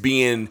is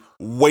being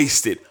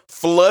wasted,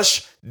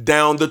 flushed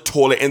down the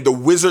toilet, and the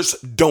Wizards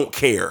don't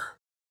care.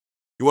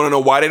 You want to know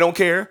why they don't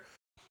care?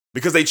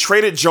 Because they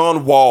traded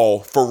John Wall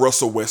for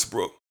Russell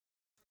Westbrook.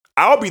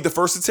 I'll be the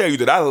first to tell you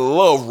that I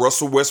love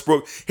Russell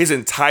Westbrook his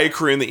entire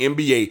career in the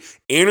NBA.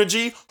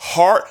 Energy,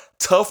 heart,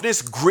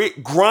 toughness,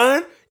 grit,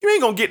 grind. You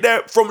ain't going to get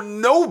that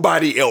from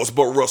nobody else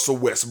but Russell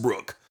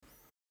Westbrook.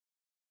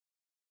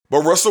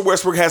 But Russell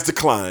Westbrook has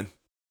declined.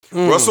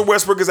 Russell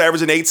Westbrook is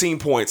averaging 18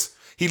 points.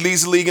 He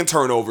leads the league in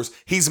turnovers.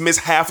 He's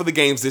missed half of the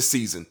games this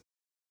season.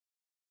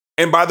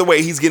 And by the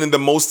way, he's getting the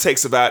most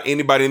takes about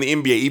anybody in the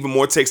NBA, even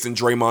more takes than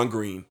Draymond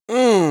Green.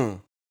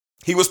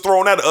 He was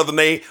thrown out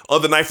the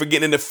other night for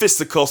getting into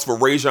fisticuffs for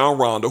Rajon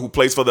Rondo, who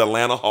plays for the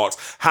Atlanta Hawks.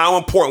 How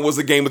important was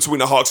the game between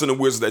the Hawks and the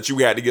Wizards that you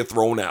had to get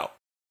thrown out?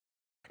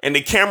 And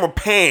the camera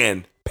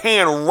panned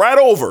right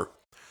over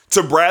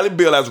to Bradley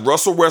Beal as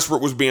Russell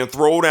Westbrook was being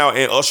thrown out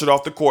and ushered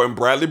off the court, and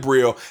Bradley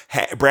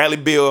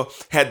Beal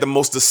had the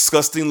most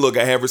disgusting look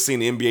I ever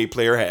seen an NBA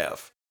player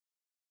have.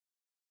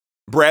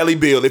 Bradley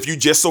Beal, if you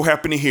just so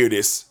happen to hear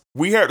this,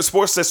 we here at the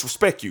Sports Desk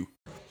respect you.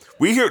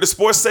 We here at the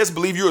Sports Desk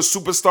believe you're a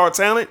superstar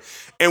talent,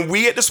 and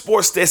we at the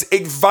Sports Desk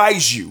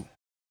advise you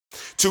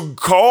to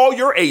call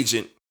your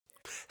agent,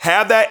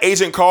 have that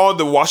agent call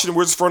the Washington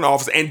Wizards front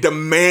office and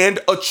demand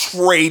a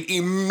trade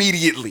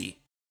immediately.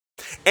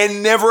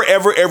 And never,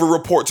 ever, ever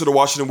report to the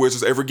Washington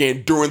Wizards ever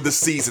again during the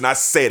season. I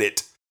said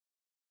it.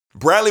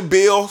 Bradley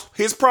Beal,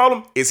 his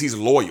problem is he's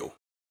loyal.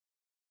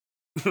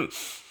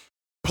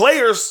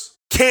 Players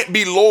can't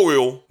be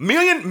loyal.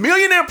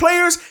 Millionaire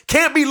players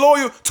can't be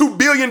loyal to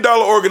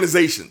billion-dollar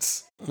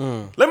organizations.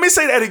 Let me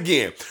say that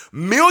again.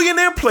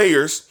 Millionaire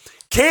players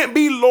can't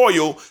be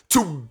loyal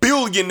to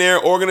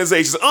billionaire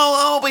organizations.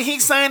 Oh, but he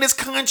signed his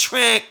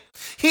contract.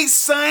 He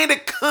signed a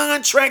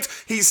contract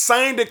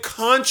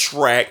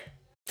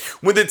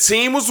when the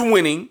team was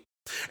winning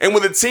and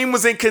when the team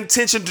was in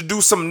contention to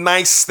do some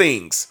nice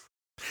things.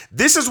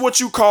 This is what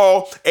you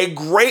call a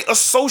great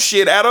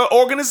associate at an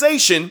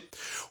organization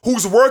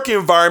whose work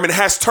environment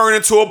has turned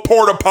into a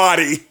porta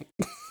potty.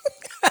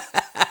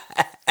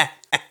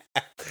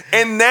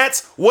 And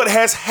that's what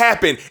has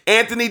happened.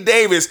 Anthony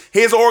Davis,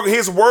 his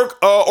work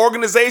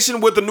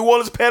organization with the New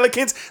Orleans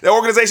Pelicans, the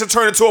organization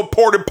turned into a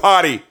porta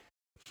potty.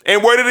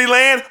 And where did he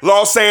land?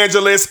 Los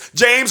Angeles.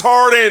 James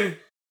Harden.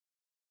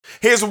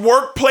 His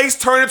workplace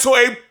turned into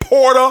a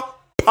porta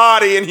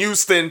potty in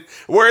Houston.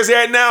 Where is he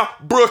at now?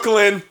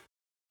 Brooklyn.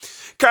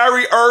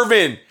 Kyrie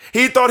Irving.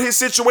 He thought his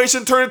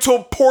situation turned into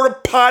a porta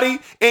potty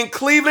in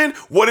Cleveland.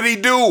 What did he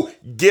do?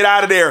 Get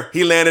out of there.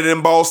 He landed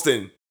in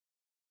Boston.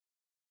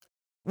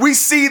 We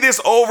see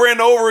this over and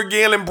over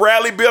again. And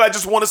Bradley Beal, I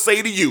just want to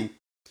say to you,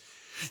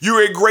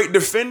 you're a great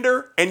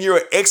defender and you're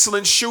an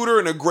excellent shooter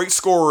and a great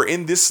scorer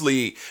in this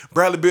league.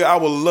 Bradley Beal, I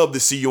would love to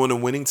see you on a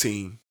winning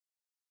team.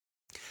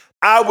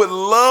 I would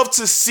love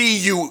to see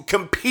you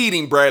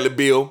competing, Bradley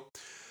Beal,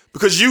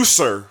 because you,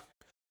 sir,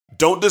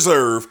 don't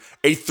deserve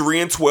a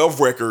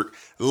 3-12 record,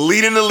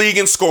 leading the league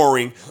in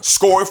scoring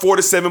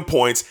 47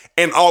 points,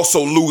 and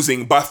also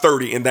losing by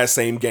 30 in that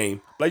same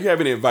game. Like, you have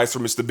any advice for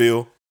Mr.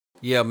 Beal?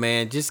 Yeah,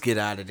 man, just get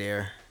out of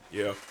there.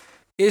 Yeah.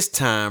 It's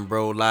time,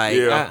 bro. Like,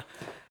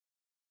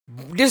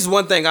 this is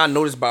one thing I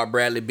noticed about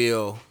Bradley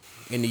Beal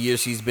in the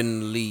years he's been in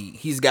the league.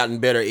 He's gotten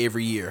better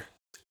every year.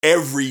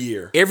 Every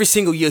year. Every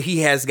single year he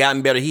has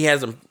gotten better. He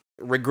hasn't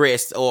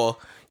regressed or,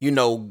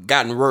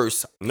 gotten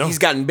worse. No. He's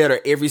gotten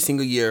better every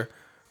single year.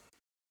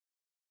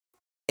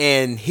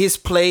 And his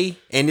play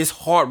and his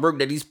hard work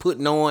that he's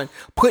putting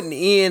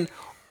in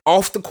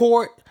off the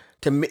court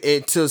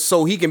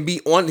so he can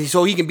be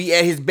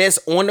at his best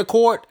on the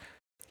court,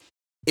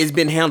 it's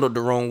been handled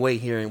the wrong way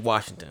here in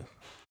Washington.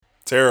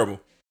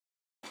 Terrible.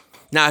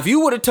 Now, if you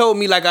would have told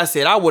me, like I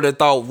said, I would have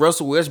thought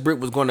Russell Westbrook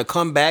was going to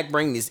come back,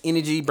 bring this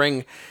energy,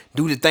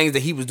 do the things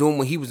that he was doing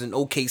when he was in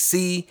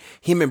OKC.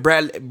 Him and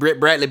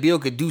Bradley Beal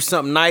could do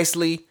something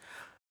nicely.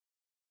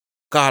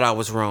 God, I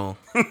was wrong.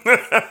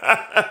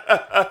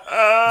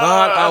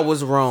 I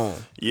was wrong.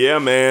 Yeah,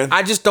 man.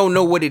 I just don't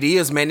know what it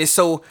is, man. It's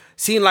so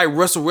seemed like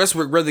Russell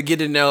Westbrook rather get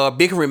in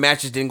bickering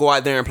matches than go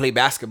out there and play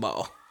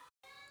basketball.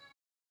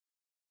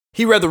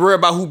 He rather worry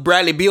about who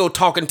Bradley Beal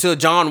talking to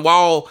John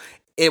Wall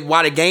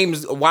while the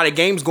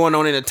game's going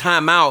on in a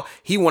timeout.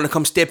 He want to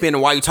come step in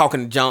and while you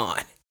talking to John.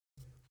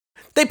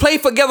 They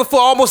played together for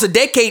almost a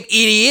decade,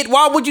 idiot.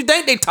 Why would you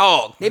think they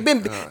talk? They've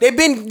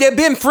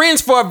been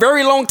friends for a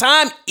very long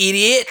time,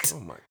 idiot. Oh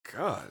my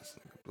God.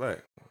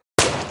 Like,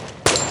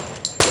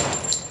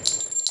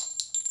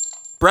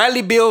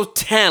 Bradley Beal's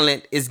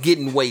talent is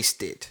getting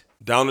wasted.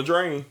 Down the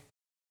drain.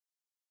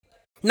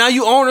 Now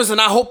you owners,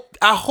 and I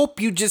hope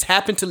you just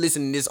happen to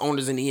listen to this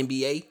owners in the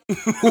NBA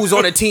who's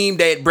on a team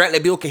that Bradley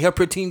Beal can help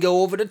your team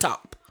go over the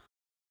top.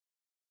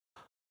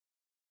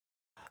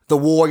 The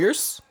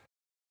Warriors,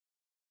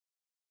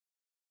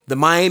 the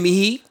Miami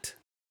Heat,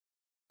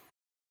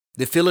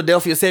 the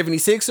Philadelphia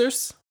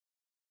 76ers,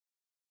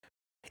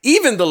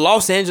 even the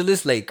Los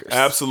Angeles Lakers.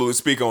 Absolutely.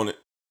 Speak on it.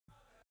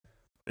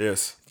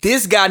 Yes.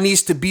 This guy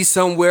needs to be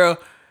somewhere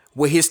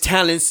where his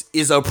talents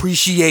is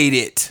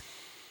appreciated.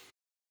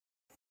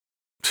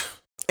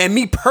 And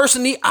me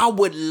personally, I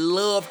would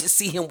love to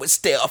see him with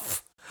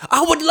Steph.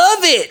 I would love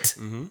it.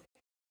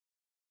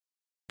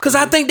 Because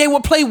I think they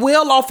would play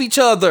well off each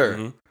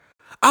other.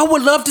 I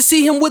would love to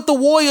see him with the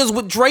Warriors,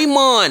 with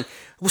Draymond,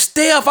 with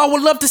Steph. I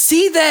would love to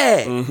see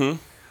that.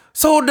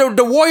 So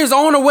the Warriors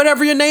owner,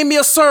 whatever your name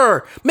is,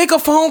 sir, make a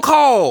phone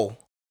call.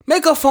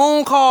 Make a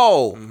phone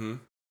call.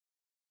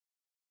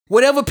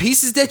 Whatever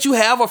pieces that you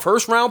have, or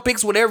first round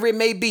picks, whatever it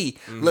may be.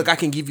 Look, I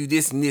can give you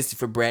this and this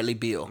for Bradley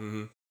Beal.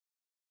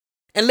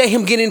 And let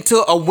him get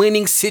into a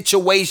winning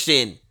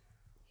situation.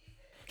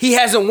 He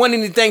hasn't won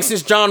anything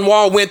since John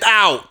Wall went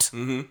out.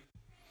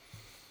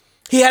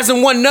 He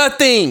hasn't won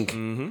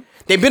nothing.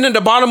 They've been in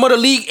the bottom of the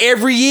league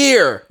every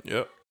year.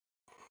 Yep.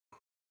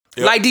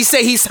 Like they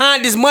say, he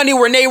signed his money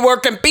when they were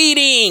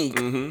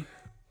competing.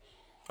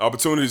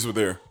 Opportunities were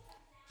there.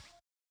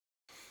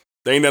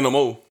 They ain't done no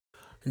more.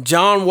 Not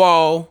John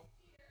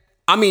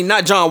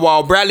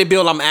Wall. Bradley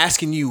Beal, I'm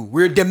asking you.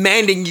 We're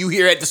demanding you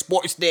here at the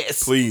Sports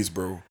Desk. Please,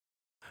 bro.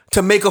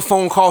 To make a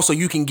phone call so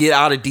you can get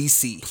out of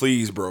DC.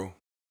 Please, bro.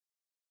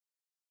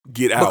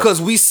 Get out.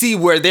 Because we see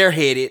where they're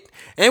headed.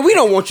 And we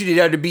don't want you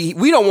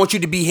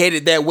to be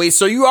headed that way.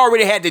 So you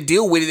already had to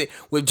deal with it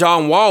with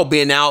John Wall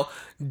being out.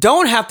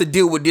 Don't have to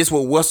deal with this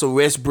with Russell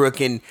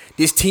Westbrook and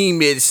this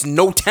team is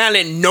no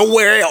talent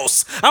nowhere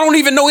else. I don't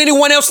even know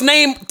anyone else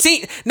name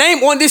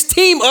on this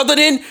team other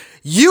than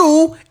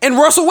you and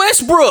Russell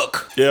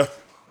Westbrook. Yeah.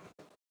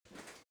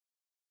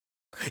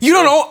 You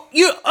don't know.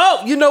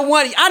 You know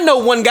what? I know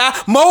one guy,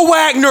 Mo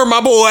Wagner,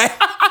 my boy.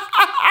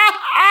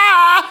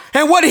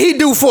 And what did he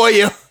do for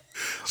you?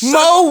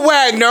 Mo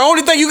Wagner.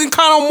 Only thing you can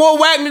count on Mo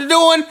Wagner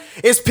doing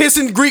is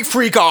pissing Greek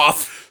Freak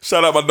off.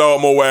 Shout out my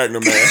dog Mo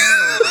Wagner, man.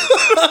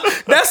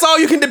 That's all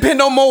you can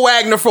depend on Mo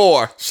Wagner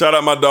for. Shout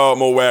out my dog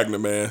Mo Wagner,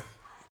 man.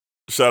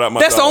 Shout out my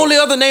That's dog. the only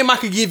other name I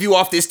could give you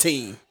off this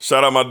team.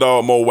 Shout out my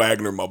dog Mo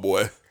Wagner, my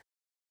boy.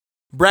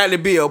 Bradley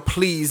Beal,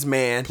 please,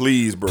 man.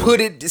 Please, bro.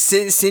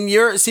 Send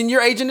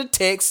your agent a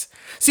text.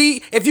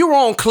 See, if you were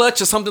on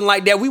Clutch or something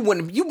like that, you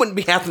wouldn't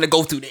be having to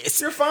go through this.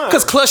 You're fine.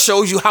 Because Clutch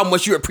shows you how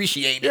much you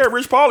appreciate it. Yeah,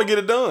 Rich Paul will get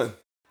it done.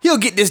 He'll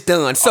get this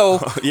done. So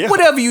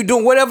whatever you're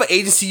doing, whatever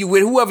agency you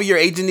with, whoever your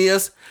agent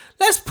is,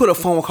 let's put a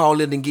phone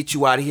call in and get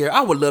you out of here.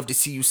 I would love to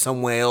see you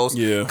somewhere else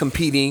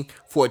competing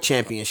for a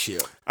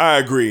championship. I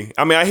agree.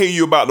 I mean, I hear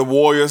you about the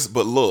Warriors,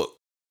 but look,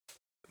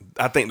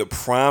 I think the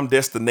prime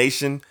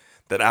destination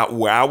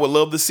where I would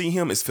love to see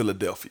him is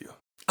Philadelphia.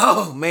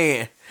 Oh,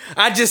 man.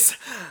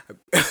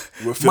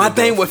 My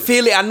thing with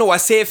Philly, I know I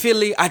said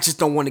Philly, I just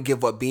don't want to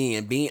give up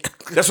Ben.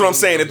 That's what I'm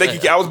saying.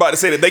 I was about to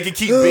say that they could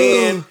keep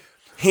Ben,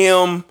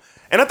 him,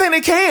 and I think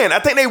they can. I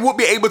think they would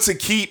be able to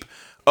keep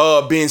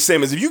Ben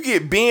Simmons. If you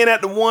get Ben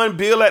at the 1,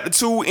 Bill at the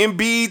 2,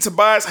 Embiid,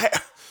 Tobias,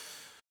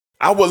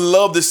 I would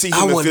love to see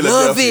him in Philadelphia.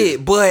 I would love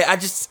it, but I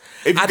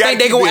think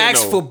they're going to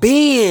ask for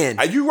Ben.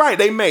 You're right,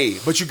 they may,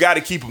 but you got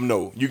to keep him,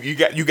 though. You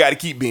got to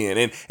keep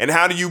Ben. And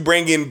how do you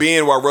bring in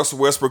Ben while Russell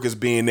Westbrook is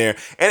being there?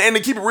 And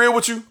to keep it real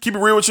with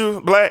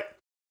you, Black,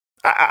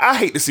 I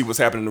hate to see what's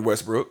happening to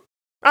Westbrook.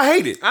 I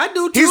hate it. I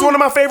do, too. He's one of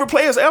my favorite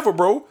players ever,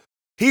 bro.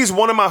 He's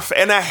one of my,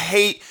 and I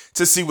hate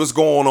to see what's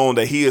going on,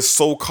 that he is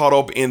so caught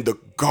up in the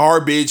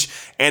garbage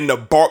and the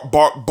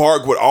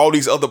bark with all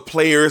these other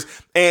players.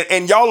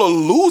 And y'all are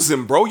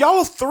losing, bro. Y'all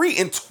are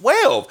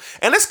 3-12.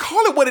 And let's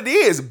call it what it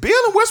is.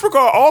 Bill and Westbrook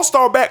are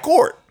all-star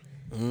backcourt.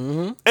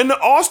 Mm-hmm. And the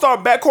all-star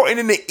backcourt, and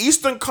in the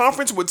Eastern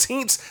Conference where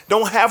teams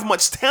don't have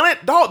much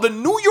talent, dog, the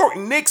New York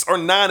Knicks are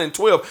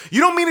 9-12. You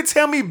don't mean to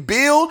tell me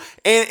Bill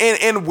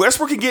and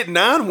Westbrook can get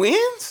 9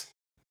 wins?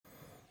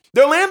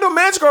 The Orlando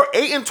Magic are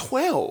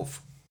 8-12.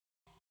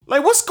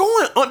 Like, what's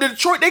going on?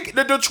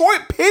 The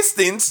Detroit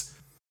Pistons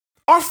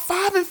are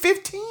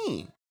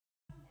 5-15.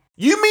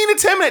 You mean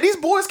to tell me that these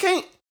boys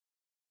can't?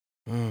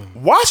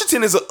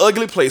 Washington is an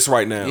ugly place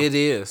right now. It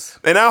is.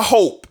 And I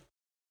hope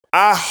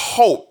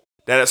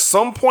that at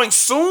some point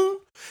soon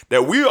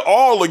that we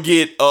all will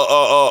get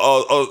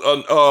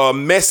a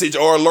message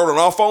or alert on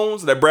our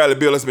phones that Bradley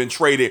Beal has been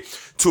traded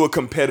to a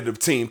competitive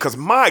team. Because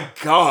my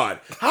God,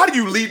 how do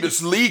you lead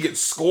this league in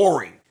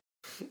scoring?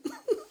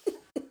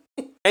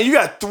 And you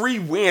got 3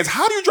 wins.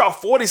 How do you drop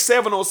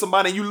 47 on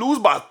somebody and you lose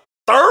by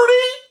 30?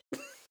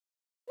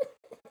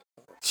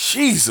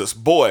 Jesus,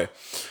 boy.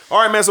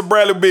 All right, man, so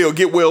Bradley Beal,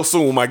 get well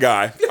soon, my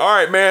guy. All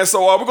right, man,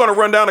 so we're going to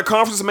run down the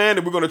conference, man,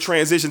 and we're going to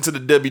transition to the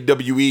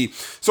WWE.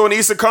 So in the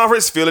Eastern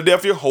Conference,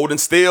 Philadelphia holding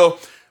still.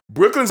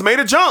 Brooklyn's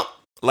made a jump.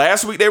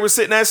 Last week they were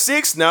sitting at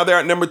 6. Now they're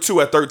at number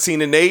 2 at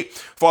 13-8,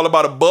 followed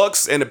by the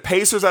Bucks and the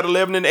Pacers at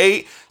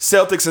 11-8.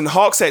 Celtics and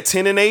Hawks at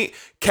 10-8.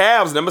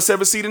 Cavs, number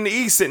 7 seed in the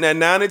East, sitting at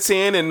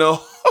 9-10, and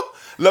the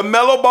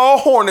LaMelo Ball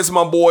Hornets,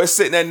 my boy,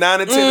 sitting at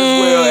 9-10 as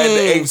well at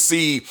the 8th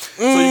seed.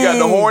 So you got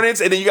the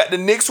Hornets, and then you got the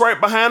Knicks right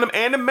behind them,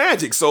 and the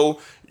Magic. So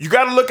you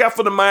got to look out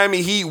for the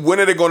Miami Heat. When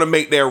are they going to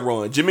make their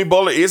run? Jimmy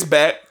Butler is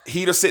back.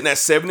 Heat are sitting at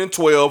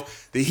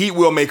 7-12. The Heat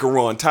will make a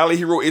run. Tyler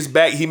Hero is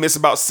back. He missed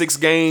about 6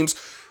 games.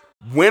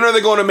 When are they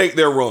going to make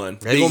their run?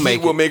 The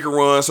Heat will make a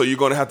run, so you're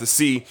going to have to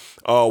see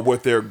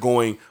what they're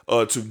going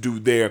to do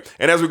there.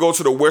 And as we go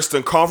to the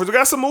Western Conference, we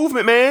got some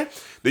movement, man.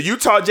 The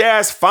Utah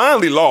Jazz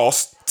finally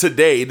lost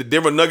today. The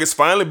Denver Nuggets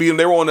finally beat them.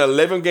 They were on an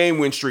 11-game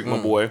win streak,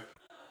 my boy.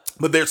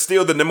 But they're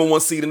still the number 1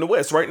 seed in the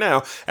West right now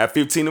at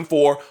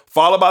 15-4,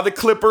 followed by the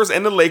Clippers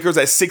and the Lakers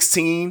at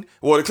 16.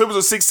 Well, the Clippers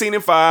are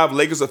 16-5,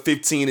 Lakers are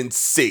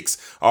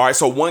 15-6. All right,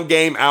 so 1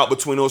 game out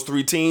between those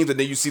 3 teams, and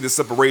then you see the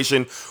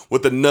separation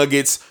with the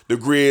Nuggets, the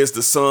Grizz,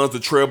 the Suns, the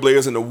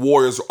Trailblazers, and the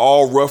Warriors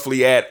all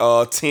roughly at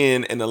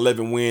 10 and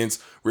 11 wins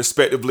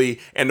respectively.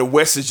 And the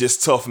West is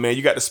just tough, man.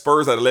 You got the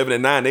Spurs at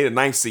 11-9, they the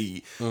 9th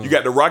seed. You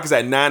got the Rockets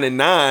at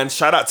 9-9.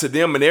 Shout out to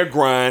them and their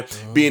grind,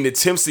 being the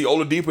Timsy,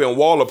 Oladipo, and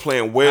Waller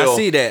playing well. I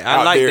see that. I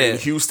out like there that in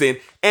Houston.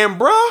 And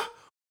bruh,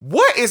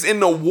 what is in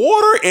the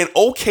water in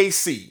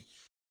OKC?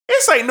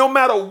 It's like no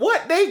matter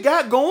what they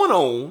got going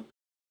on,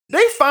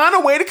 they find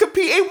a way to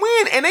compete and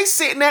win, and they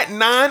sitting at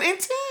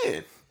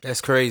 9-10. That's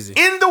crazy.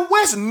 In the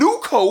West, new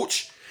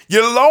coach.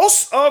 You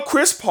lost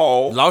Chris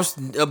Paul. Lost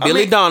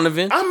Billy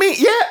Donovan. I mean,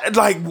 yeah,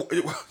 like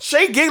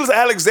Shea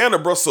Gilgeous-Alexander,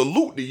 bro,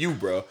 salute to you,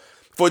 bro,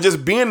 for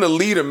just being the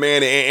leader,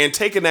 man, and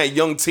taking that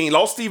young team.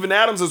 Lost Steven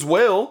Adams as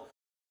well.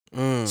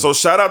 So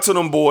shout out to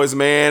them boys,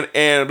 man.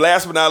 And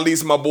last but not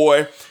least, my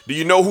boy, do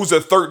you know who's the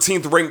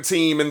 13th ranked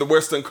team in the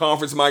Western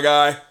Conference, my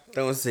guy?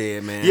 Don't say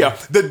it, man. Yeah,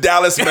 the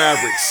Dallas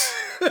Mavericks.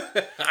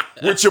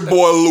 With your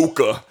boy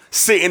Luka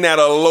sitting at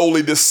a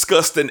lowly,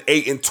 disgusting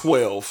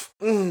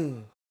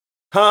 8-12.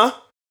 Huh?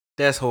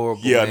 That's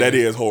horrible. Yeah, man. that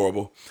is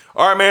horrible.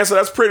 All right, man. So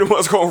that's pretty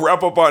much going to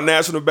wrap up our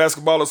National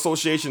Basketball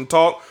Association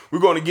talk. We're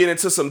going to get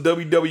into some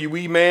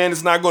WWE, man.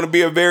 It's not going to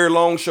be a very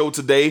long show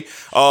today,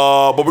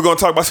 but we're going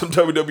to talk about some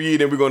WWE.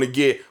 Then we're going to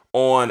get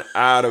on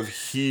out of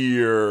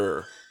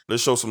here.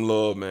 Let's show some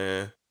love,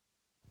 man.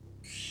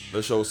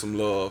 Let's show some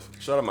love.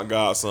 Shout out my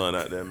godson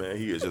out there, man.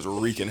 He is just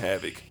wreaking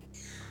havoc.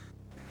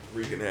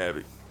 Wreaking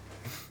havoc.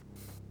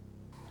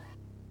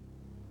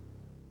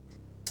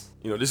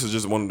 You know, this is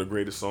just one of the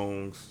greatest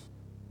songs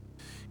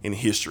in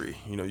history.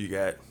 You know, you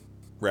got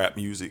rap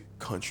music,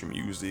 country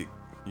music,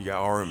 you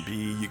got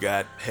R&B, you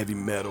got heavy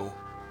metal,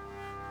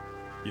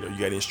 you know, you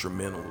got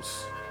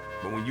instrumentals.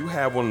 But when you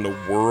have one of the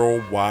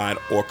worldwide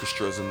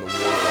orchestras in the world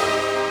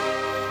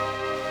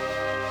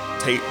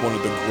take one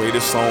of the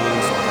greatest songs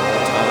of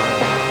all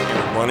time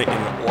and run it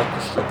in the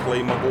orchestra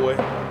play, my boy,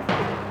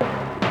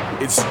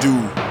 it's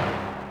due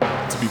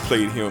to be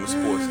played here on the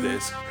Sports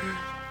Desk.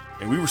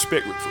 And we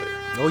respect Ric Flair.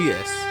 Oh,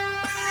 yes.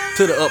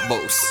 To the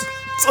utmost.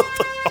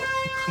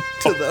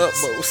 To the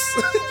utmost.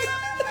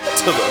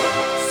 To the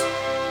utmost.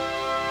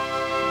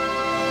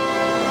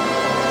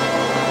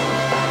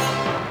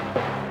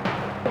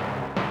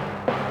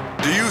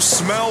 Do you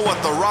smell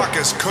what The Rock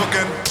is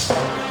cooking?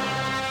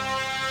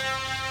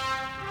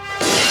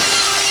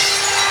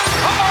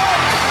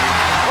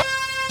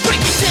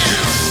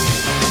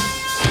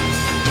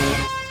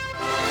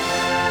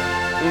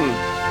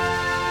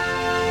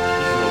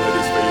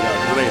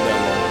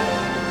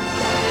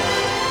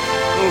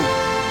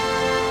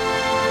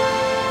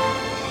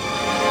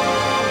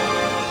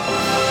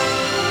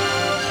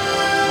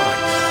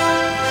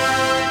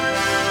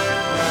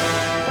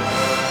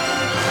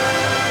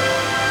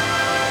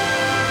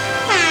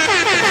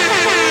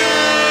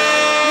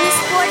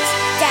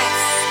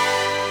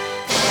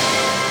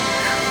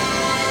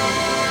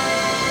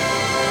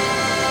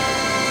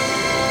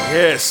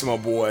 Yes, my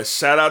boy.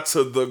 Shout out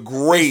to the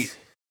great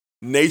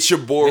Nature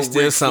Boy Ric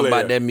Flair. There's something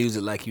about that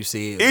music, like you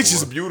said. It's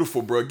just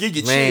beautiful, bro. Give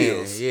you Man,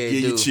 chills. yeah,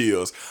 Give you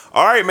chills.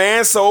 All right,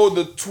 man. So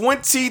the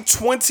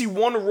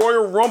 2021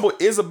 Royal Rumble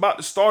is about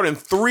to start in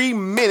 3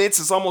 minutes.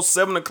 It's almost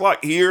 7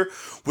 o'clock here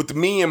with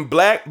me and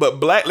Black. But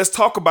Black, let's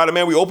talk about it,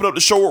 man. We opened up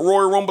the show with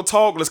Royal Rumble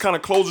talk. Let's kind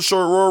of close the show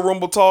with Royal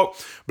Rumble talk.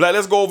 Black,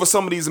 let's go over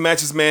some of these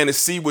matches, man, and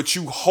see what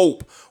you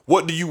hope.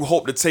 What do you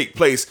hope to take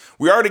place?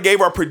 We already gave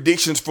our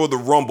predictions for the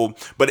Rumble,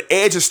 but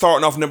Edge is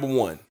starting off number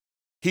 1.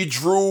 He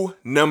drew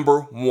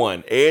number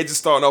 1. Edge is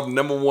starting off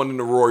number 1 in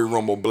the Royal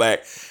Rumble,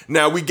 Black.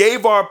 Now, we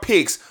gave our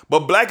picks,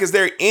 but Black, is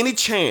there any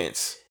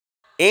chance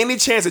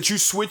that you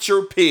switch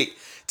your pick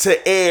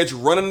to Edge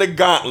running the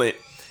gauntlet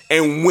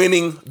and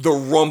winning the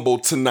Rumble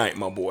tonight,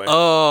 my boy?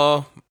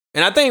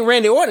 And I think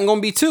Randy Orton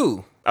gonna be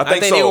 2. I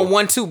think they were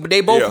 1-2, but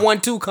they both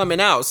 1-2 coming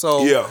out.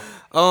 So yeah.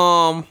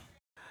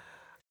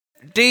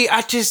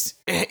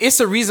 It's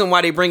a reason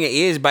why they bringing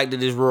Edge back to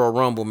this Royal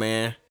Rumble,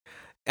 man.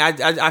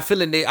 I feel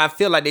like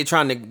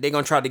they're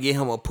gonna try to get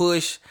him a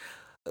push.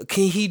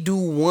 Can he do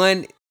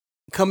one?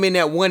 Come in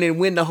at 1 and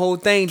win the whole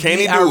thing? Can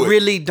he do it? I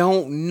really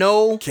don't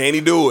know. Can he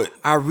do it?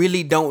 I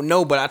really don't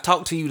know. But I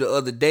talked to you the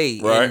other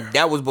day, right? And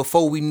that was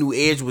before we knew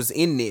Edge was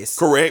in this.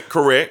 Correct.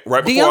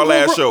 Right before our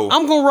last show.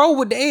 I'm gonna roll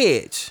with the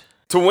Edge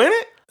to win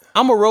it.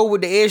 I'm gonna roll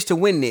with the Edge to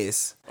win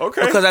this.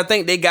 Okay. Because I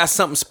think they got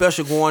something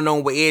special going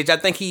on with Edge. I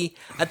think he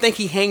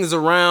hangs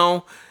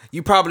around.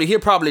 He'll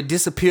probably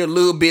disappear a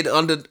little bit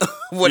under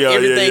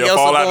everything else.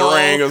 Fall out the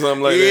ring or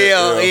something like that.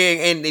 Yeah,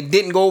 and it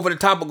didn't go over the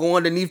top or go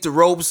underneath the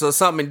ropes or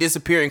something and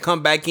disappear and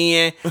come back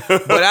in.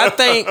 But I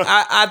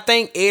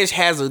think Edge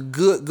has a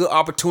good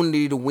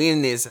opportunity to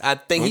win this. I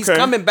think he's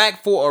coming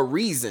back for a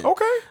reason.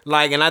 Okay.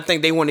 And I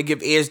think they want to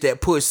give Edge that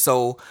push.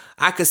 So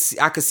I could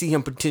see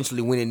him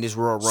potentially winning this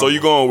Royal Rumble. So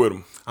you going with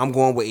him? I'm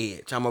going with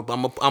Edge. I'm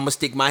gonna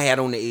stick my hat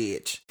on the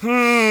Edge.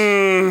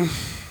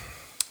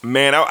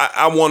 Man,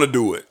 I want to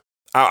do it.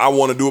 I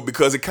want to do it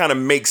because it kind of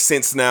makes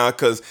sense now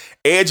because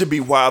Edge would be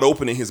wide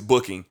open in his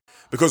booking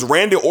because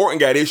Randy Orton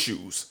got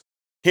issues.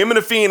 Him and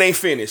The Fiend ain't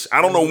finished.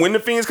 I don't know when The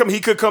Fiend's coming. He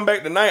could come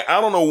back tonight.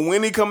 I don't know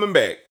when he's coming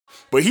back.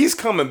 But he's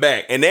coming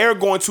back. And they're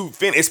going to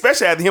finish,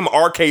 especially after him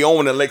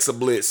RKOing Alexa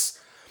Bliss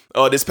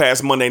this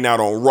past Monday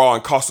night on Raw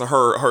and costing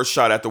her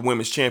shot at the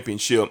Women's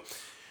Championship.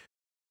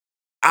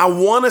 I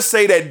want to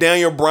say that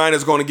Daniel Bryan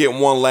is going to get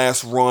one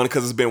last run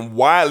because it's been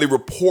widely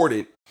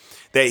reported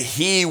that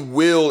he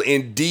will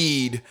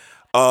indeed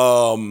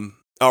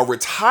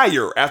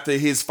retire after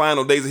his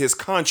final days of his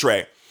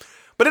contract.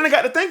 But then I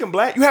got to thinking,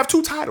 Black, you have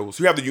 2 titles.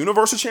 You have the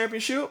Universal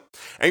Championship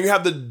and you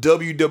have the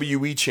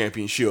WWE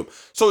Championship.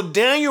 So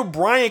Daniel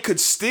Bryan could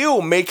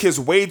still make his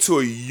way to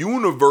a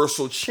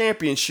Universal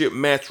Championship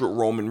match with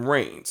Roman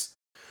Reigns.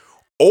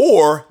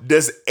 Or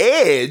does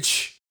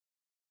Edge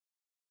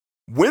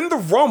win the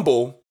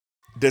Rumble?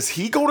 Does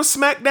he go to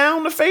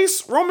SmackDown to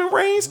face Roman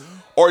Reigns?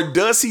 Or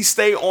does he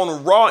stay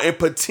on Raw and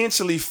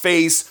potentially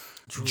face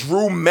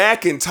Drew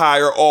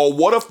McIntyre? Or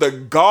what if the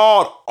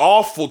God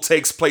awful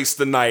takes place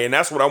tonight? And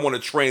that's what I want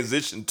to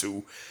transition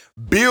to.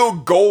 Bill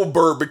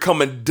Goldberg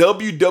becoming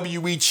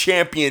WWE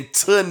champion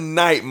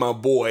tonight, my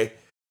boy.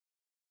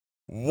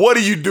 What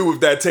do you do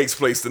if that takes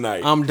place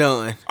tonight? I'm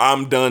done.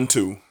 I'm done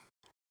too.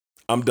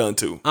 I'm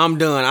done.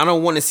 I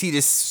don't want to see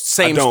this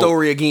same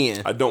story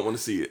again. I don't want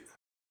to see it.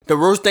 The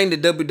worst thing the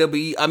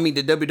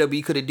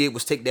WWE could have did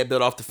was take that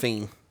belt off the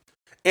Fiend.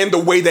 And the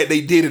way that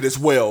they did it as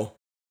well.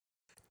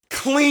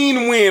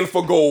 Clean win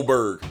for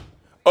Goldberg.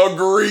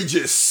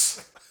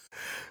 Egregious.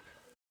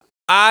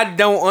 I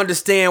don't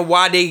understand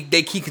why they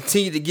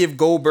continue to give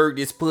Goldberg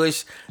this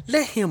push.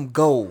 Let him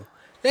go.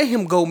 Let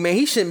him go, man.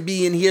 He shouldn't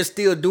be in here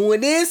still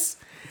doing this.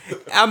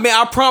 I mean,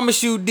 I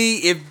promise you,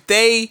 D,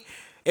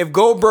 if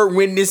Goldberg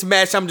win this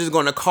match, I'm just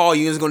going to call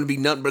you. It's going to be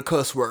nothing but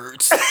cuss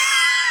words.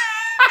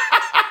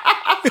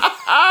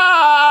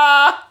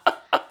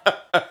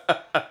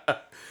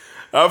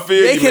 I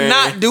feel they you,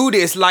 cannot man. do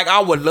this. Like,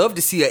 I would love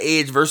to see an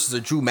Edge versus a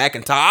Drew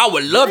McIntyre. I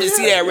would love to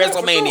see that at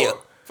WrestleMania.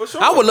 For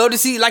sure. I would love to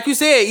see, like you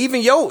said,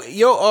 even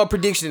your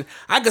prediction.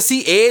 I could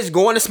see Edge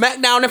going to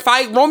SmackDown and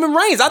fight Roman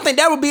Reigns. I think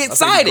that would be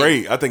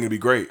exciting. I think it'd be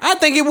great. I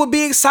think it would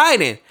be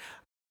exciting.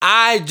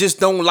 I just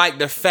don't like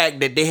the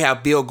fact that they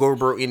have Bill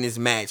Goldberg in this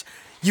match.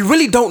 You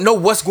really don't know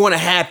what's going to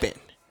happen.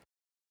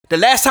 The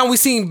last time we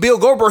seen Bill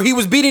Goldberg, he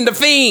was beating The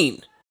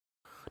Fiend.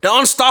 The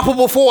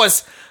unstoppable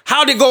force.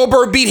 How did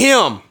Goldberg beat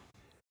him?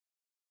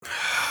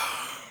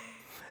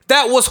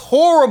 That was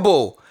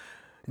horrible.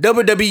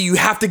 WWE, you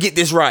have to get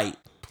this right.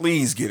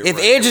 Please get it if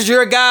right. Edge is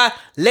your guy,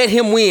 let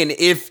him win.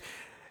 If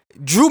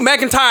Drew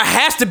McIntyre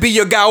has to be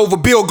your guy over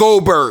Bill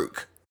Goldberg.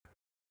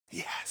 He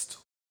has to.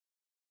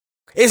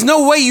 There's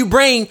no way you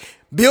bring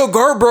Bill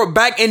Goldberg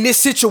back in this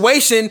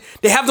situation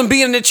to have them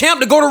being the champ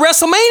to go to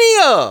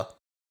WrestleMania.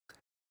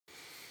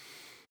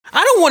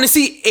 I don't want to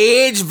see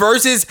Edge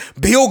versus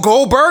Bill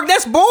Goldberg.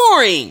 That's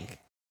boring.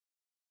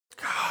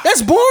 God.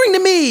 That's boring to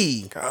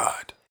me.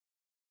 God.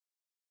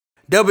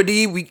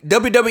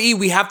 WWE,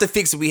 we have to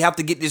fix it. We have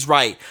to get this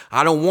right.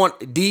 I don't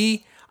want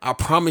D. I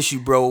promise you,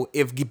 bro,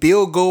 if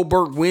Bill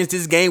Goldberg wins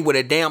this game with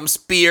a damn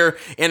spear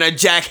and a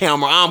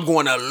jackhammer, I'm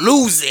going to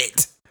lose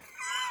it.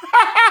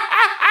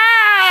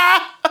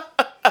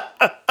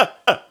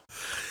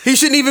 He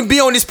shouldn't even be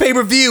on this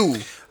pay-per-view.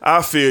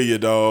 I feel you,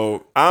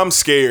 dog. I'm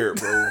scared,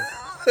 bro.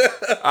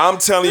 I'm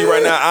telling you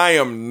right now, I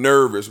am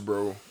nervous,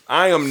 bro.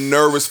 I am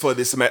nervous for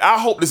this match. I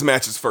hope this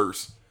match is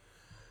first.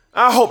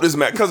 I hope this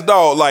match, because,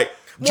 dog, like,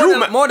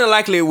 more than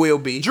likely it will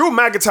be. Drew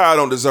McIntyre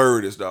don't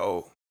deserve this,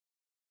 dog.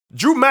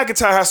 Drew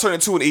McIntyre has turned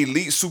into an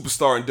elite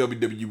superstar in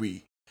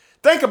WWE.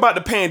 Think about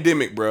the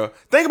pandemic, bro.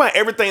 Think about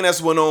everything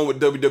that's went on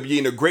with WWE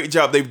and the great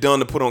job they've done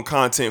to put on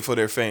content for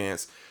their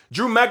fans.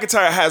 Drew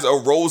McIntyre has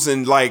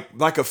arisen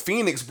like a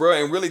phoenix, bro,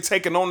 and really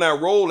taken on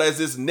that role as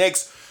this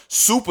next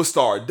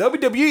superstar.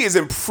 WWE is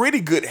in pretty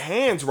good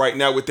hands right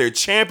now with their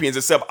champions,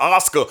 except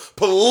Asuka.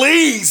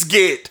 Please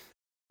get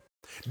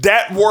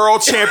that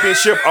world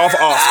championship off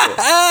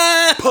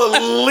Asuka.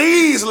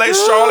 Please let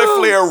Charlotte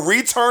Flair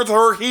return to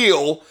her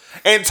heel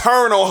and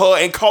turn on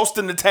her and cost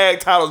them the tag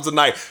titles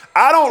tonight.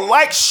 I don't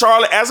like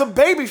Charlotte as a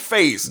baby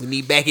face. We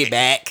need Becky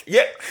back.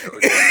 Yeah.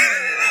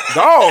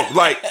 Dog,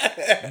 like,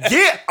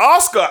 get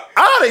Asuka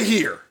out of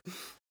here.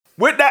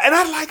 With that, and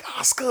I like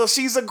Asuka.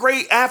 She's a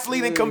great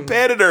athlete and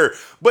competitor.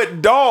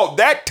 But dog,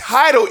 that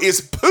title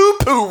is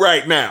poo-poo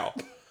right now.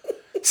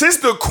 Since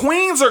the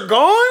queens are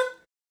gone,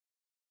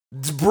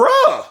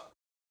 bruh.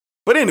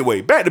 But anyway,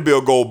 back to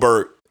Bill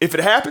Goldberg. If it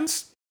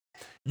happens,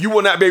 you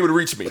will not be able to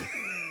reach me.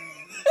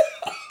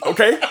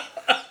 Okay?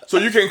 So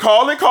you can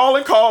call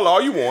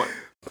all you want.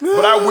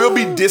 But I will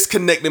be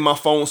disconnecting my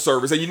phone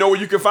service. And you know where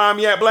you can find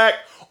me at, Black?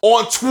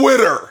 On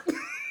Twitter.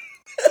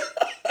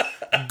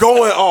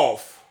 Going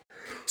off.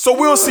 So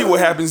we'll see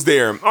what happens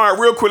there. All right,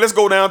 real quick, let's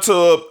go down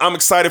to, I'm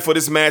excited for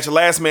this match.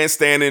 Last man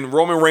standing,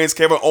 Roman Reigns,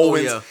 Kevin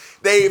Owens. Oh, yeah.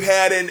 They've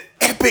had an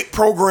epic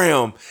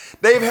program.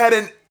 They've had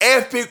an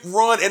epic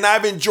run, and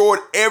I've enjoyed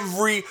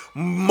every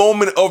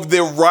moment of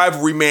their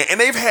rivalry, man.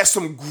 And they've had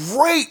some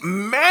great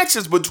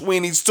matches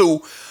between these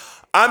two.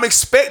 I'm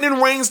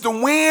expecting Reigns to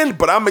win,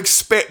 but I'm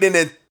expecting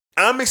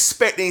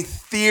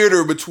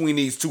theater between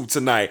these two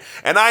tonight.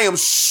 And I am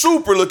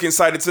super looking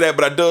excited to that,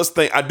 but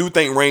I do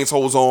think Reigns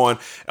holds on,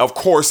 of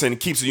course, and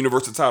keeps the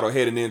Universal title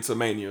heading into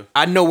Mania.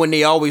 I know when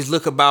they always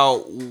look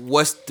about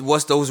what's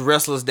those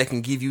wrestlers that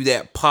can give you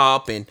that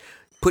pop and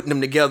putting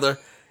them together.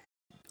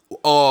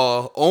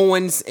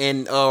 Owens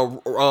and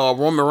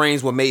Roman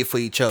Reigns were made for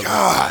each other.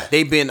 God.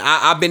 They've been.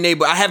 I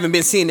haven't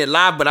been seeing it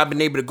live, but I've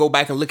been able to go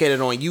back and look at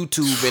it on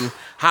YouTube and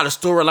how the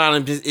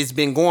storyline it's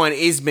been going.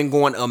 It's been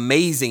going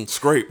amazing. It's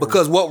great, bro.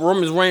 Because what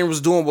Roman Reigns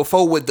was doing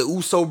before with the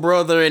Uso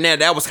brother and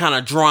that was kind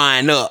of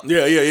drying up.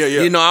 Yeah.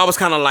 You know, I was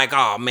kind of like,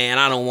 oh man,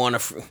 I don't want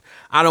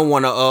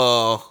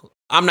to.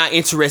 I'm not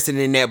interested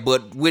in that.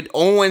 But with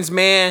Owens,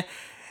 man,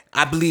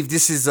 I believe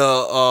this is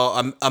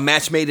a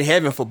match made in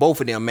heaven for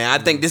both of them, man.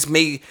 I think this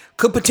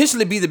could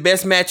potentially be the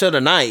best match of the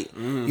night.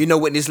 You know,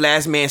 with this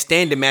last man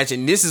standing match,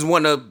 and this is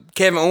one of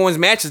Kevin Owens'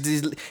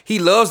 matches. He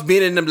loves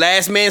being in the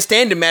last man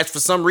standing match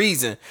for some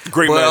reason.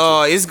 Great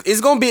match.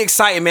 It's gonna be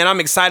exciting, man. I'm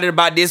excited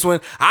about this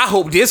one. I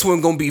hope this one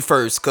gonna be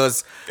first,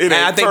 cause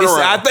I think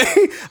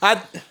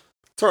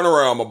turn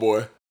around, my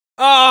boy.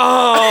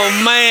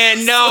 Oh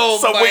man, no.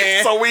 So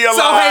we alive.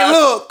 So hey,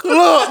 look.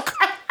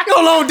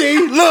 Hold on, D.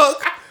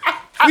 Look.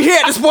 We here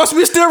at the sports.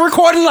 We're still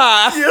recording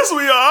live. Yes,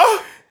 we are.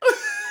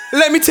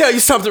 Let me tell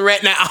you something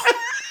right now.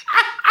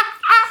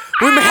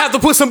 We may have to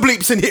put some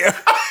bleeps in here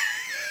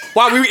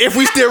if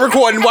we still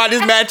recording while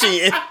this match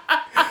is.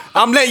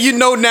 I'm letting you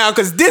know now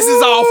because this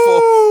is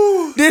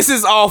awful. This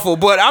is awful.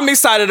 But I'm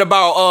excited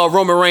about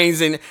Roman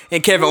Reigns and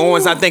Kevin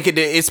Owens. I think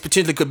it's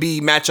potentially could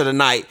be match of the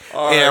night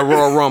at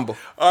Royal Rumble.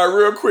 All right,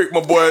 real quick,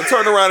 my boy.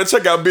 Turn around and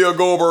check out Bill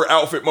Goldberg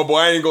outfit, my boy.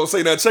 I ain't gonna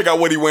say nothing. Check out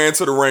what he wearing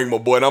to the ring, my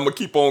boy. And I'm gonna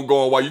keep on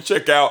going while you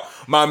check out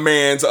my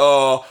man's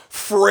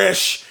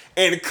fresh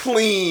and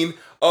clean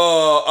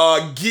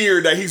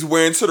gear that he's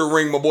wearing to the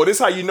ring, my boy. This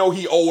is how you know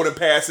he old and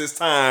past his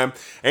time,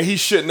 and he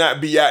should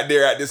not be out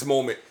there at this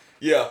moment.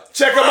 Yeah,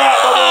 check him out,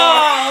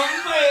 my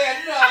boy.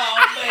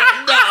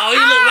 No, he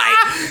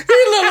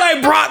look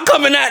like Brock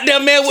coming out there,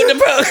 man, with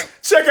the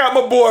Check out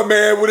my boy,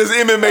 man, with his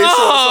MMA shorts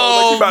on,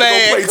 like he about to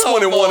go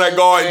play 21 at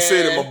Garden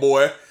City, my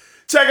boy.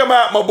 Check him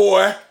out, my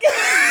boy.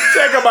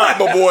 Check him out,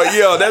 my boy.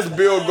 Yeah, that's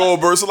Bill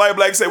Goldberg. So like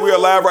Black said, we are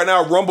live right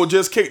now. Rumble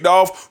just kicked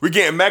off. We're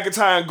getting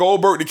McIntyre and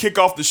Goldberg to kick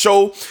off the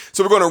show.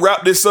 So we're going to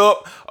wrap this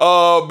up.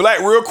 Black,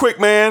 real quick,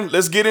 man.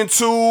 Let's get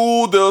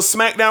into the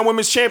SmackDown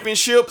Women's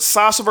Championship.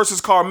 Sasha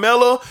versus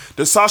Carmella.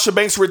 Does Sasha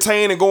Banks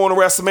retain and go on to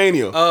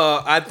WrestleMania?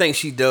 I think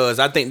she does.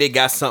 I think they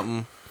got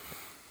something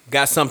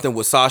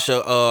with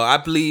Sasha. I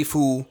believe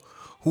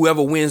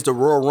whoever wins the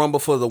Royal Rumble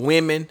for the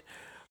women,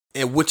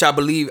 and which I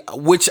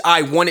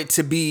want it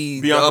to be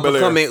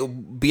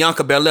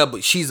Bianca Belair,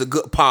 but she's a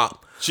good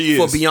pop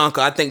for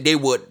Bianca. I think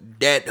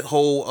that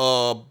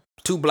whole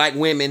two black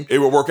women, it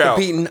would work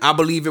competing. I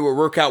believe it would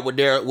work out with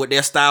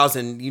their styles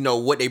and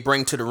what they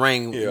bring to the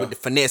ring with the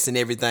finesse and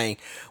everything.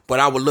 But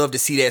I would love to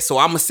see that. So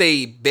I'm gonna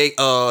say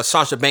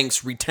Sasha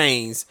Banks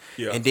retains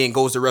and then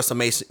goes to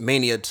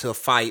WrestleMania to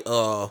fight.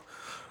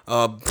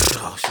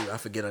 I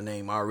forget her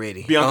name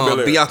already.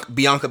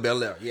 Bianca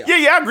Belair. Yeah,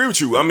 I agree with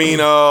you. I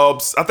mean, I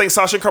think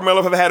Sasha and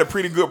Carmella have had a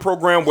pretty good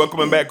program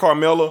welcoming back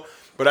Carmella,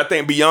 but I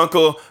think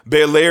Bianca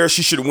Belair,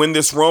 she should win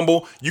this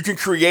Rumble. You can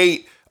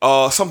create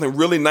something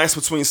really nice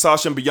between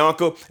Sasha and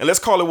Bianca, and let's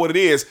call it what it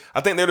is.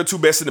 I think they're the two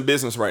best in the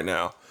business right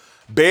now.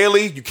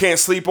 Bayley, you can't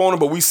sleep on her,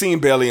 but we've seen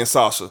Bayley and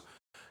Sasha.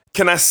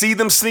 Can I see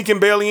them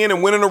sneaking Bayley in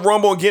and winning the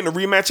Rumble and getting a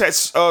rematch at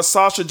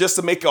Sasha just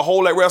to make a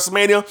hole at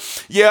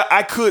WrestleMania? Yeah,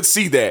 I could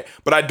see that,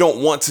 but I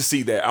don't want to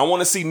see that. I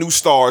want to see new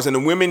stars, and the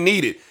women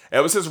need it.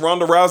 Ever since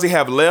Ronda Rousey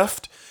have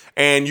left,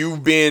 and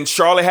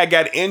Charlotte had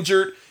got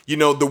injured,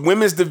 the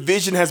women's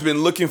division has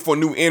been looking for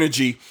new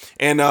energy,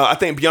 and I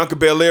think Bianca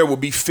Belair will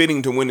be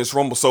fitting to win this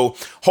Rumble. So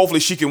hopefully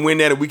she can win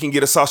that, and we can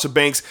get a Sasha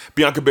Banks,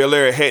 Bianca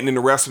Belair heading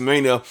into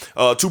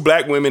WrestleMania. Two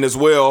black women as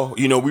well.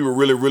 We would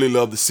really, really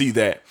love to see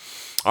that.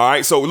 All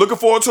right, so we're looking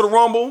forward to the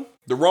Rumble.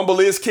 The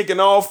Rumble is kicking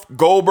off.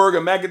 Goldberg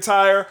and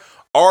McIntyre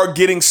are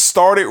getting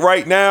started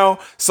right now.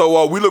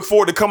 So we look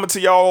forward to coming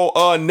to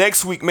y'all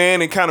next week, man,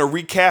 and kind of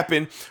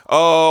recapping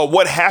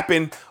what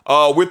happened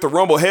with the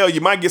Rumble. Hell, you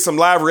might get some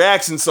live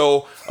reactions.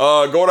 So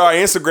go to our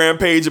Instagram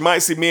page. You might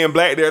see me and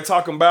Black there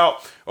talking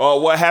about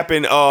what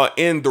happened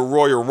in the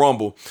Royal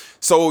Rumble.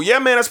 So, yeah,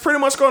 man, that's pretty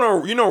much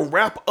going to,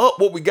 wrap up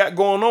what we got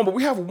going on. But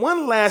we have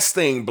one last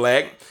thing,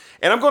 Black.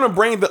 And I'm going to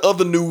bring the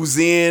other news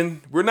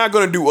in. We're not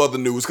going to do other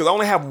news because I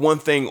only have one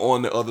thing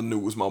on the other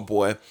news, my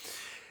boy.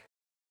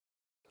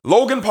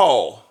 Logan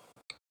Paul.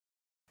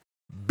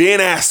 Ben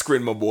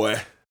Askren, my boy.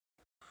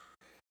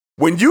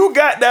 When you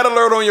got that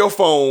alert on your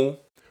phone,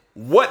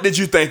 what did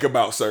you think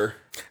about, sir?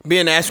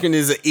 Ben Askren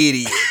is an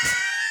idiot.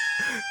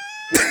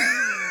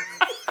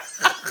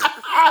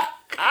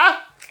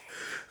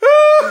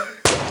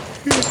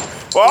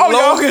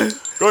 Logan.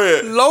 Go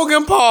ahead.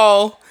 Logan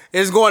Paul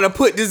is going to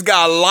put this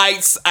guy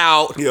lights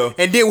out,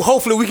 and then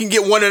hopefully we can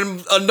get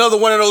another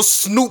one of those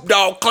Snoop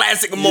Dogg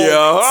classic moments.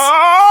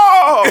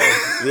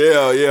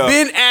 Yeah.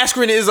 Ben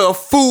Askren is a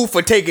fool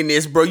for taking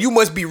this, bro. You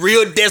must be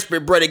real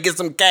desperate, bro, to get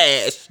some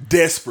cash.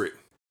 Desperate.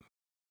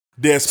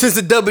 Since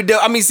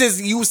the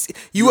since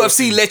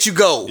UFC let you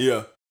go.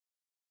 Yeah.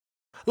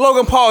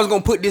 Logan Paul is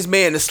going to put this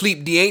man to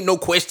sleep. There ain't no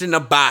question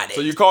about it.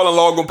 So you're calling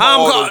Logan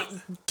Paul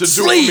to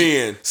do him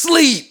in?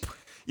 Sleep.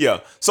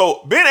 Yeah.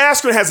 So Ben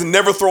Askren has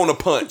never thrown a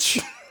punch.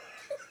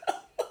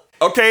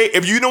 Okay,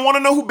 if you don't want to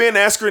know who Ben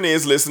Askren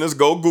is, listeners,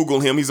 go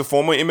Google him. He's a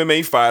former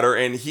MMA fighter,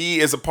 and he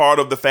is a part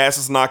of the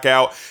fastest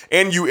knockout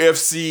in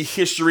UFC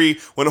history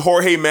when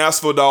Jorge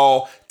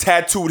Masvidal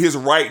tattooed his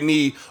right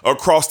knee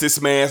across this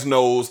man's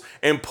nose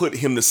and put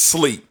him to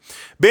sleep.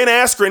 Ben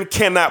Askren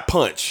cannot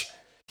punch.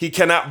 He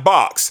cannot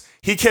box.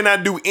 He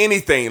cannot do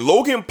anything.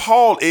 Logan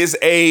Paul he's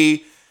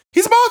a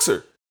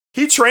boxer.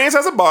 He trains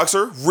as a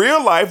boxer,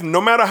 real life, no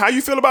matter how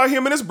you feel about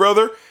him and his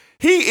brother.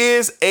 He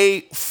is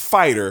a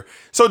fighter.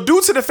 So due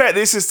to the fact that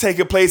this is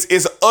taking place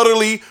is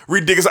utterly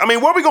ridiculous. I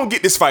mean, where are we going to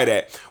get this fight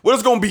at? What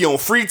is going to be on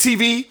free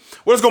TV?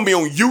 What is going to be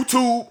on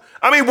YouTube?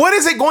 I mean, what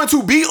is it going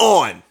to be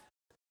on?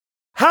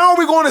 How are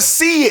we going to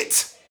see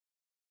it?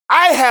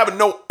 I have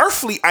no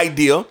earthly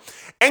idea.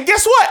 And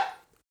guess what?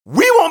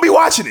 We won't be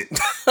watching it.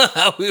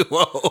 We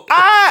won't.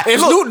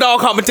 If Snoop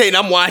Dogg commentating,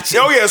 I'm watching.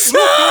 Oh, yeah.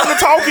 Snoop doing the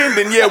talking,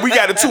 then yeah, we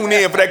got to tune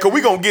in for that because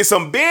we're going to get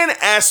some Ben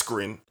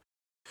Askren.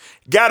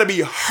 Got to be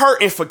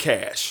hurting for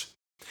cash.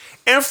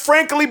 And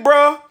frankly,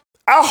 bro,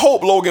 I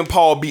hope Logan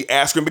Paul be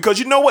Askren because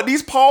you know what?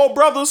 These Paul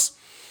brothers,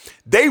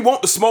 they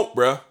want the smoke,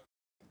 bro.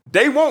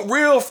 They want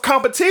real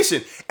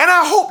competition. And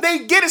I hope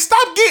they get it.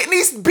 Stop getting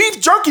these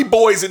beef jerky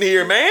boys in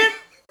here, man.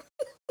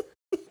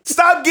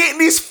 Stop getting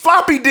these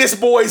floppy disk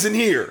boys in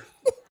here.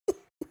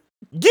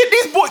 Get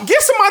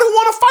somebody who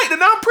want to fight.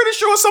 And I'm pretty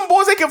sure some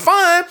boys they can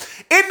find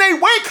in their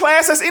weight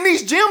class that's in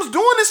these gyms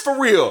doing this for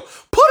real.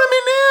 Put them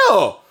in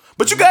there.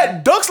 But you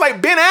got ducks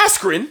like Ben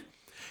Askren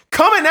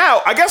coming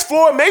out. I guess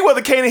Floyd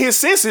Mayweather came to his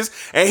senses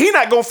and he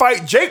not going to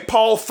fight Jake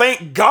Paul.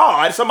 Thank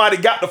God somebody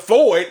got to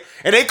Floyd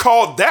and they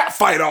called that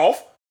fight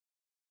off.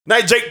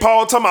 Now Jake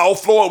Paul talking about,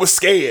 Floyd was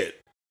scared.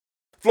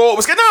 Floyd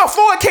was scared. No,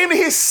 Floyd came to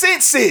his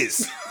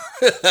senses.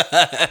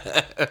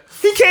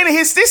 He came to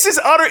his, this is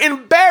utter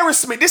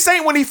embarrassment. This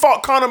ain't when he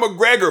fought Conor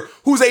McGregor,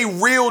 who's a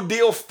real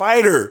deal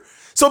fighter.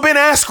 So Ben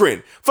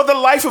Askren, for the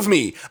life of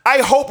me, I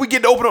hope we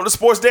get to open up the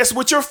sports desk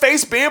with your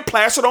face being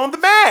plastered on the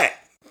mat.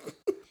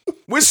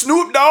 With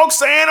Snoop Dogg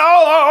saying,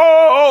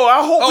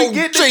 I hope we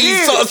get to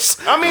Jesus.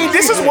 I mean,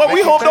 this is what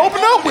we hope to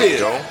open up with.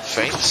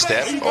 Feint,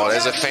 step. Oh,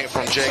 there's a feint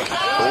from Jake.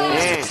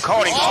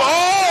 Caught him.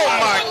 Oh,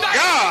 my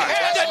God.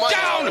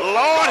 Down.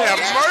 Lord have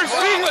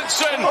mercy.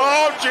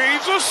 Oh,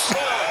 Jesus.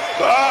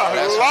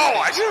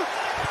 Lord.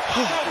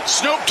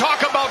 Snoop,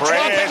 talk about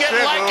dropping it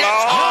like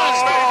it's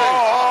hot,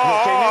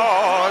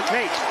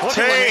 baby.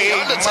 Take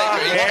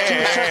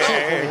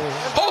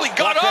Holy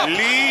God up.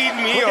 Lead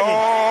me on.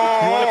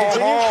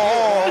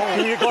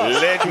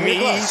 Let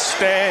me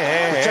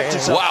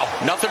stand. Wow.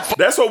 Nothing.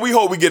 That's what we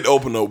hope we get to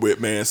open up with,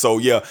 man. So,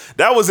 yeah,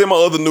 that was in my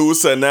other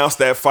news to announce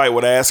that fight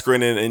with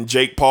Askren and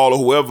Jake Paul or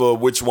whoever,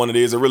 which one it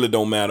is. It really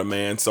don't matter,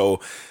 man. So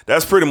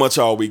that's pretty much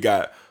all we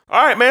got.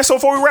 All right, man. So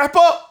before we wrap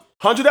up,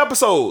 100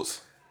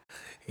 episodes.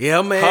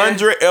 Yeah, man.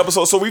 100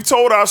 episodes. So we've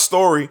told our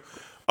story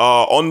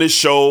on this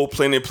show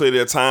plenty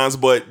of times,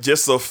 but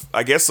just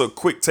I guess a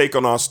quick take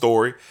on our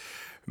story.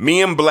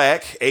 Me and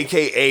Black,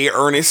 a.k.a.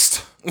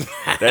 Ernest,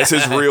 that's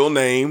his real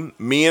name.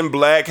 Me and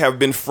Black have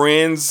been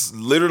friends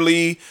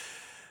literally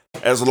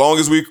as long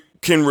as we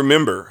can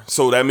remember.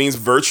 So that means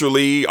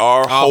virtually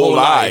our whole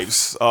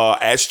lives.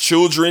 As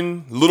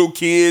children, little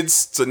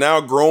kids to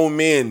now grown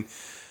men,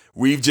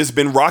 we've just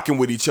been rocking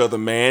with each other,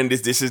 man.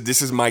 This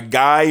is my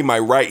guy, my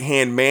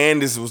right-hand man.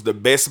 This was the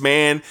best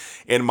man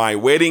in my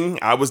wedding.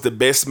 I was the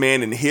best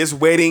man in his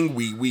wedding.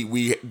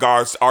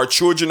 Our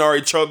children are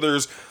each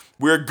other's.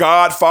 We're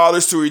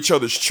godfathers to each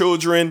other's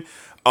children.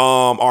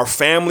 Our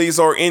families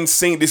are in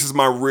sync. This is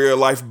my real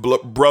life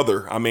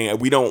brother. I mean,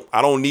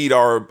 I don't need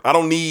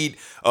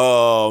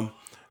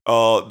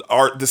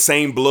the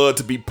same blood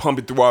to be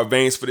pumping through our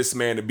veins for this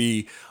man to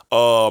be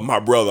my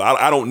brother.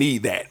 I don't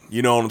need that.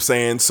 You know what I'm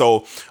saying?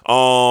 So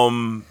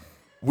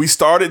we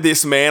started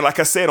this, man, like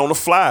I said, on the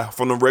fly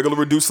from the regular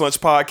Reduced Lunch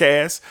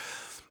podcast.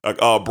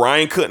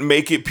 Brian couldn't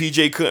make it.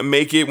 PJ couldn't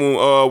make it when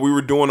we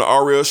were doing the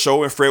RL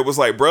show. And Fred was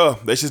like, bruh,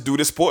 let's just do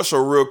this sports show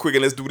real quick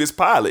and let's do this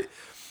pilot.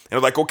 And I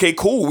was like, okay,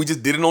 cool. We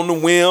just did it on the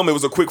whim. It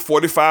was a quick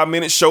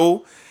 45-minute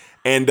show.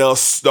 And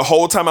the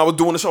whole time I was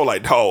doing the show,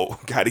 like,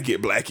 dog, got to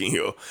get Black in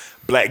here.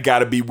 Black got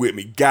to be with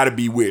me. Got to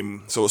be with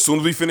me. So as soon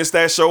as we finished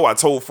that show, I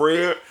told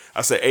Fred,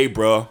 I said, hey,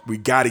 bro, we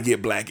got to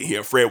get Black in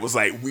here. Fred was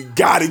like, we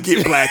got to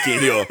get Black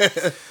in here.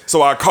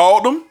 So I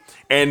called him,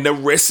 and the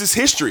rest is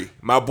history.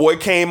 My boy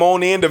came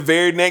on in the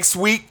very next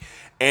week,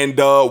 and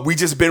we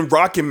just been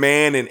rocking,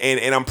 man.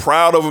 And I'm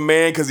proud of him,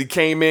 man, because he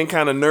came in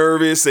kind of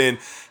nervous, and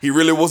he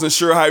really wasn't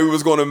sure how he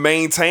was going to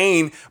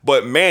maintain.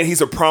 But, man,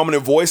 he's a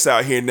prominent voice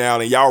out here now,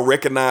 and y'all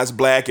recognize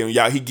Black, and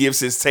he gives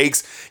his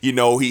takes. You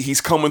know, he's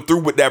coming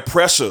through with that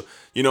pressure.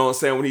 You know what I'm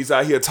saying? When he's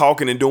out here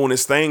talking and doing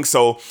his thing.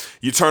 So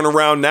you turn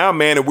around now,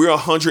 man, and we're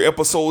 100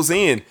 episodes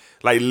in.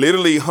 Like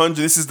literally 100.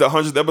 This is the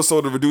 100th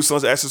episode of Reduced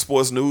Lunch Action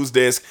Sports News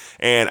Desk,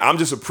 and I'm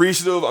just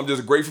appreciative. I'm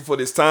just grateful for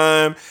this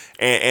time,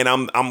 and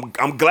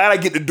I'm glad I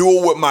get to do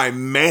it with my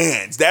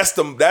mans. That's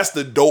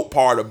the dope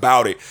part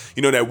about it.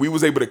 You know, that we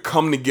was able to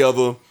come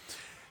together,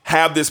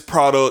 have this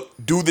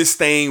product, do this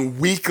thing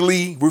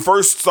weekly. We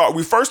first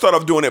started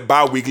off doing it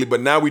bi-weekly,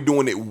 but now we're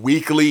doing it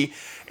weekly.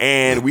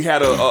 And we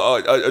had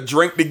a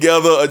drink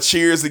together, a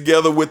cheers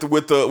together with the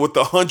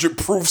 100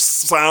 proof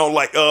sound,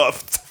 like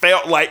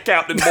felt like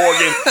Captain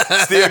Morgan.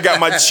 Still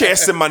got my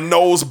chest and my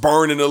nose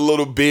burning a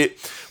little bit.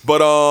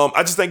 But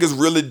I just think it's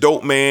really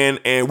dope, man.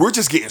 And we're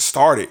just getting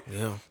started.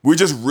 Yeah. We're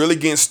just really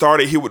getting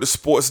started here with the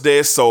Sports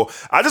Desk. So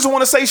I just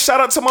want to say shout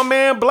out to my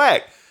man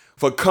Black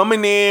for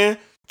coming in,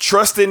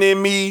 trusting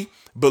in me,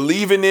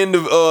 believing in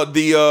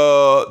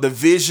the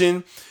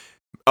vision.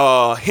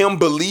 Him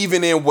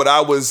believing in what I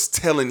was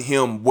telling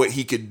him what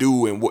he could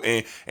do and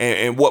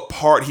what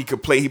part he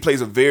could play. He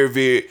plays a very,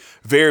 very,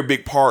 very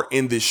big part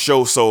in this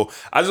show. So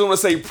I just want to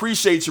say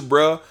appreciate you,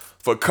 bro,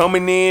 for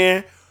coming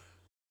in,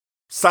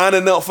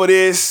 signing up for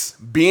this,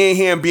 being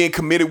here and being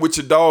committed with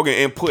your dog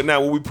and putting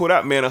out what we put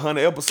out, man.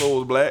 100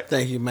 episodes, Black.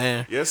 Thank you,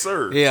 man. Yes,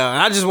 sir.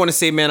 Yeah, I just want to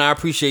say, man, I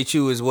appreciate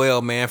you as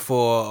well, man,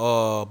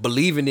 for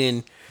believing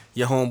in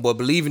your homeboy,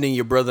 believing in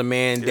your brother,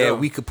 man, that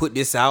we could put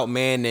this out,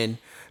 man, and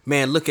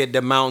man, look at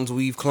the mountains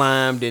we've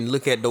climbed and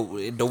look at the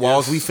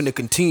walls we finna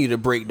continue to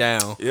break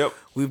down. Yep.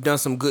 We've done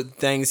some good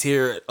things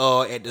here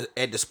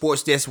at the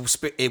Sports Desk.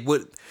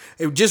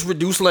 It just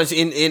reduced lunch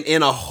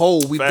in a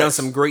whole. We've done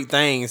some great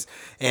things,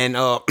 and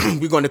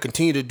we're going to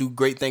continue to do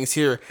great things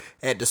here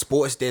at the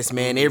Sports Desk,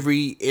 man.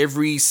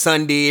 Every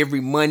Sunday,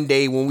 every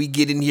Monday when we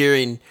get in here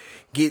and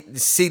get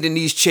sit in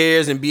these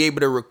chairs and be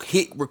able to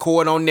hit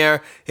record on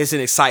there, it's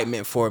an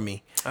excitement for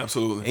me.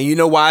 Absolutely. And you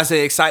know why it's an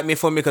excitement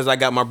for me? Because I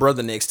got my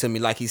brother next to me,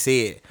 like he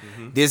said.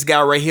 Mm-hmm. This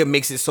guy right here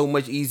makes it so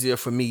much easier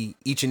for me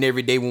each and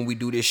every day when we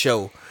do this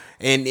show.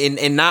 And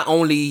not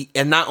only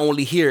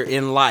here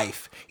in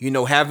life, you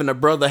know, having a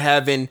brother,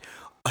 having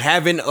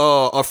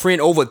a friend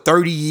over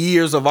 30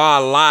 years of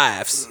our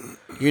lives.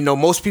 You know,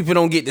 most people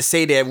don't get to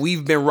say that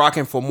we've been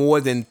rocking for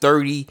more than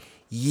 30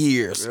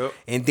 years. Yep.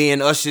 And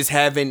then us just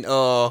having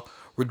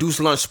Reduced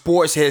Lunch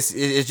Sports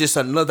is just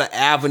another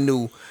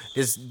avenue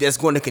that's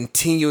going to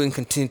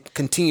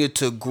continue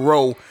to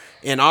grow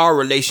in our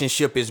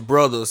relationship as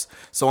brothers.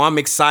 So I'm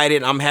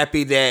excited. I'm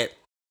happy that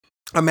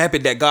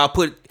God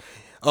put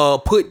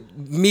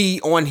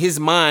me on his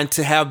mind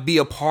to be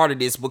a part of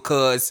this,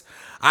 because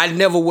I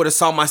never would have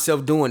saw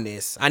myself doing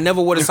this. I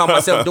never would have saw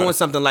myself doing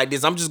something like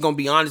this. I'm just gonna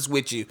be honest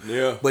with you.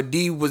 Yeah. But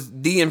D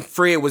and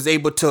Fred was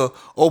able to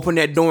open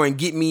that door and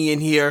get me in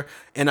here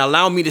and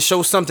allow me to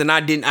show something I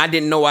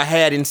didn't know I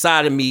had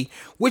inside of me,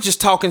 which is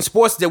talking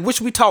sports,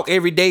 which we talk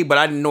every day, but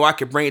I didn't know I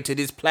could bring it to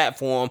this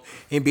platform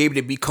and be able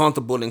to be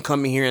comfortable and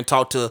come in here and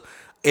talk to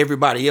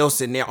everybody else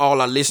and all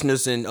our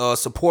listeners and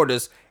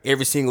supporters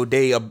every single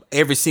day,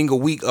 every single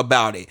week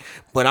about it.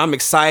 But I'm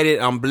excited.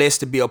 I'm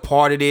blessed to be a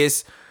part of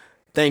this.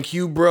 Thank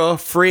you, bro.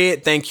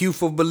 Fred, thank you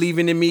for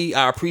believing in me.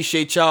 I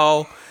appreciate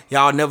y'all.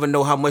 Y'all never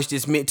know how much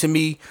this meant to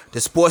me.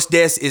 The Sports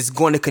Desk is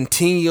going to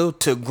continue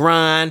to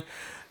grind.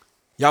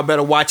 Y'all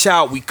better watch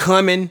out. We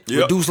coming.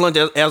 Yep. Reduced Lunch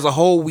as a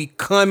whole, we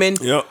coming.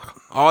 Yep.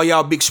 All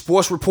y'all big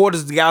sports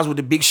reporters, the guys with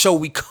the big show,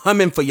 we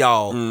coming for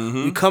y'all.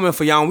 Mm-hmm. We coming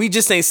for y'all. And we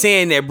just ain't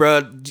saying that,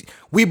 bro.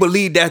 We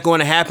believe that's going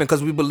to happen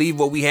because we believe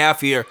what we have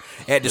here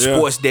at the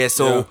Sports Desk.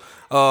 So,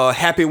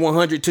 happy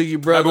 100 to you,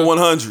 brother. Happy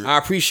 100. I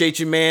appreciate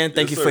you, man.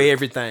 Thank you for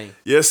everything.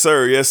 Yes,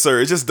 sir. Yes,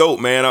 sir. It's just dope,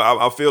 man.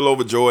 I feel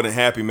overjoyed and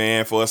happy,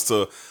 man, for us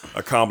to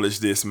accomplish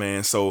this,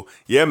 man. So,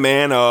 yeah,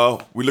 man,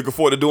 we're looking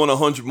forward to doing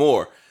 100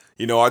 more.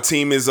 You know, our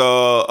team is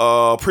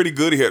pretty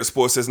good here at the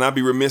Sports Desk, and I'd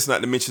be remiss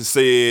not to mention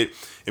Sid,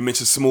 and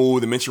mention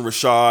Smooth, and mention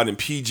Rashad and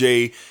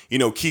PJ, you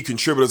know, key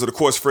contributors. Of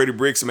course, Freddie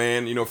Bricks,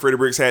 man. You know, Freddie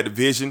Bricks had the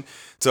vision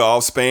to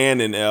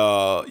offspan and,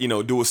 you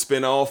know, do a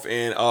spinoff,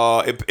 and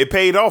it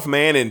paid off,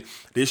 man. And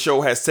this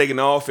show has taken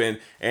off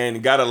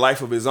and got a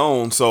life of its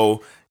own.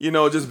 So, you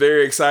know, just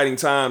very exciting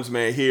times,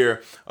 man,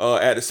 here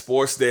at the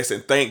Sports Desk.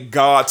 And thank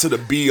God to the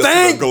Bills,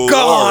 to the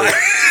glory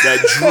that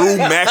Drew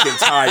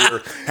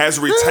McIntyre has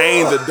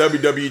retained the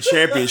WWE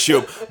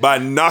Championship by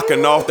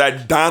knocking off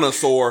that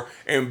dinosaur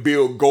and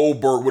Bill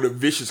Goldberg with a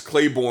vicious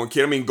Claiborne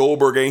kid. I mean,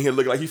 Goldberg ain't here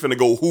looking like he finna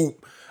go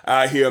hoop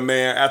out here,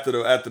 man, after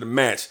the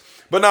match.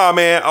 But nah,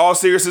 man, all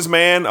seriousness,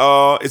 man,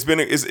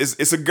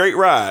 it's a great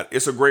ride.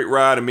 It's a great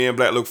ride, and me and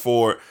Black look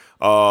forward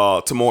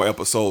to more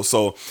episodes.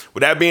 So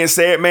with that being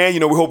said, man, you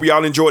know, we hope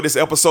y'all enjoyed this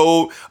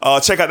episode.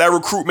 Check out that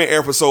recruitment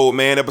episode,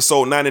 man,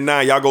 episode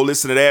 99. Y'all go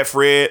listen to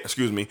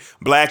that.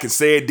 Black and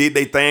Said did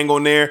they thing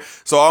on there.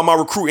 So all my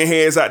recruiting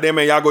heads out there,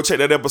 man, y'all go check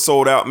that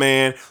episode out,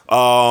 man.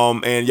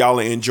 And y'all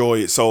enjoy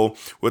it. So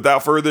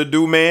without further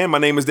ado, man, my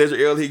name is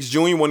Dedrick L. Hicks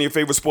Jr., one of your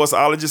favorite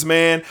sportsologists,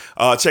 man.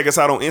 Check us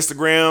out on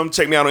Instagram.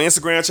 Check me out on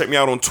Instagram. Check me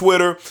out on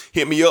Twitter.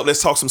 Hit me up.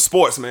 Let's talk some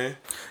sports, man.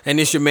 And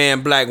it's your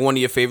man Black, one of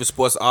your favorite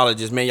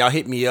sportsologists, man. Y'all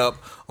hit me up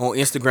on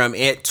Instagram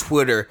at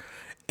Twitter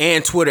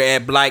and Twitter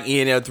at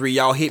BlackNL3.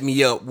 Y'all hit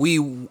me up.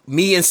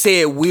 Me and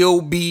Said will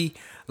be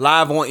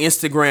live on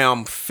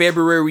Instagram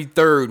February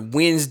 3rd,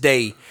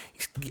 Wednesday,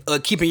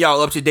 keeping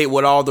y'all up to date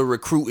with all the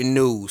recruiting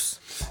news.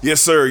 Yes,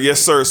 sir. Yes,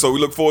 sir. So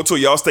we look forward to it.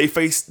 Y'all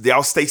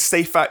stay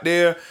safe out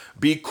there.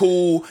 Be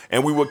cool,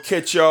 and we will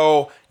catch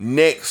y'all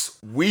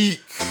next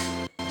week.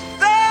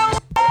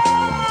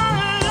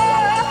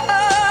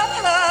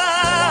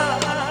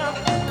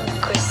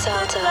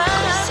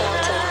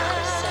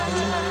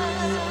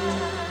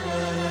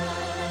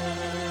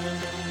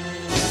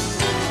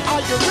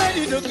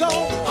 to go?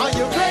 Are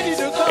you ready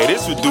to go? Hey,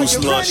 this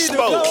reduced lunch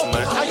sports,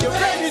 man. Are you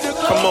ready to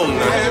go? Come on,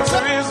 man.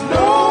 Answer is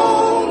no.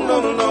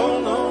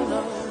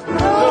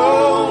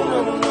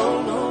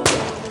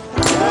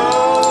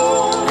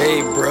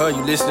 Hey, bro,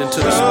 you listening to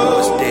the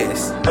sports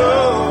desk?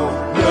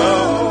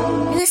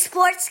 New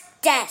Sports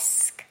Desk.